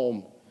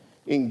balm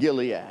in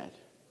Gilead.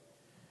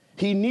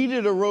 He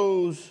needed a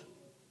rose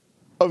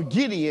of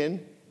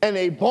Gideon and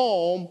a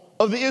balm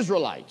of the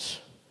Israelites.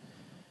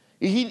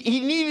 He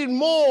needed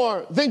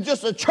more than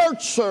just a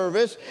church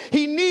service.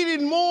 He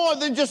needed more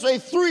than just a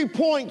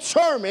 3-point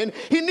sermon.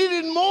 He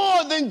needed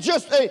more than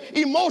just an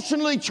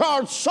emotionally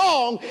charged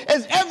song,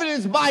 as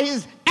evidenced by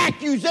his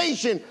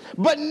accusation.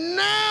 But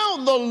now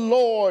the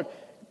Lord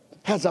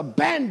has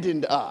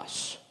abandoned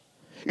us.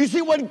 You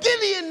see, what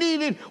Gideon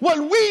needed, what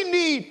we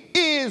need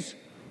is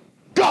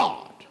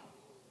God.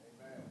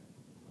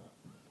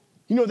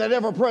 You know, that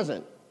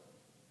ever-present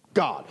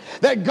God.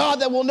 That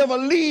God that will never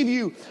leave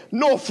you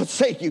nor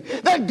forsake you.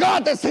 That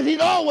God that said he'd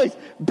always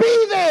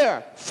be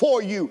there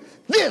for you.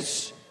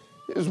 This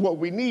is what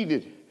we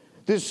needed.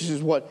 This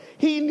is what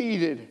he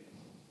needed.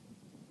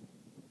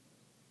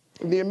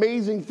 And the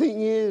amazing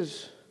thing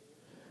is,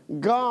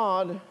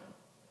 God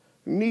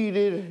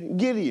needed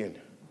Gideon.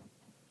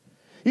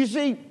 You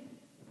see,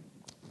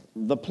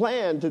 the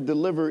plan to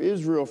deliver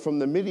Israel from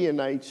the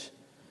Midianites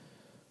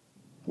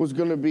was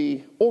going to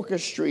be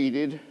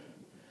orchestrated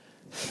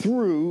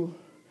through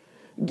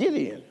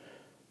Gideon.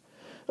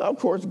 Now, of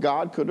course,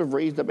 God could have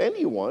raised up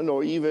anyone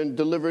or even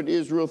delivered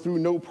Israel through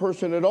no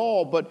person at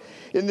all. But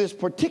in this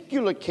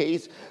particular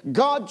case,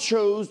 God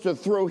chose to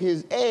throw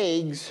his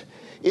eggs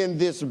in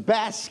this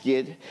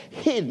basket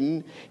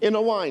hidden in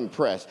a wine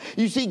press.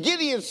 You see,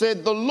 Gideon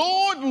said, the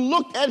Lord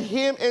looked at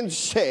him and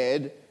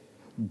said,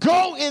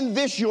 go in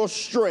this your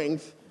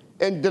strength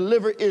and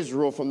deliver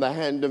Israel from the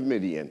hand of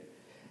Midian.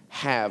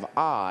 Have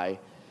I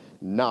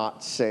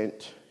not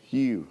sent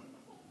you?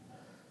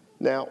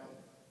 Now,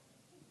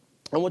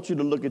 I want you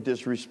to look at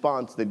this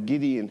response that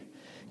Gideon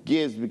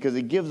gives, because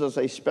it gives us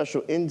a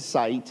special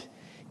insight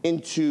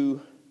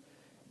into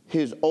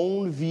his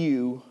own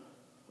view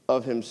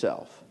of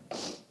himself.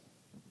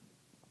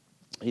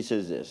 He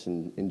says this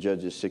in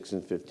Judges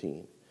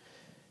 6:15.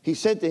 He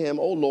said to him,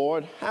 O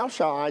Lord, how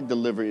shall I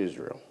deliver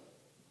Israel?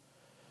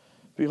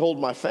 Behold,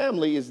 my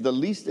family is the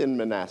least in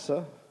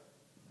Manasseh,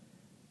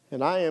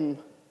 and I am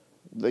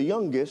the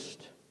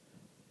youngest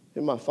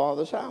in my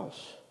father's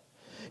house.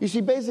 You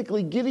see,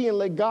 basically, Gideon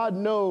let God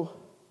know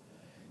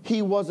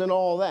he wasn't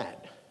all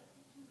that.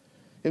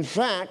 In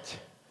fact,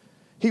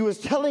 he was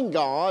telling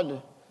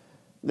God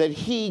that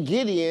he,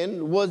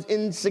 Gideon, was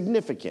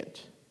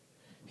insignificant.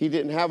 He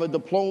didn't have a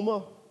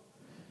diploma.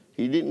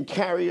 He didn't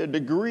carry a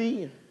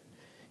degree.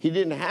 He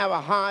didn't have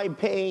a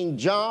high-paying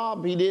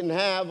job. He didn't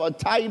have a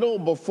title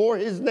before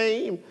his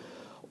name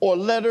or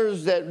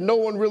letters that no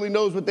one really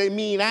knows what they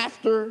mean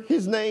after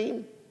his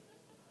name.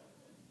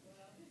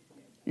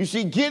 You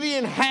see,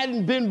 Gideon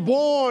hadn't been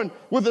born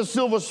with a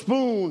silver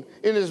spoon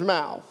in his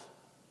mouth.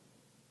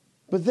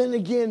 But then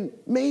again,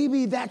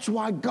 maybe that's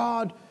why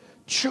God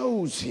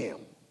chose him.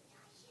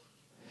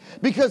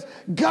 Because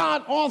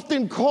God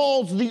often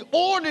calls the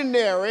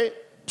ordinary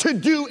to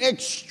do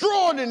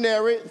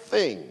extraordinary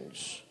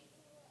things.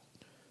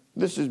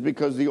 This is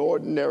because the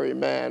ordinary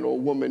man or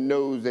woman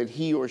knows that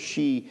he or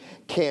she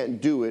can't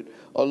do it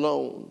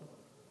alone.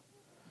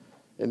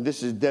 And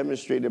this is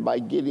demonstrated by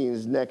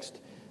Gideon's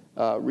next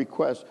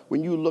request.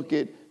 When you look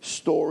at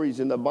stories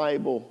in the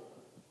Bible,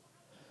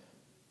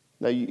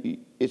 now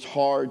it's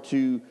hard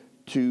to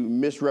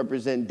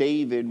misrepresent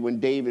David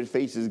when David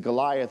faces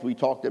Goliath. We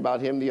talked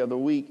about him the other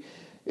week.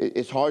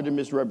 It's hard to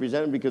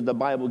misrepresent him because the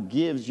Bible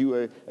gives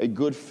you a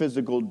good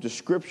physical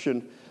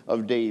description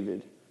of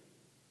David.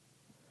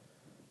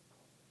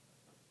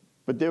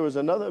 But there was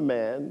another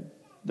man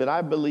that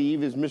I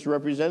believe is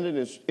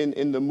misrepresented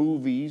in the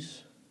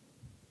movies,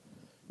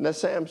 and that's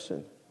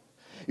Samson.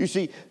 You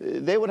see,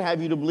 they would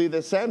have you to believe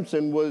that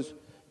Samson was,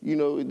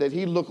 that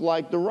he looked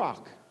like The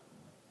Rock.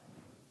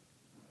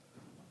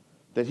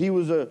 That he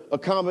was a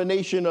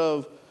combination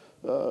of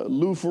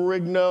Lou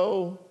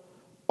Ferrigno,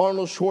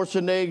 Arnold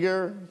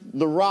Schwarzenegger,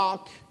 The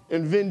Rock,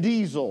 and Vin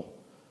Diesel,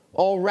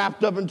 all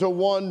wrapped up into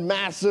one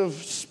massive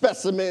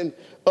specimen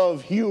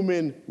of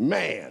human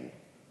man.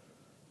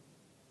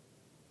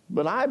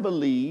 But I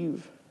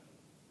believe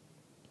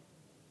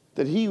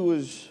that he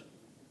was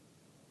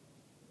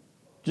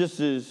just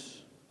as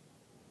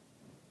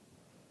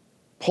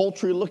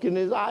paltry looking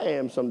as I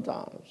am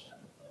sometimes.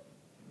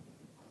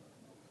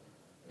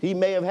 He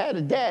may have had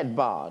a dad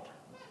bod.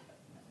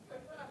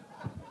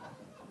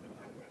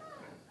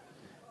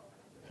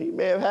 He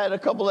may have had a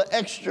couple of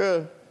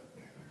extra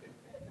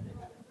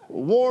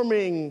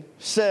warming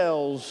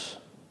cells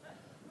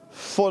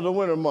for the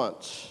winter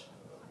months.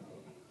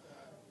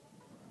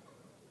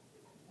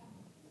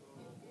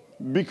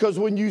 Because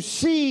when you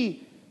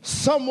see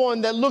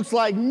someone that looks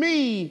like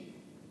me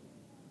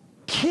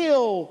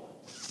kill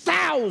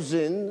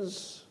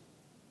thousands,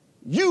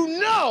 you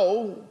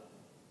know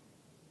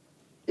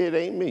it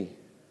ain't me.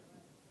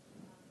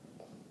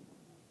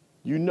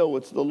 You know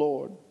it's the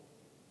Lord.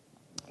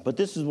 But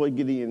this is what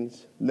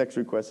Gideon's next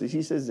request is.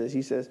 He says this.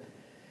 He says,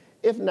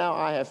 if now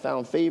I have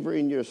found favor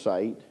in your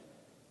sight,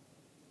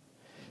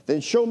 then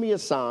show me a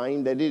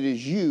sign that it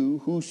is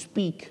you who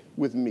speak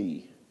with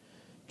me.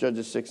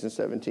 Judges 6 and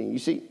 17. You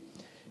see,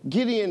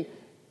 Gideon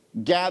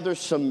gathers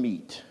some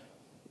meat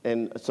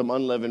and some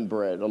unleavened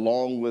bread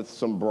along with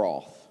some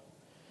broth.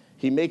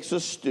 He makes a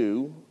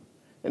stew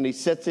and he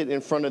sets it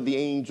in front of the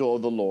angel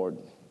of the Lord.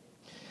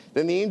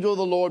 Then the angel of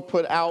the Lord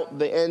put out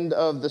the end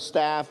of the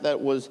staff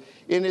that was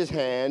in his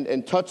hand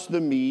and touched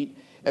the meat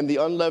and the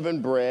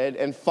unleavened bread,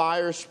 and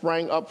fire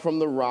sprang up from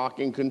the rock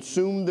and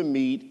consumed the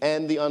meat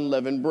and the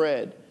unleavened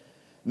bread.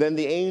 Then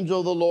the angel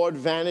of the Lord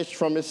vanished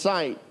from his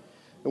sight.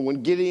 And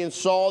when Gideon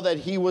saw that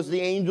he was the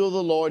angel of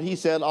the Lord, he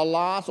said,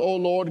 Alas, O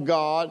Lord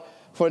God,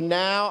 for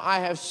now I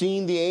have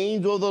seen the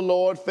angel of the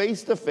Lord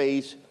face to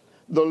face.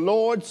 The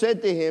Lord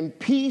said to him,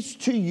 Peace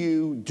to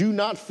you, do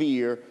not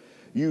fear,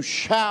 you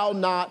shall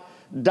not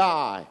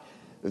die.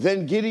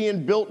 Then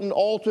Gideon built an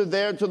altar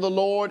there to the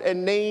Lord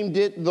and named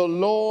it, The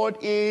Lord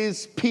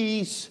is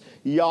Peace,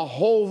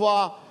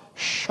 Yehovah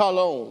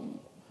Shalom.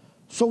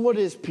 So what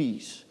is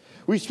peace?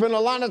 We spend a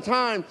lot of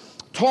time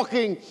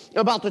talking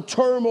about the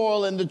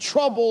turmoil and the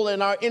trouble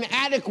and our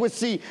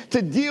inadequacy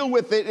to deal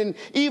with it, and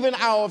even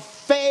our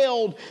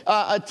failed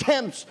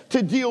attempts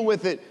to deal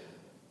with it.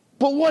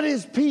 But what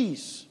is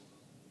peace?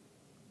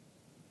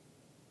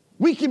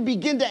 We can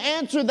begin to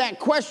answer that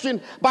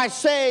question by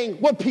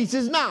saying what peace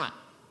is not.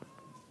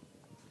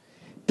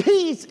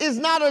 Peace is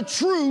not a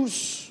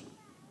truce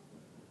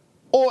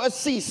or a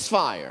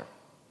ceasefire.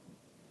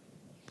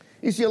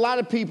 You see, a lot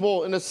of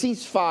people in a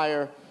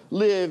ceasefire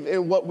live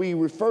in what we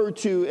refer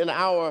to in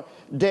our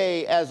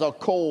day as a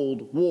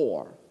Cold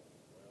War.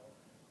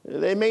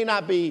 They may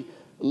not be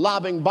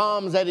lobbing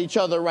bombs at each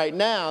other right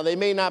now. They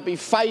may not be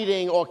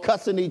fighting or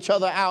cussing each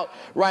other out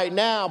right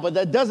now, but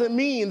that doesn't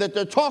mean that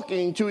they're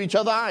talking to each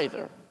other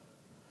either.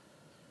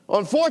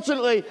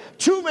 Unfortunately,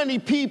 too many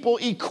people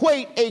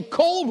equate a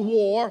Cold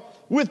War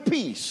with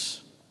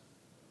peace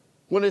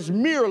when it's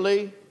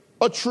merely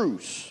a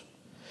truce.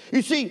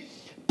 You see,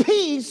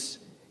 peace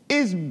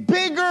is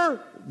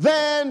bigger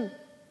than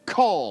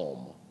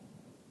calm.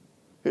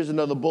 Here's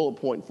another bullet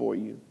point for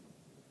you.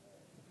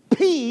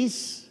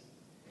 Peace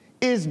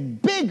is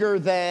bigger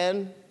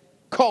than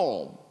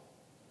calm.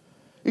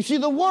 You see,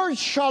 the word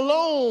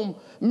shalom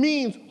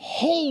means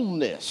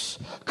wholeness,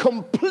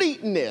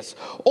 completeness,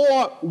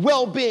 or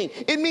well-being.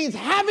 It means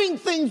having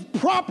things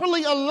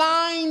properly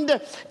aligned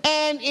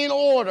and in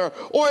order.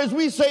 Or as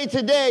we say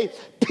today,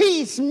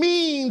 peace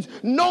means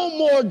no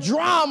more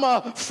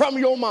drama from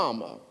your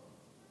mama.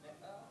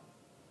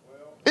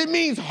 It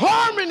means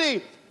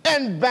harmony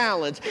and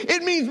balance.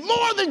 It means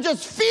more than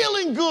just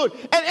feeling good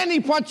at any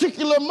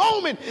particular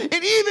moment.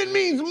 It even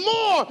means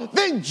more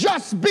than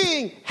just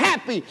being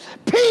happy.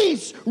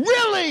 Peace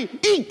really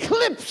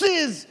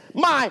eclipses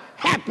my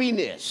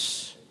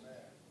happiness.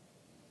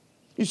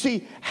 You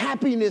see,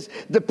 happiness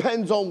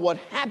depends on what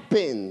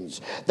happens.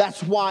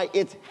 That's why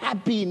it's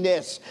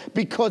happiness,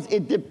 because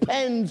it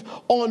depends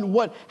on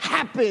what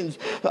happens.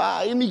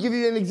 Let me give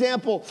you an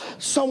example.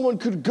 Someone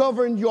could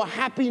govern your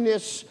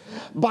happiness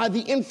by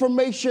the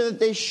information that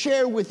they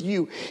share with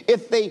you.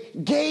 If they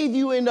gave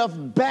you enough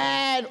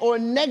bad or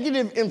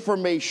negative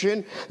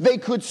information, they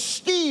could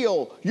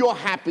steal your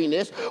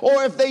happiness.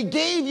 Or if they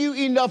gave you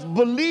enough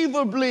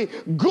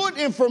believably good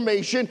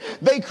information,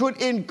 they could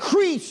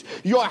increase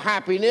your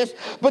happiness.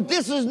 But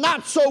this is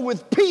not so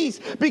with peace,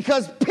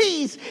 because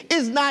peace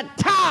is not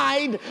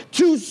tied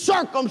to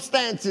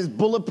circumstances.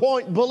 Bullet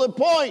point, bullet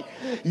point.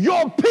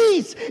 Your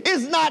peace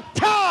is not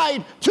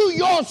tied to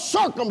your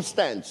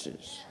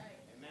circumstances.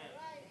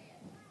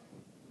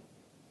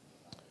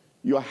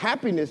 Your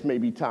happiness may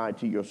be tied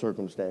to your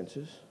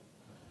circumstances.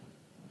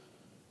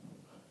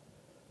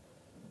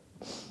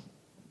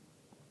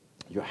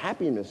 Your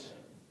happiness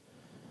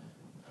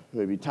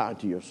may be tied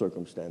to your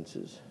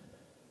circumstances.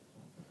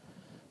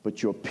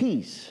 But your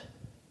peace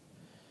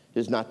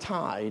is not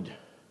tied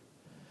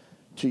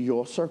to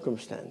your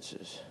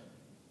circumstances.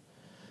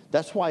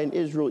 That's why in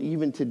Israel,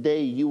 even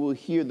today, you will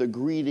hear the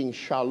greeting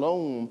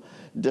shalom,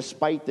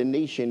 despite the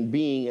nation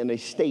being in a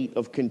state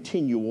of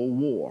continual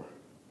war.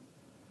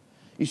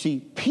 You see,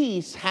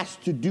 peace has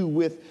to do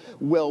with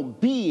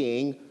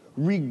well-being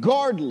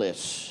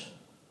regardless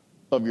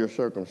of your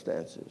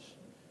circumstances.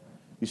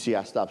 You see,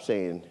 I stopped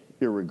saying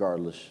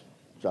irregardless,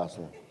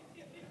 Jocelyn.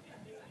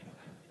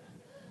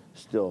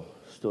 Still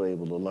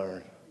able to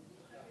learn.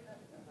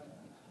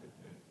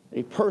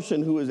 A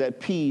person who is at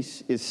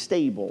peace is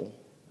stable,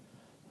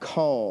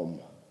 calm,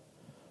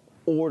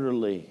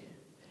 orderly,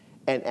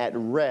 and at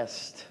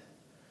rest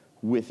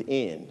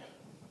within.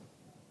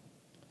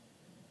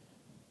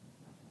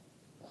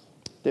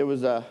 There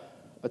was a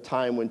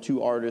time when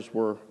two artists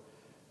were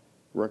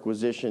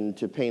requisitioned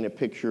to paint a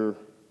picture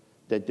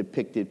that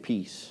depicted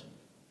peace.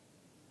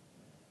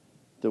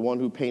 The one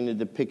who painted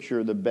the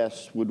picture the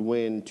best would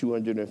win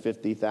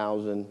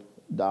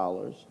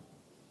 $250,000.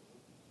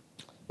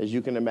 As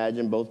you can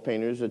imagine, both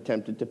painters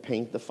attempted to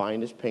paint the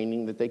finest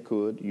painting that they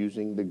could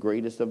using the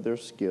greatest of their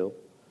skill.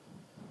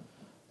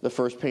 The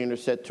first painter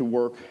set to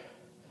work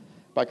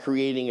by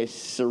creating a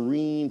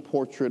serene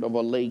portrait of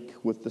a lake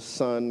with the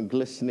sun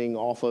glistening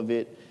off of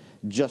it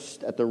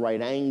just at the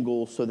right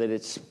angle so that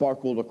it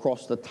sparkled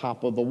across the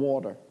top of the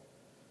water.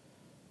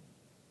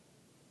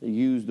 They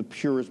used the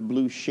purest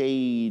blue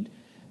shade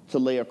to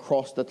lay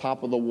across the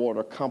top of the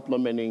water,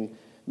 complementing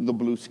the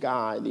blue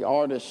sky. The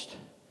artist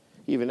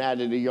even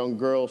added a young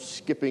girl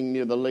skipping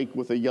near the lake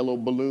with a yellow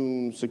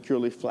balloon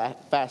securely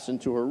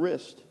fastened to her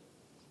wrist.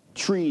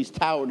 Trees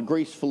towered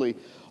gracefully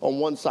on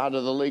one side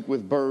of the lake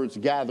with birds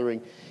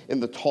gathering in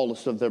the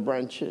tallest of their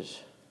branches.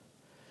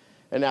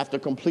 And after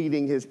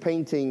completing his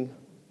painting,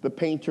 the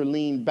painter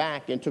leaned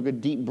back and took a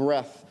deep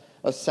breath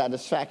of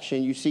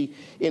satisfaction. You see,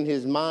 in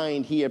his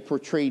mind, he had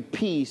portrayed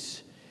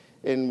peace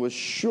and was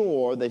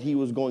sure that he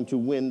was going to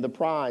win the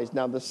prize.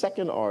 Now, the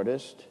second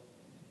artist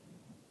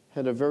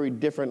had a very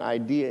different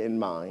idea in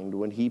mind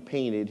when he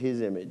painted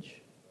his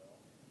image.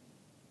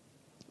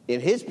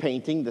 In his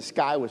painting, the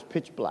sky was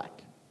pitch black.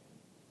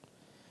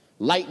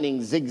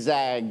 Lightning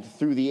zigzagged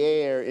through the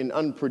air in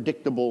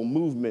unpredictable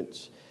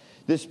movements.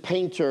 This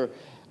painter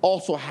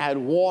also had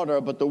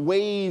water, but the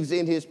waves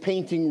in his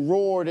painting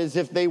roared as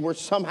if they were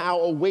somehow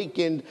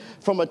awakened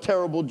from a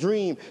terrible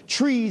dream.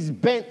 Trees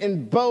bent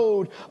and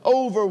bowed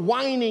over,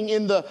 whining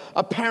in the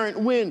apparent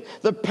wind.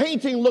 The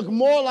painting looked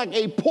more like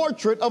a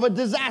portrait of a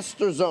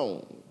disaster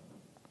zone.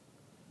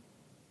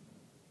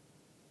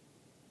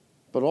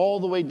 But all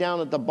the way down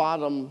at the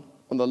bottom,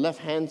 on the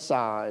left-hand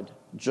side,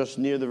 just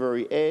near the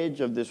very edge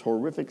of this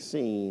horrific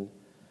scene,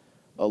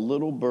 a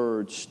little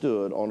bird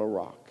stood on a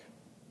rock.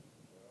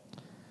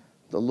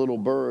 The little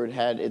bird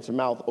had its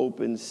mouth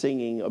open,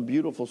 singing a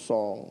beautiful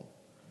song.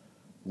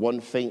 One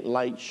faint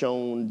light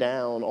shone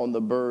down on the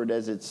bird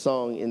as it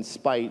sung in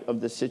spite of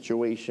the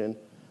situation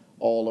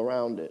all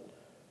around it.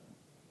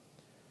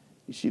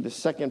 You see, the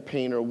second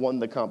painter won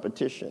the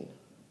competition.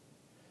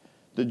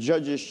 The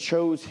judges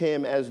chose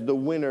him as the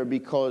winner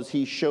because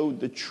he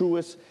showed the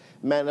truest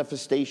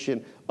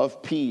manifestation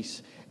of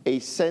peace, a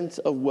sense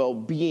of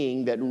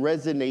well-being that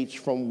resonates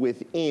from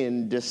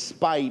within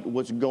despite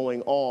what's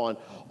going on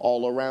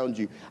all around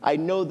you. I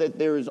know that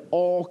there is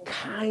all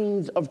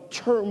kinds of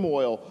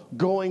turmoil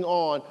going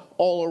on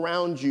all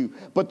around you,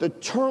 but the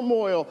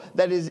turmoil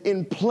that is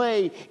in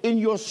play in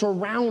your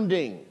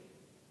surrounding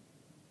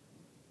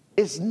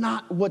is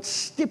not what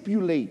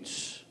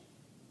stipulates.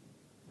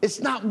 It's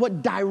not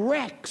what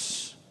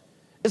directs.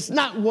 It's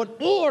not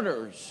what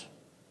orders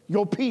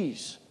your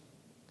peace.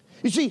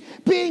 You see,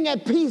 being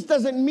at peace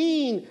doesn't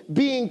mean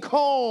being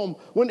calm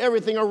when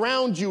everything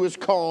around you is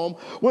calm.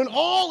 When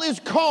all is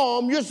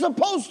calm, you're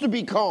supposed to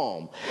be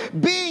calm.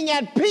 Being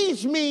at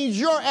peace means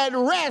you're at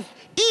rest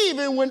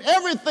even when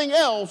everything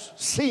else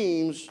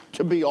seems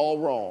to be all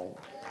wrong.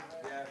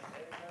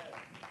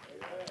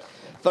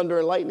 Thunder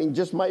and lightning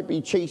just might be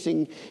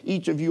chasing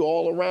each of you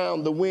all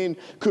around. The wind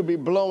could be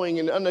blowing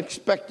in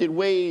unexpected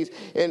ways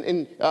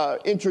and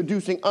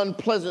introducing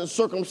unpleasant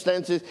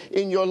circumstances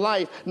in your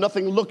life.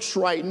 Nothing looks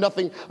right.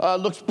 Nothing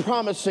looks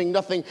promising.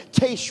 Nothing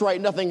tastes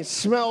right. Nothing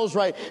smells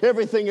right.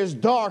 Everything is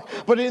dark.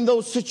 But in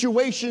those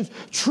situations,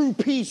 true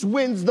peace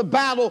wins the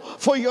battle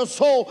for your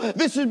soul.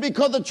 This is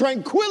because the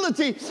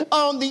tranquility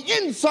on the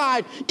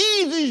inside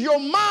eases your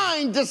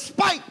mind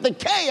despite the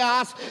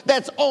chaos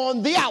that's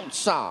on the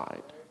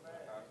outside.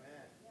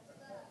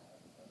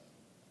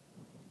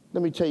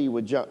 Let me tell you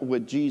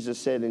what Jesus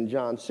said in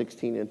John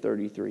 16 and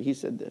 33. He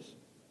said this: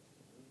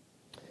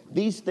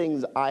 "These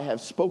things I have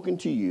spoken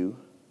to you,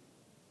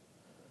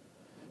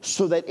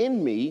 so that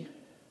in me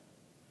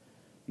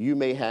you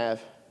may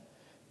have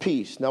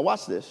peace." Now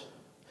watch this.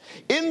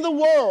 In the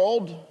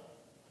world,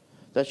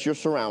 that's your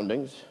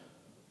surroundings,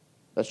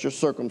 that's your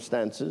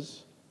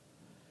circumstances.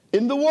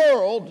 In the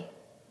world,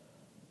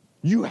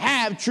 you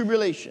have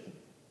tribulation.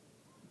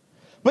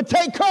 But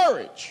take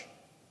courage.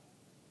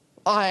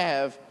 I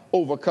have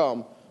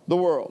overcome the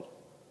world.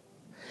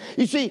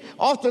 You see,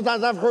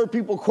 oftentimes I've heard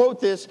people quote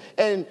this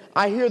and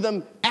I hear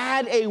them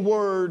add a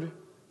word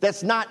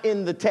that's not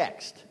in the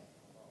text.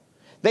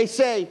 They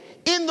say,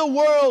 in the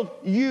world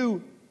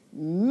you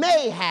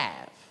may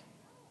have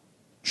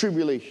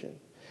tribulation.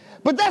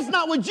 But that's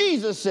not what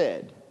Jesus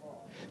said.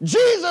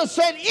 Jesus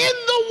said, in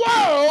the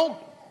world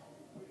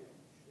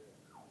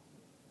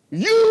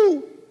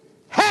you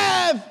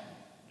have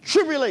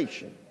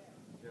tribulation.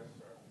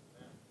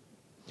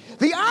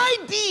 The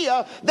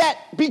idea that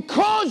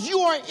because you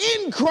are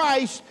in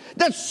Christ,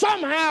 that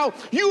somehow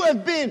you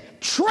have been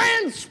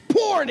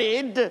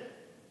transported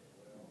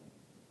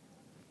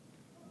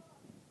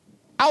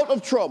out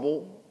of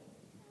trouble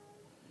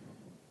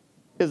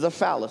is a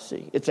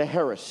fallacy. It's a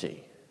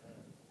heresy.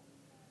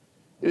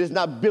 It is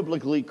not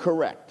biblically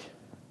correct.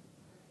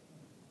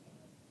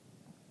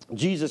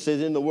 Jesus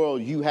says, in the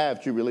world you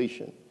have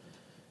tribulation,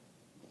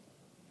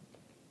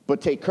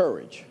 but take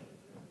courage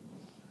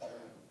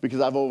because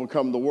I've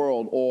overcome the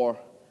world, or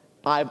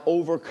I've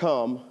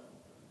overcome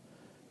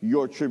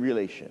your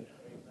tribulation.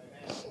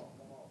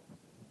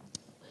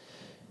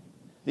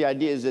 The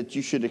idea is that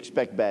you should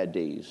expect bad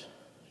days.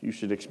 You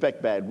should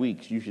expect bad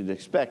weeks. You should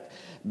expect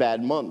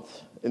bad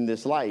months in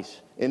this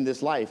life.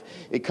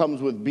 It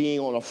comes with being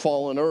on a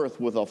fallen earth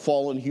with a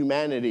fallen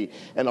humanity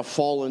and a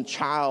fallen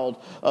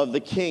child of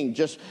the King.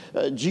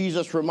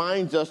 Jesus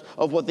reminds us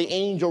of what the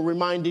angel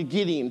reminded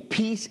Gideon.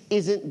 Peace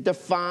isn't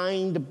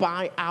defined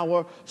by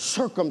our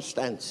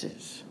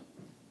circumstances.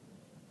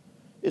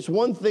 It's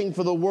one thing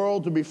for the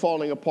world to be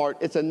falling apart.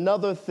 It's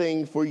another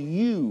thing for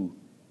you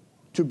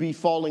to be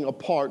falling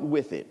apart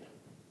with it.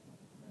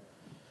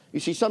 You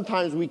see,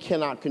 sometimes we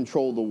cannot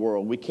control the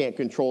world. We can't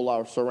control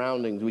our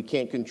surroundings. We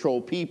can't control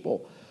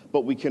people.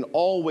 But we can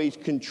always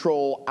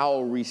control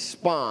our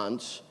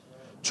response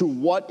to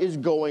what is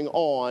going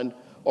on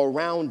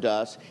around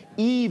us,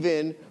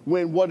 even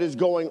when what is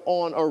going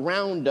on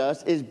around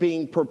us is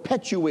being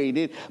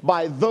perpetuated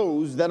by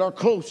those that are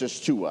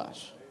closest to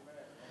us.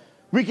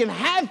 We can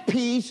have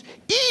peace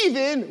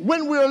even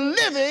when we're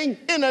living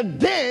in a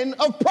den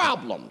of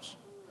problems.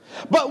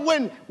 But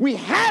when we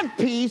have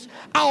peace,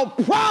 our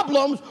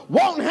problems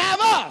won't have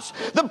us.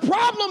 The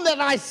problem that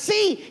I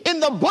see in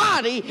the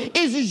body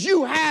is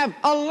you have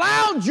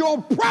allowed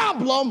your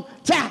problem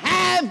to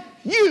have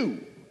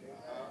you.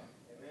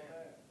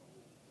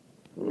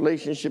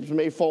 Relationships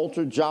may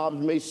falter,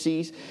 jobs may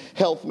cease,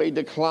 health may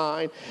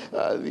decline,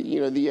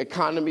 the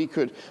economy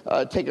could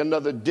take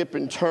another dip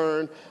and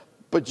turn.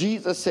 But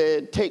Jesus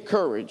said, take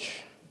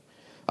courage.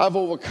 I've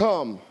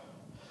overcome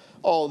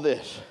all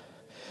this.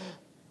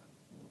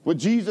 What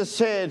Jesus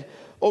said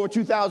over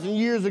 2,000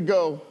 years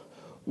ago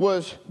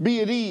was, be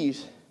at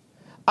ease.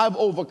 I've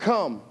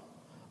overcome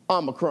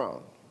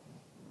Omicron.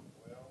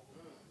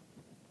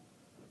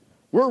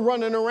 We're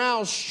running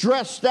around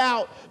stressed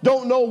out,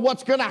 don't know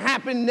what's going to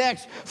happen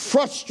next,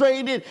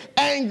 frustrated,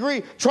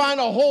 angry, trying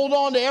to hold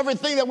on to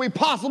everything that we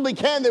possibly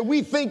can that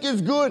we think is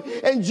good.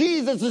 And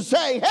Jesus is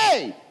saying,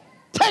 hey,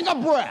 take a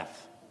breath.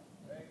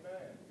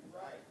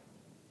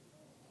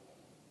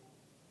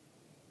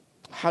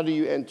 How do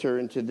you enter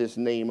into this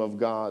name of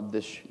God,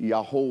 this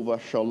Yahovah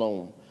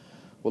Shalom?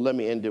 Well, let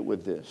me end it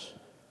with this.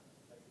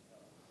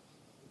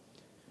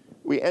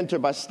 We enter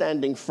by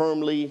standing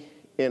firmly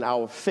in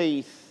our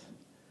faith,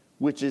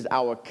 which is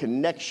our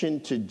connection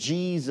to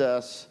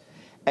Jesus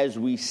as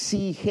we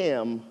see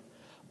him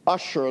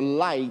usher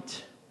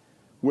light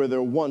where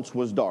there once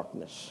was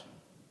darkness.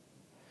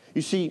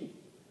 You see,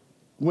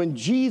 when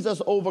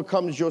Jesus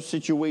overcomes your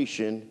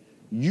situation,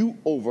 you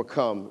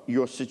overcome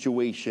your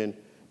situation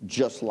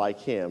just like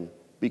him,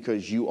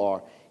 because you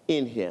are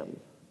in him.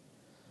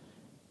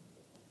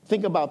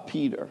 Think about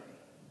Peter.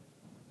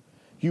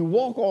 You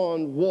walk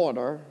on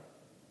water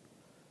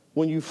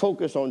when you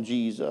focus on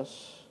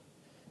Jesus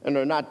and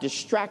are not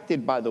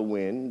distracted by the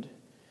wind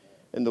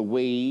and the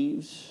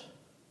waves.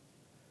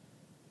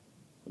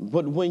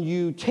 But when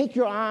you take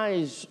your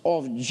eyes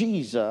off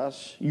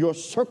Jesus, your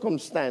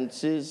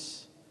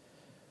circumstances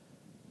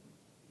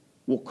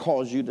will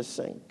cause you to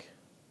sink.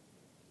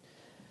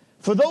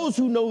 For those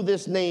who know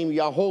this name,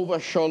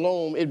 Yahovah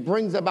Shalom, it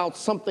brings about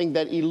something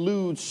that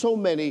eludes so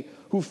many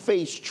who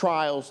face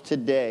trials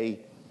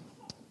today,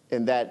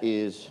 and that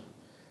is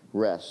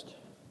rest.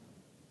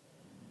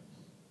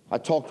 I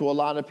talk to a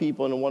lot of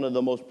people, and one of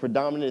the most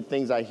predominant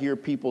things I hear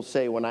people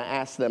say when I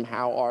ask them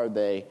how are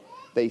they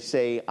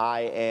say,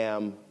 I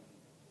am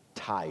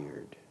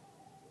tired.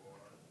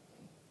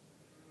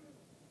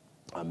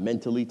 I'm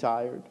mentally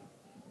tired,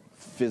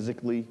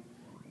 physically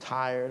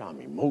tired,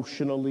 I'm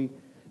emotionally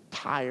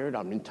tired,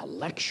 I'm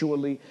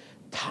intellectually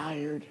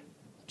tired,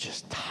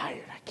 just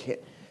tired. I can't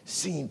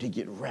seem to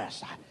get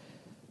rest. I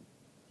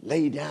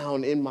lay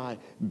down in my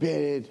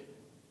bed,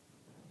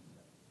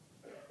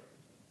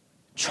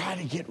 try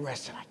to get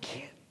rest, and I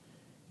can't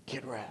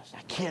get rest.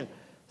 I can't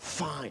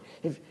find.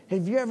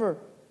 Have you ever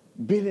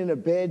been in a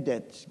bed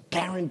that's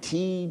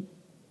guaranteed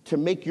to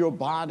make your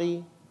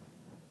body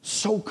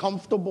so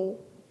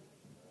comfortable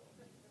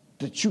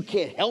that you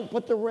can't help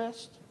but to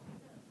rest?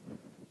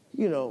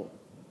 You know,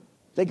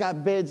 they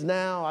got beds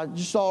now. I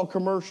just saw a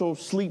commercial,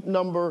 Sleep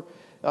Number,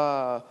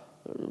 some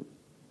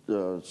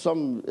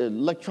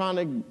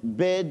electronic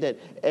bed that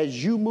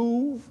as you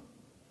move,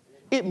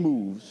 it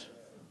moves.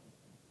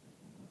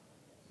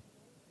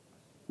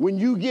 When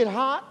you get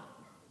hot,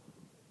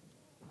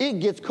 it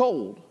gets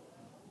cold.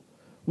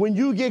 When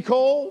you get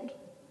cold,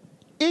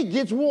 it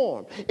gets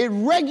warm. It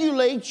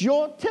regulates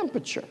your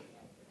temperature.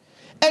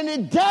 And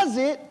it does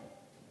it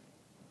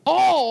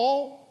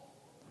all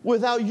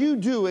without you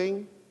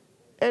doing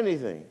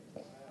anything.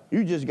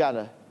 You just got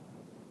to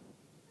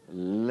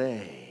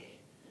lay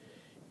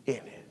in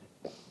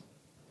it.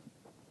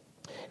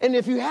 And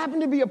if you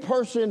happen to be a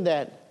person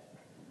that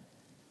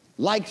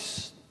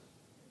likes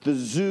the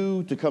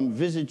zoo to come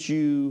visit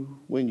you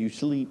when you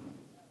sleep,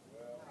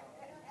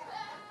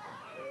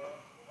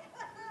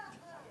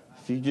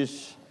 if you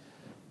just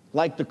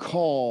like to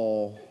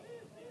call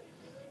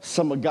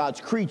some of God's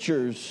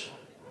creatures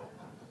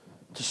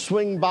to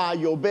swing by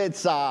your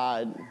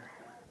bedside,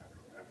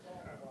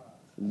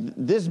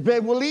 this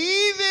bed will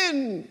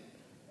even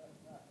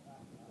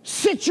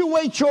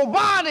situate your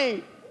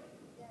body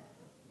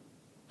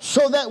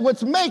so that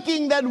what's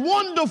making that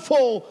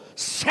wonderful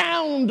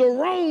sound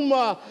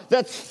aroma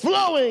that's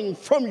flowing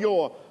from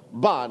your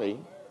body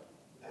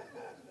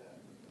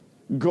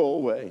go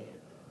away.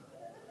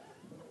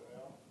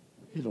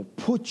 It'll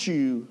put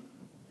you,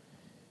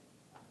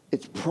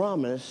 it's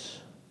promise,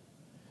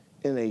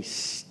 in a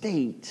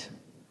state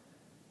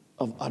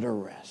of utter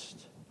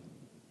rest.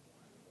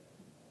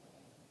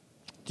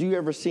 Do you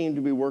ever seem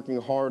to be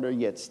working harder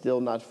yet still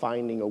not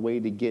finding a way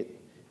to get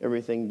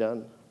everything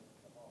done?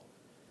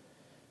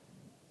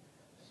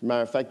 As a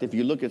matter of fact, if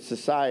you look at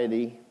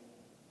society,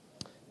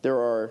 there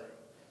are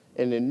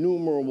an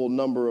innumerable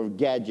number of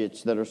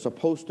gadgets that are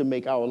supposed to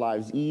make our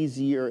lives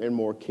easier and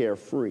more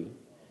carefree.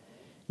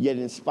 Yet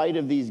in spite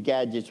of these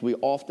gadgets, we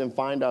often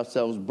find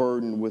ourselves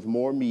burdened with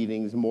more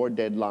meetings, more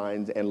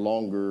deadlines, and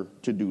longer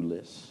to-do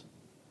lists.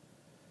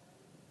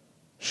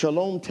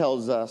 Shalom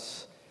tells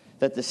us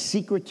that the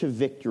secret to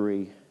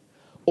victory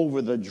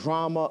over the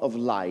drama of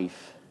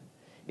life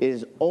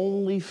is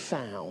only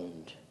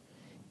found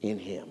in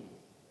Him.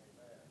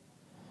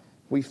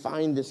 We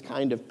find this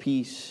kind of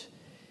peace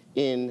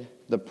in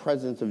the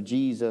presence of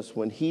Jesus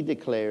when He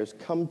declares,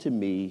 "Come to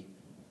me,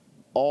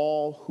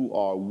 all who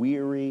are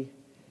weary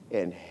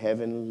and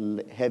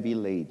heavy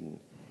laden,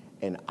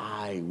 and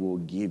I will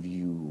give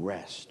you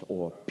rest,"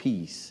 or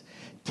peace.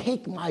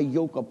 "Take my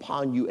yoke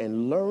upon you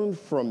and learn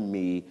from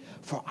me,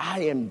 for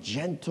I am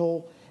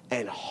gentle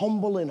and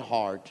humble in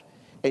heart,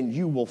 and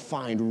you will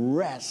find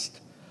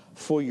rest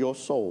for your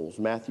souls."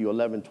 Matthew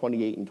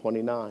 11:28 and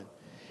 29.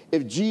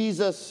 If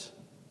Jesus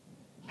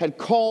had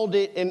called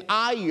it an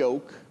eye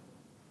yoke,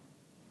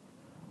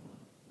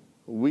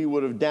 we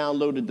would have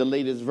downloaded the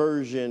latest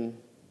version.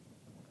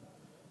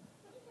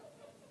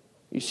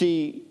 You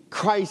see,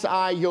 Christ's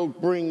eye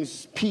yoke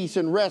brings peace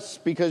and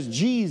rest because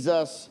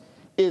Jesus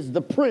is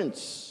the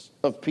Prince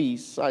of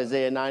Peace,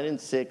 Isaiah 9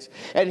 and 6.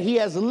 And He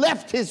has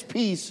left His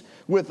peace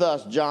with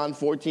us, John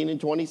 14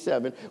 and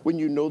 27. When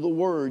you know the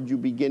word, you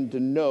begin to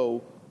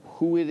know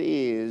who it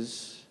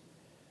is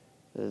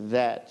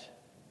that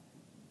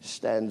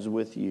stands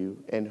with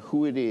you and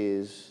who it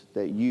is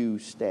that you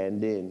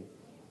stand in.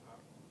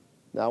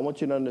 Now, I want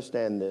you to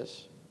understand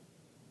this.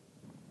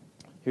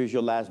 Here's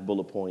your last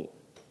bullet point.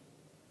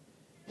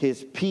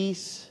 His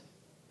peace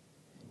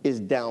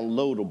is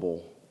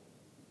downloadable.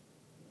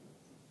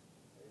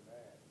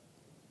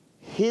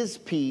 His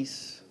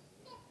peace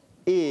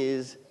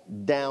is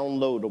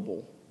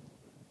downloadable.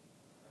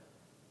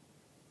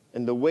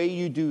 And the way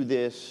you do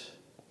this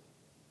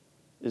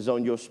is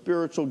on your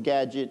spiritual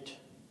gadget.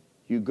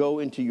 You go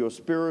into your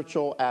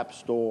spiritual app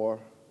store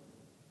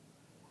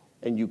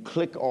and you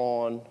click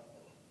on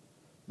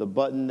the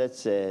button that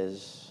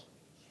says,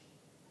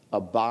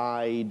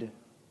 "Abide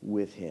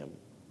with Him."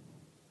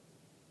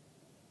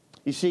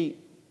 You see,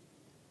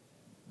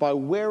 by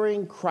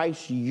wearing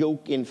Christ's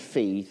yoke in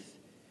faith,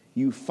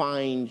 you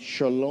find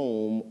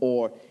shalom,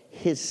 or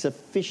His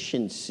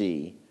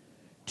sufficiency,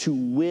 to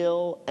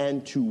will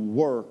and to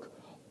work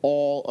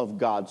all of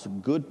God's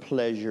good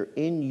pleasure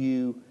in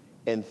you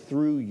and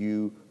through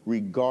you,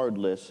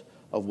 regardless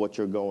of what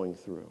you're going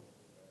through.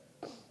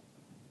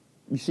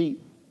 You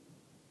see,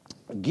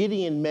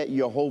 Gideon met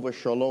Jehovah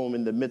Shalom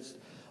in the midst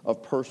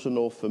of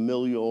personal,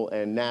 familial,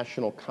 and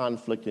national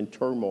conflict and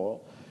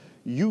turmoil.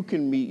 You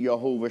can meet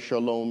Jehovah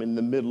Shalom in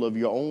the middle of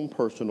your own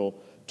personal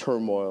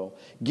turmoil.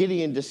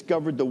 Gideon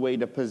discovered the way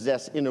to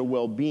possess inner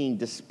well-being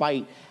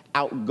despite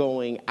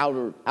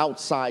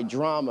outside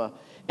drama.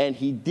 And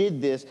he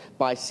did this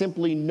by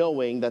simply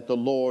knowing that the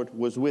Lord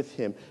was with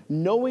him.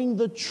 Knowing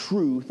the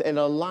truth and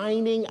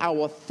aligning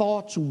our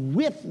thoughts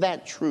with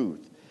that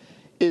truth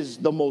is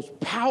the most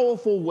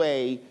powerful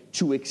way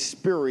to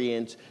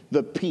experience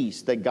the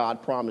peace that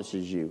God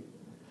promises you.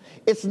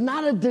 It's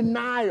not a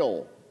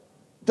denial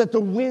that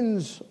the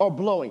winds are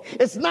blowing.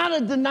 It's not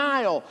a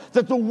denial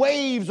that the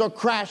waves are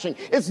crashing.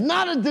 It's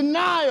not a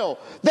denial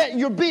that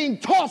you're being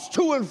tossed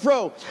to and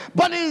fro.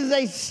 But it is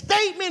a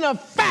statement of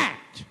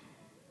fact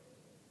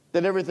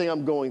that everything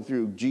I'm going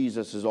through,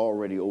 Jesus has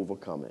already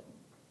overcome it.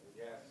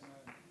 Yes.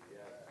 Yes.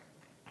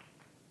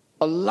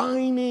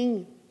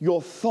 Aligning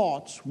your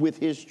thoughts with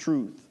His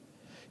truth.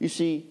 You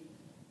see,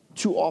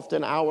 too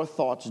often our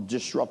thoughts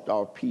disrupt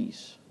our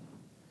peace.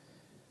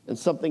 And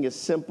something as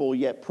simple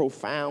yet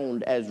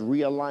profound as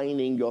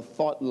realigning your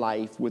thought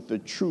life with the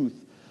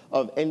truth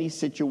of any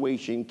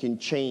situation can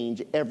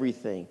change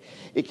everything.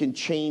 It can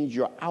change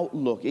your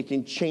outlook. It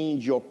can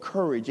change your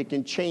courage. It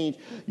can change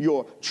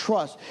your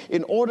trust.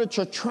 In order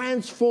to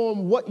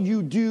transform what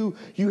you do,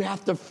 you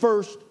have to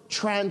first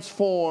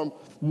transform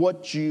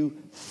what you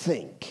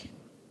think.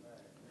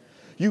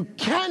 You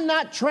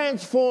cannot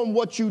transform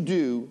what you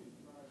do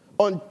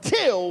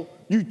until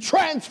you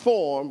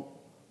transform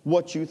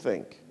what you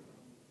think.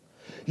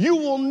 You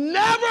will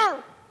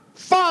never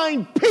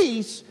find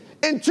peace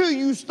until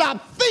you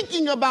stop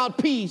thinking about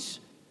peace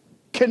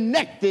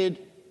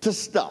connected to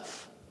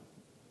stuff.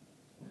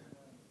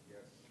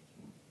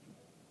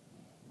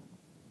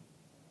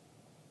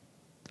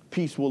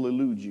 Peace will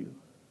elude you.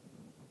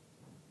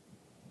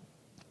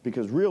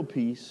 Because real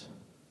peace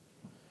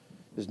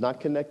is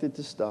not connected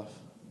to stuff.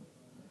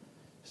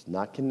 It's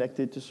not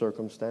connected to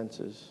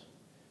circumstances.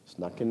 It's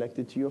not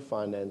connected to your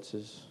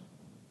finances.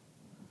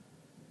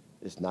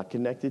 It's not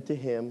connected to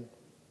him.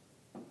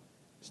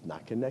 It's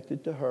not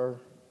connected to her.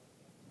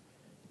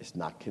 It's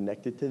not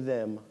connected to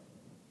them.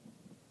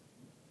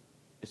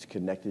 It's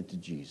connected to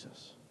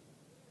Jesus.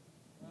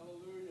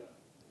 Hallelujah.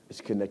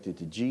 It's connected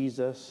to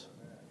Jesus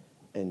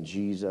and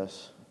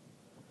Jesus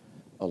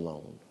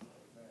alone.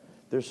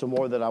 There's some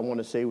more that I want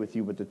to say with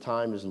you, but the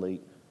time is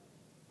late.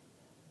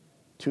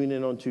 Tune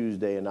in on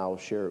Tuesday and I will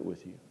share it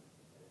with you.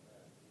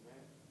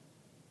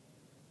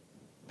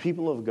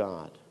 People of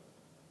God,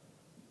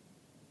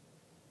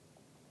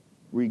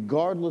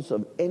 regardless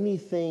of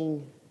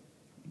anything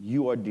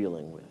you are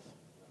dealing with,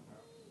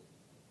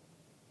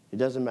 it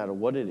doesn't matter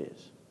what it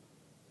is.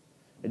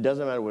 It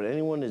doesn't matter what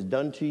anyone has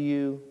done to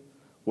you,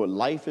 what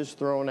life has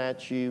thrown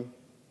at you.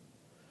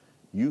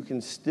 You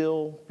can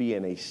still be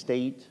in a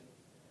state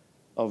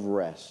of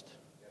rest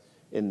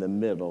in the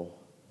middle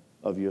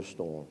of your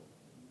storm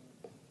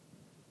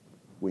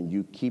when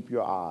you keep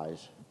your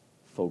eyes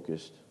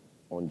focused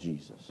on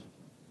Jesus.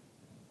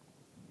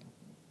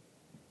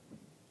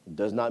 It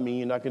does not mean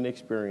you're not going to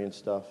experience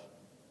stuff.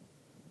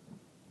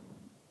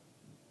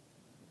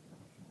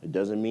 It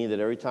doesn't mean that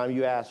every time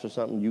you ask for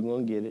something, you're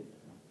going to get it.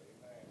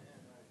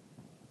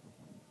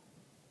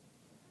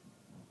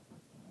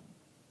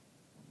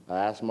 I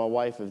asked my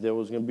wife if there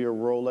was going to be a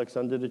Rolex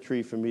under the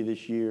tree for me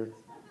this year.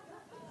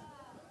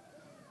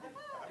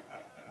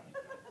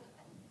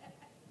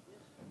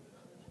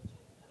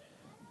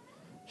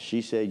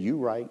 She said, "You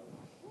right."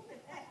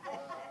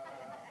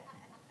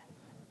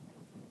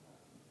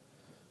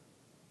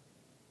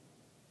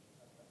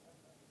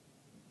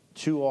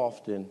 Too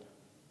often,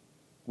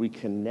 we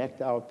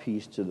connect our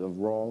peace to the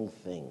wrong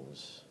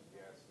things.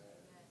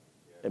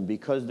 And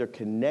because they're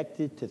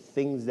connected to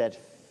things that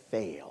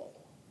fail,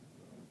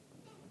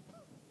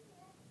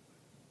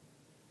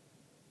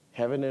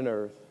 heaven and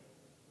earth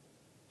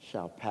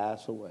shall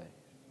pass away,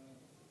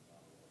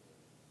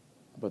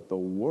 but the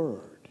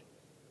word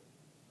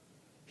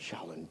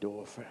shall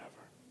endure forever.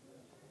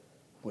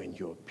 When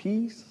your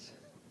peace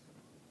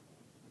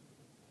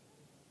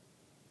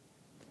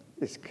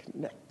is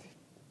connected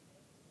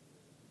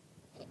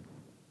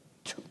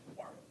to the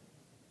word.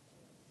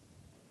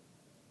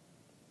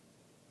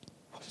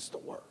 What is the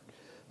word?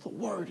 The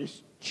word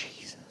is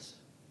Jesus.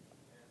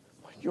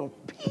 When your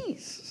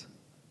peace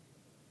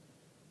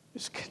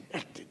is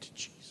connected to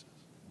Jesus,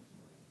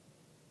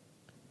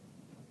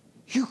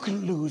 you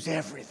can lose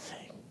everything.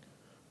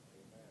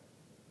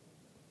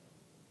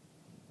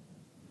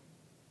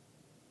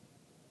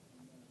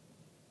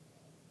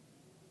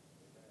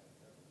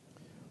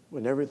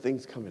 When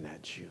everything's coming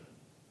at you,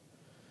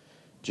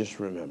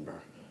 just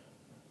remember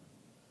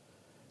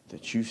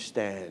that you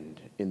stand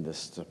in the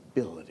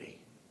stability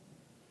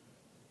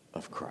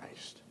of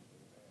Christ.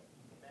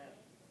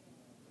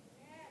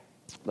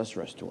 Let's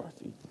rest to our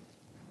feet.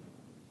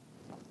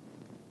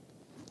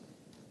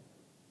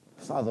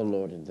 Father,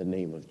 Lord, in the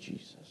name of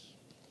Jesus,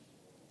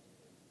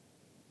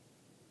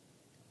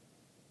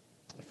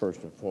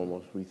 first and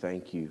foremost, we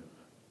thank you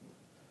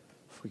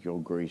for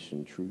your grace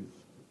and truth.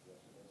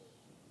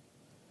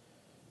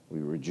 We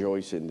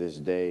rejoice in this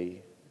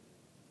day,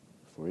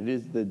 for it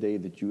is the day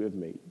that you have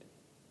made.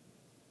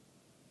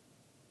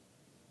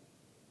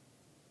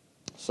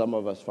 Some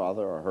of us,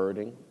 Father, are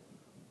hurting.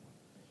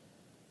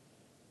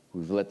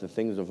 We've let the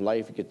things of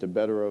life get the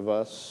better of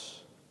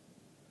us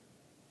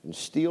and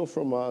steal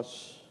from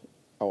us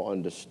our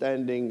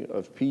understanding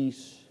of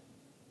peace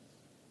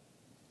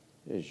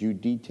as you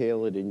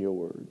detail it in your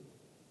word.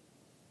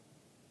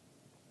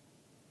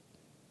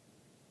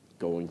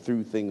 Going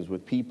through things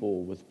with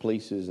people, with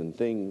places and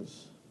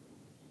things.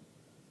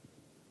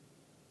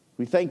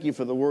 We thank you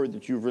for the word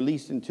that you've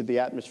released into the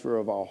atmosphere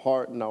of our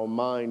heart and our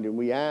mind, and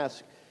we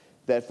ask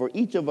that for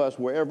each of us,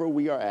 wherever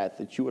we are at,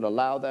 that you would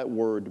allow that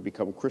word to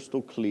become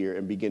crystal clear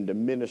and begin to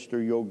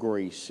minister your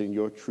grace and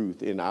your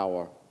truth in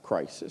our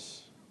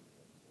crisis.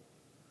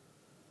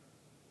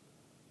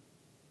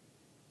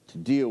 To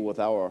deal with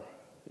our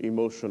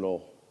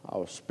emotional,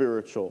 our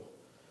spiritual,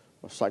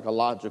 our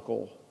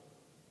psychological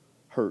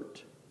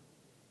hurt.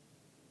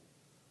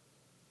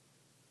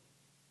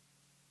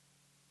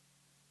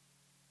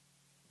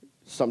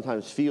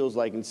 Sometimes feels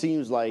like and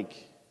seems like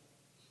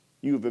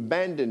you've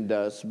abandoned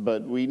us,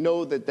 but we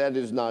know that that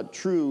is not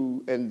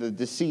true and the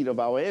deceit of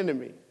our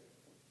enemy.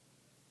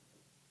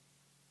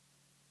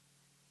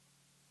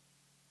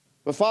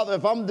 But Father,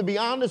 if I'm to be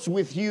honest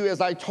with you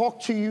as I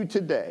talk to you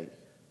today,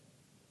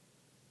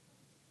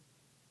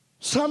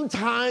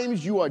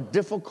 Sometimes you are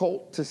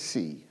difficult to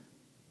see.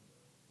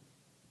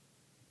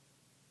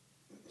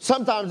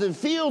 Sometimes it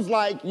feels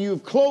like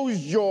you've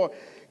closed your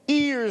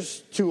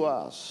ears to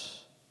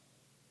us.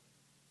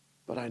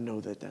 But I know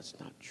that that's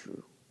not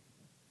true.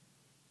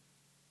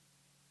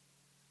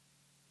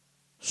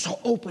 So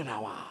open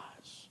our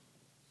eyes.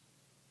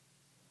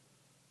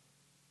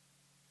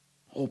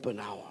 Open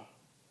our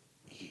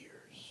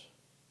ears,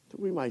 that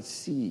we might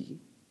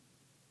see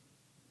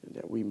and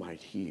that we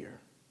might hear,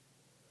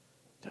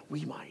 that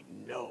we might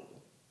know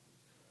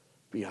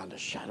beyond a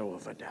shadow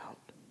of a doubt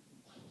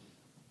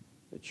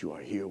that you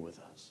are here with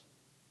us.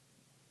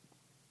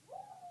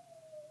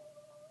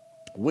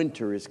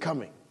 Winter is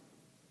coming.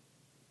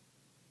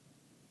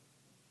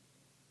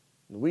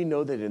 And we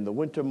know that in the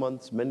winter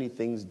months, many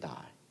things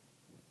die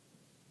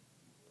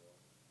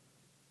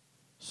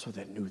so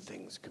that new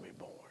things can be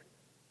born.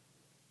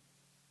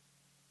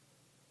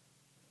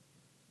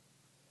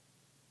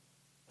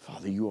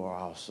 Father, you are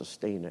our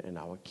sustainer and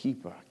our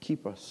keeper.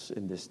 Keep us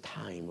in this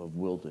time of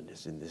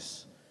wilderness, in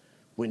this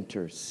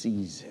winter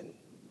season.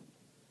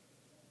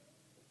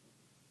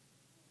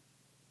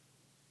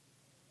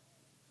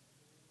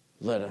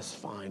 Let us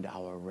find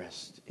our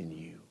rest in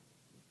you,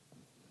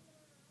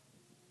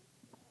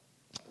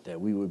 that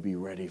we would be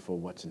ready for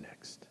what's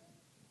next,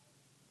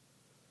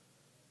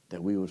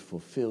 that we would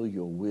fulfill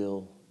your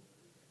will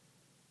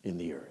in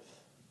the earth.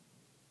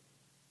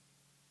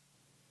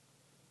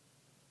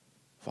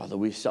 Father,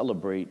 we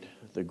celebrate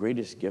the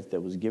greatest gift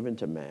that was given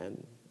to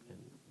man,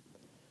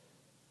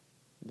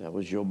 and that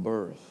was your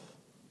birth.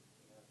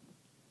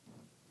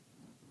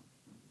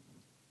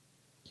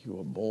 You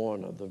were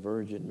born of the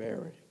Virgin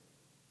Mary.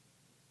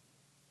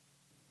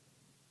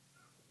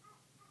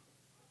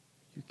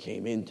 You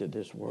came into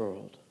this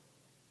world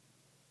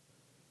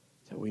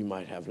that we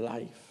might have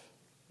life,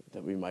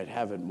 that we might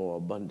have it more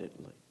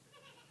abundantly.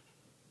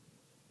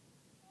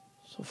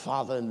 So,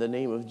 Father, in the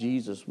name of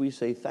Jesus, we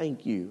say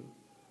thank you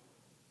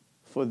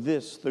for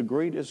this, the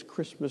greatest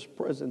Christmas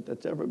present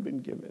that's ever been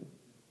given.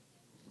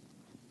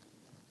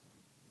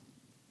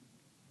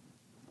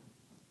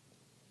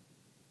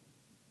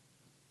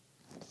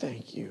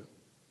 Thank you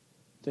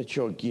that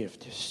your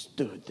gift has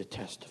stood the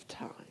test of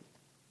time.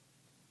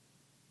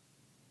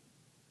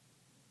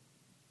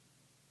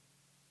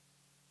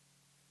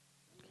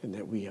 And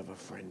that we have a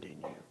friend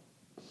in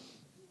you.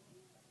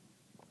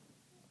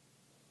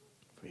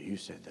 For you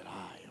said that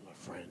I am a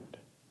friend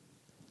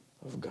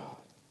of God.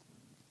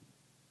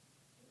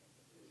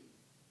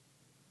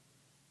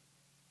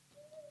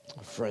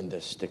 A friend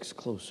that sticks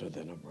closer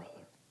than a brother.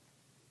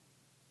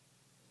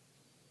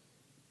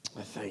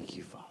 I thank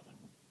you, Father,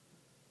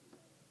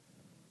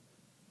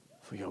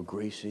 for your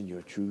grace and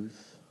your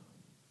truth,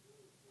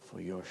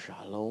 for your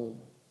shalom.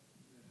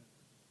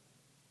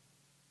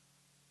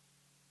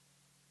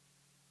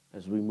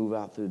 As we move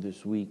out through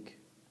this week,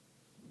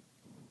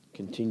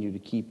 continue to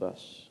keep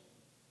us,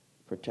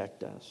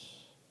 protect us,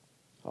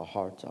 our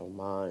hearts, our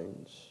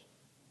minds.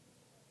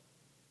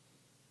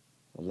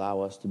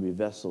 Allow us to be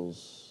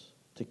vessels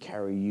to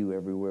carry you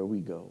everywhere we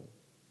go.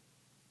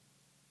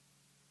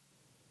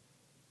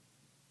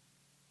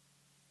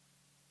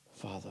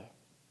 Father,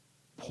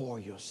 pour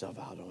yourself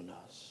out on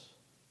us,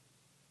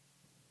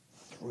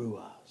 through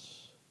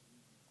us,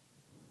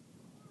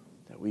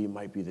 that we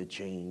might be the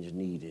change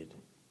needed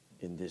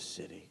in this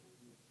city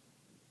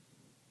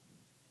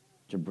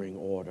to bring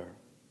order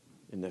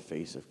in the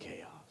face of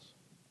chaos,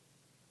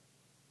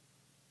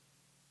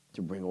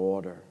 to bring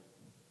order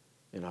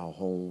in our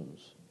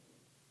homes.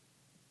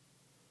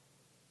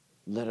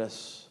 Let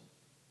us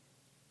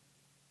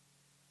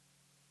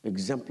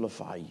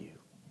exemplify you.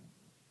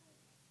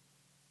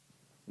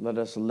 Let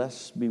us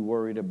less be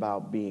worried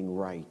about being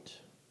right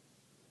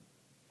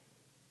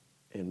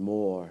and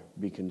more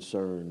be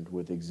concerned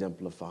with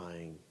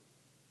exemplifying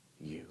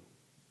you.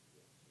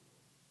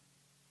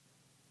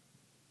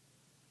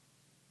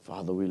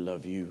 Father, we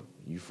love you.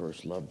 You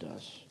first loved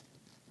us.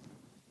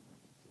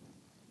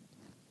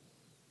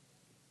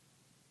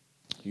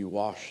 You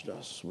washed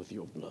us with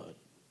your blood.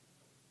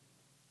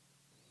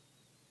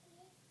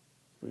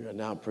 We are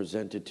now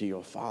presented to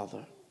your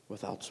Father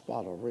without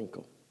spot or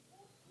wrinkle,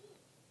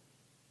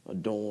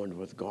 adorned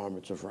with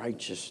garments of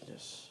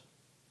righteousness.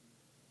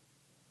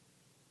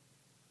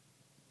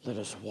 Let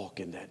us walk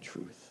in that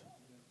truth.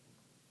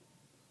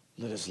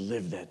 Let us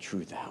live that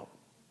truth out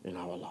in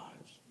our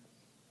lives.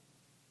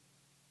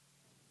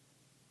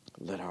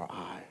 Let our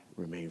eye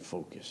remain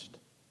focused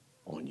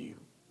on you.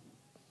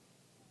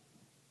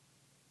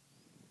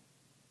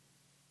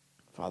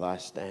 Father, I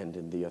stand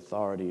in the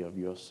authority of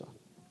your Son.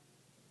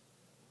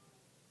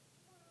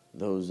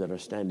 Those that are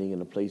standing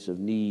in a place of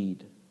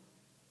need,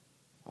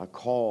 I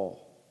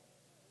call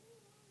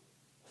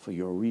for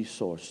your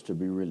resource to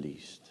be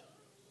released.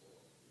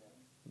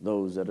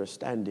 Those that are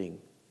standing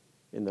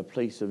in the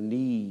place of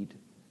need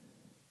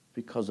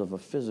because of a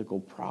physical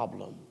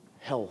problem,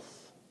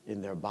 health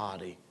in their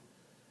body,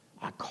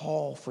 I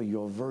call for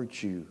your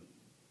virtue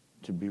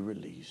to be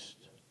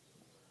released.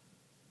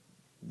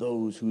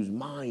 Those whose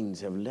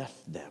minds have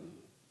left them,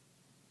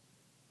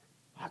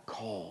 I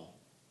call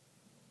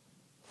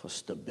for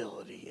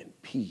stability and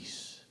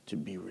peace to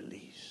be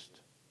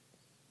released.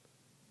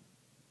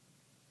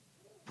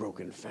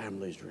 Broken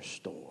families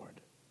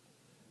restored.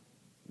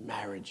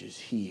 Marriages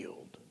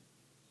healed.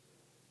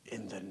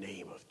 In the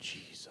name of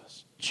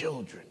Jesus.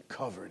 Children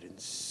covered and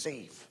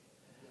safe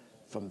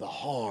from the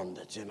harm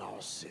that's in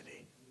our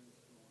city.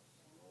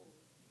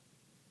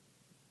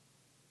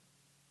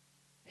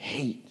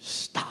 Hate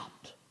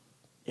stopped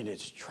in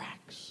its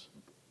tracks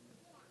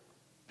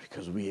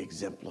because we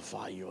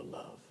exemplify your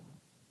love.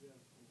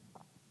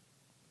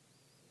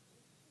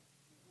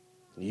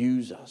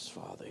 Use us,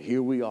 Father.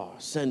 Here we are.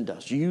 Send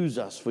us. Use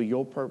us for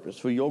your purpose,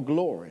 for your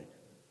glory,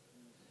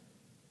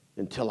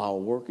 until our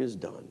work is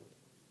done.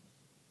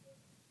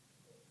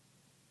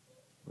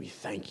 We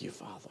thank you,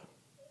 Father,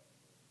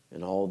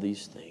 in all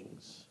these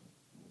things.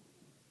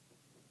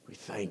 We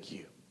thank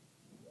you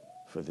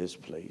for this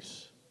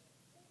place,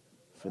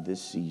 for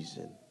this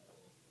season,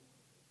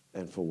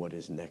 and for what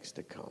is next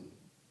to come.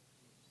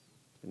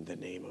 In the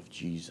name of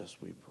Jesus,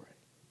 we pray.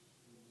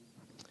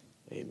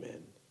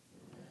 Amen.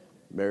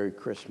 Merry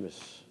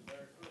Christmas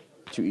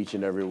to each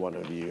and every one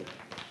of you.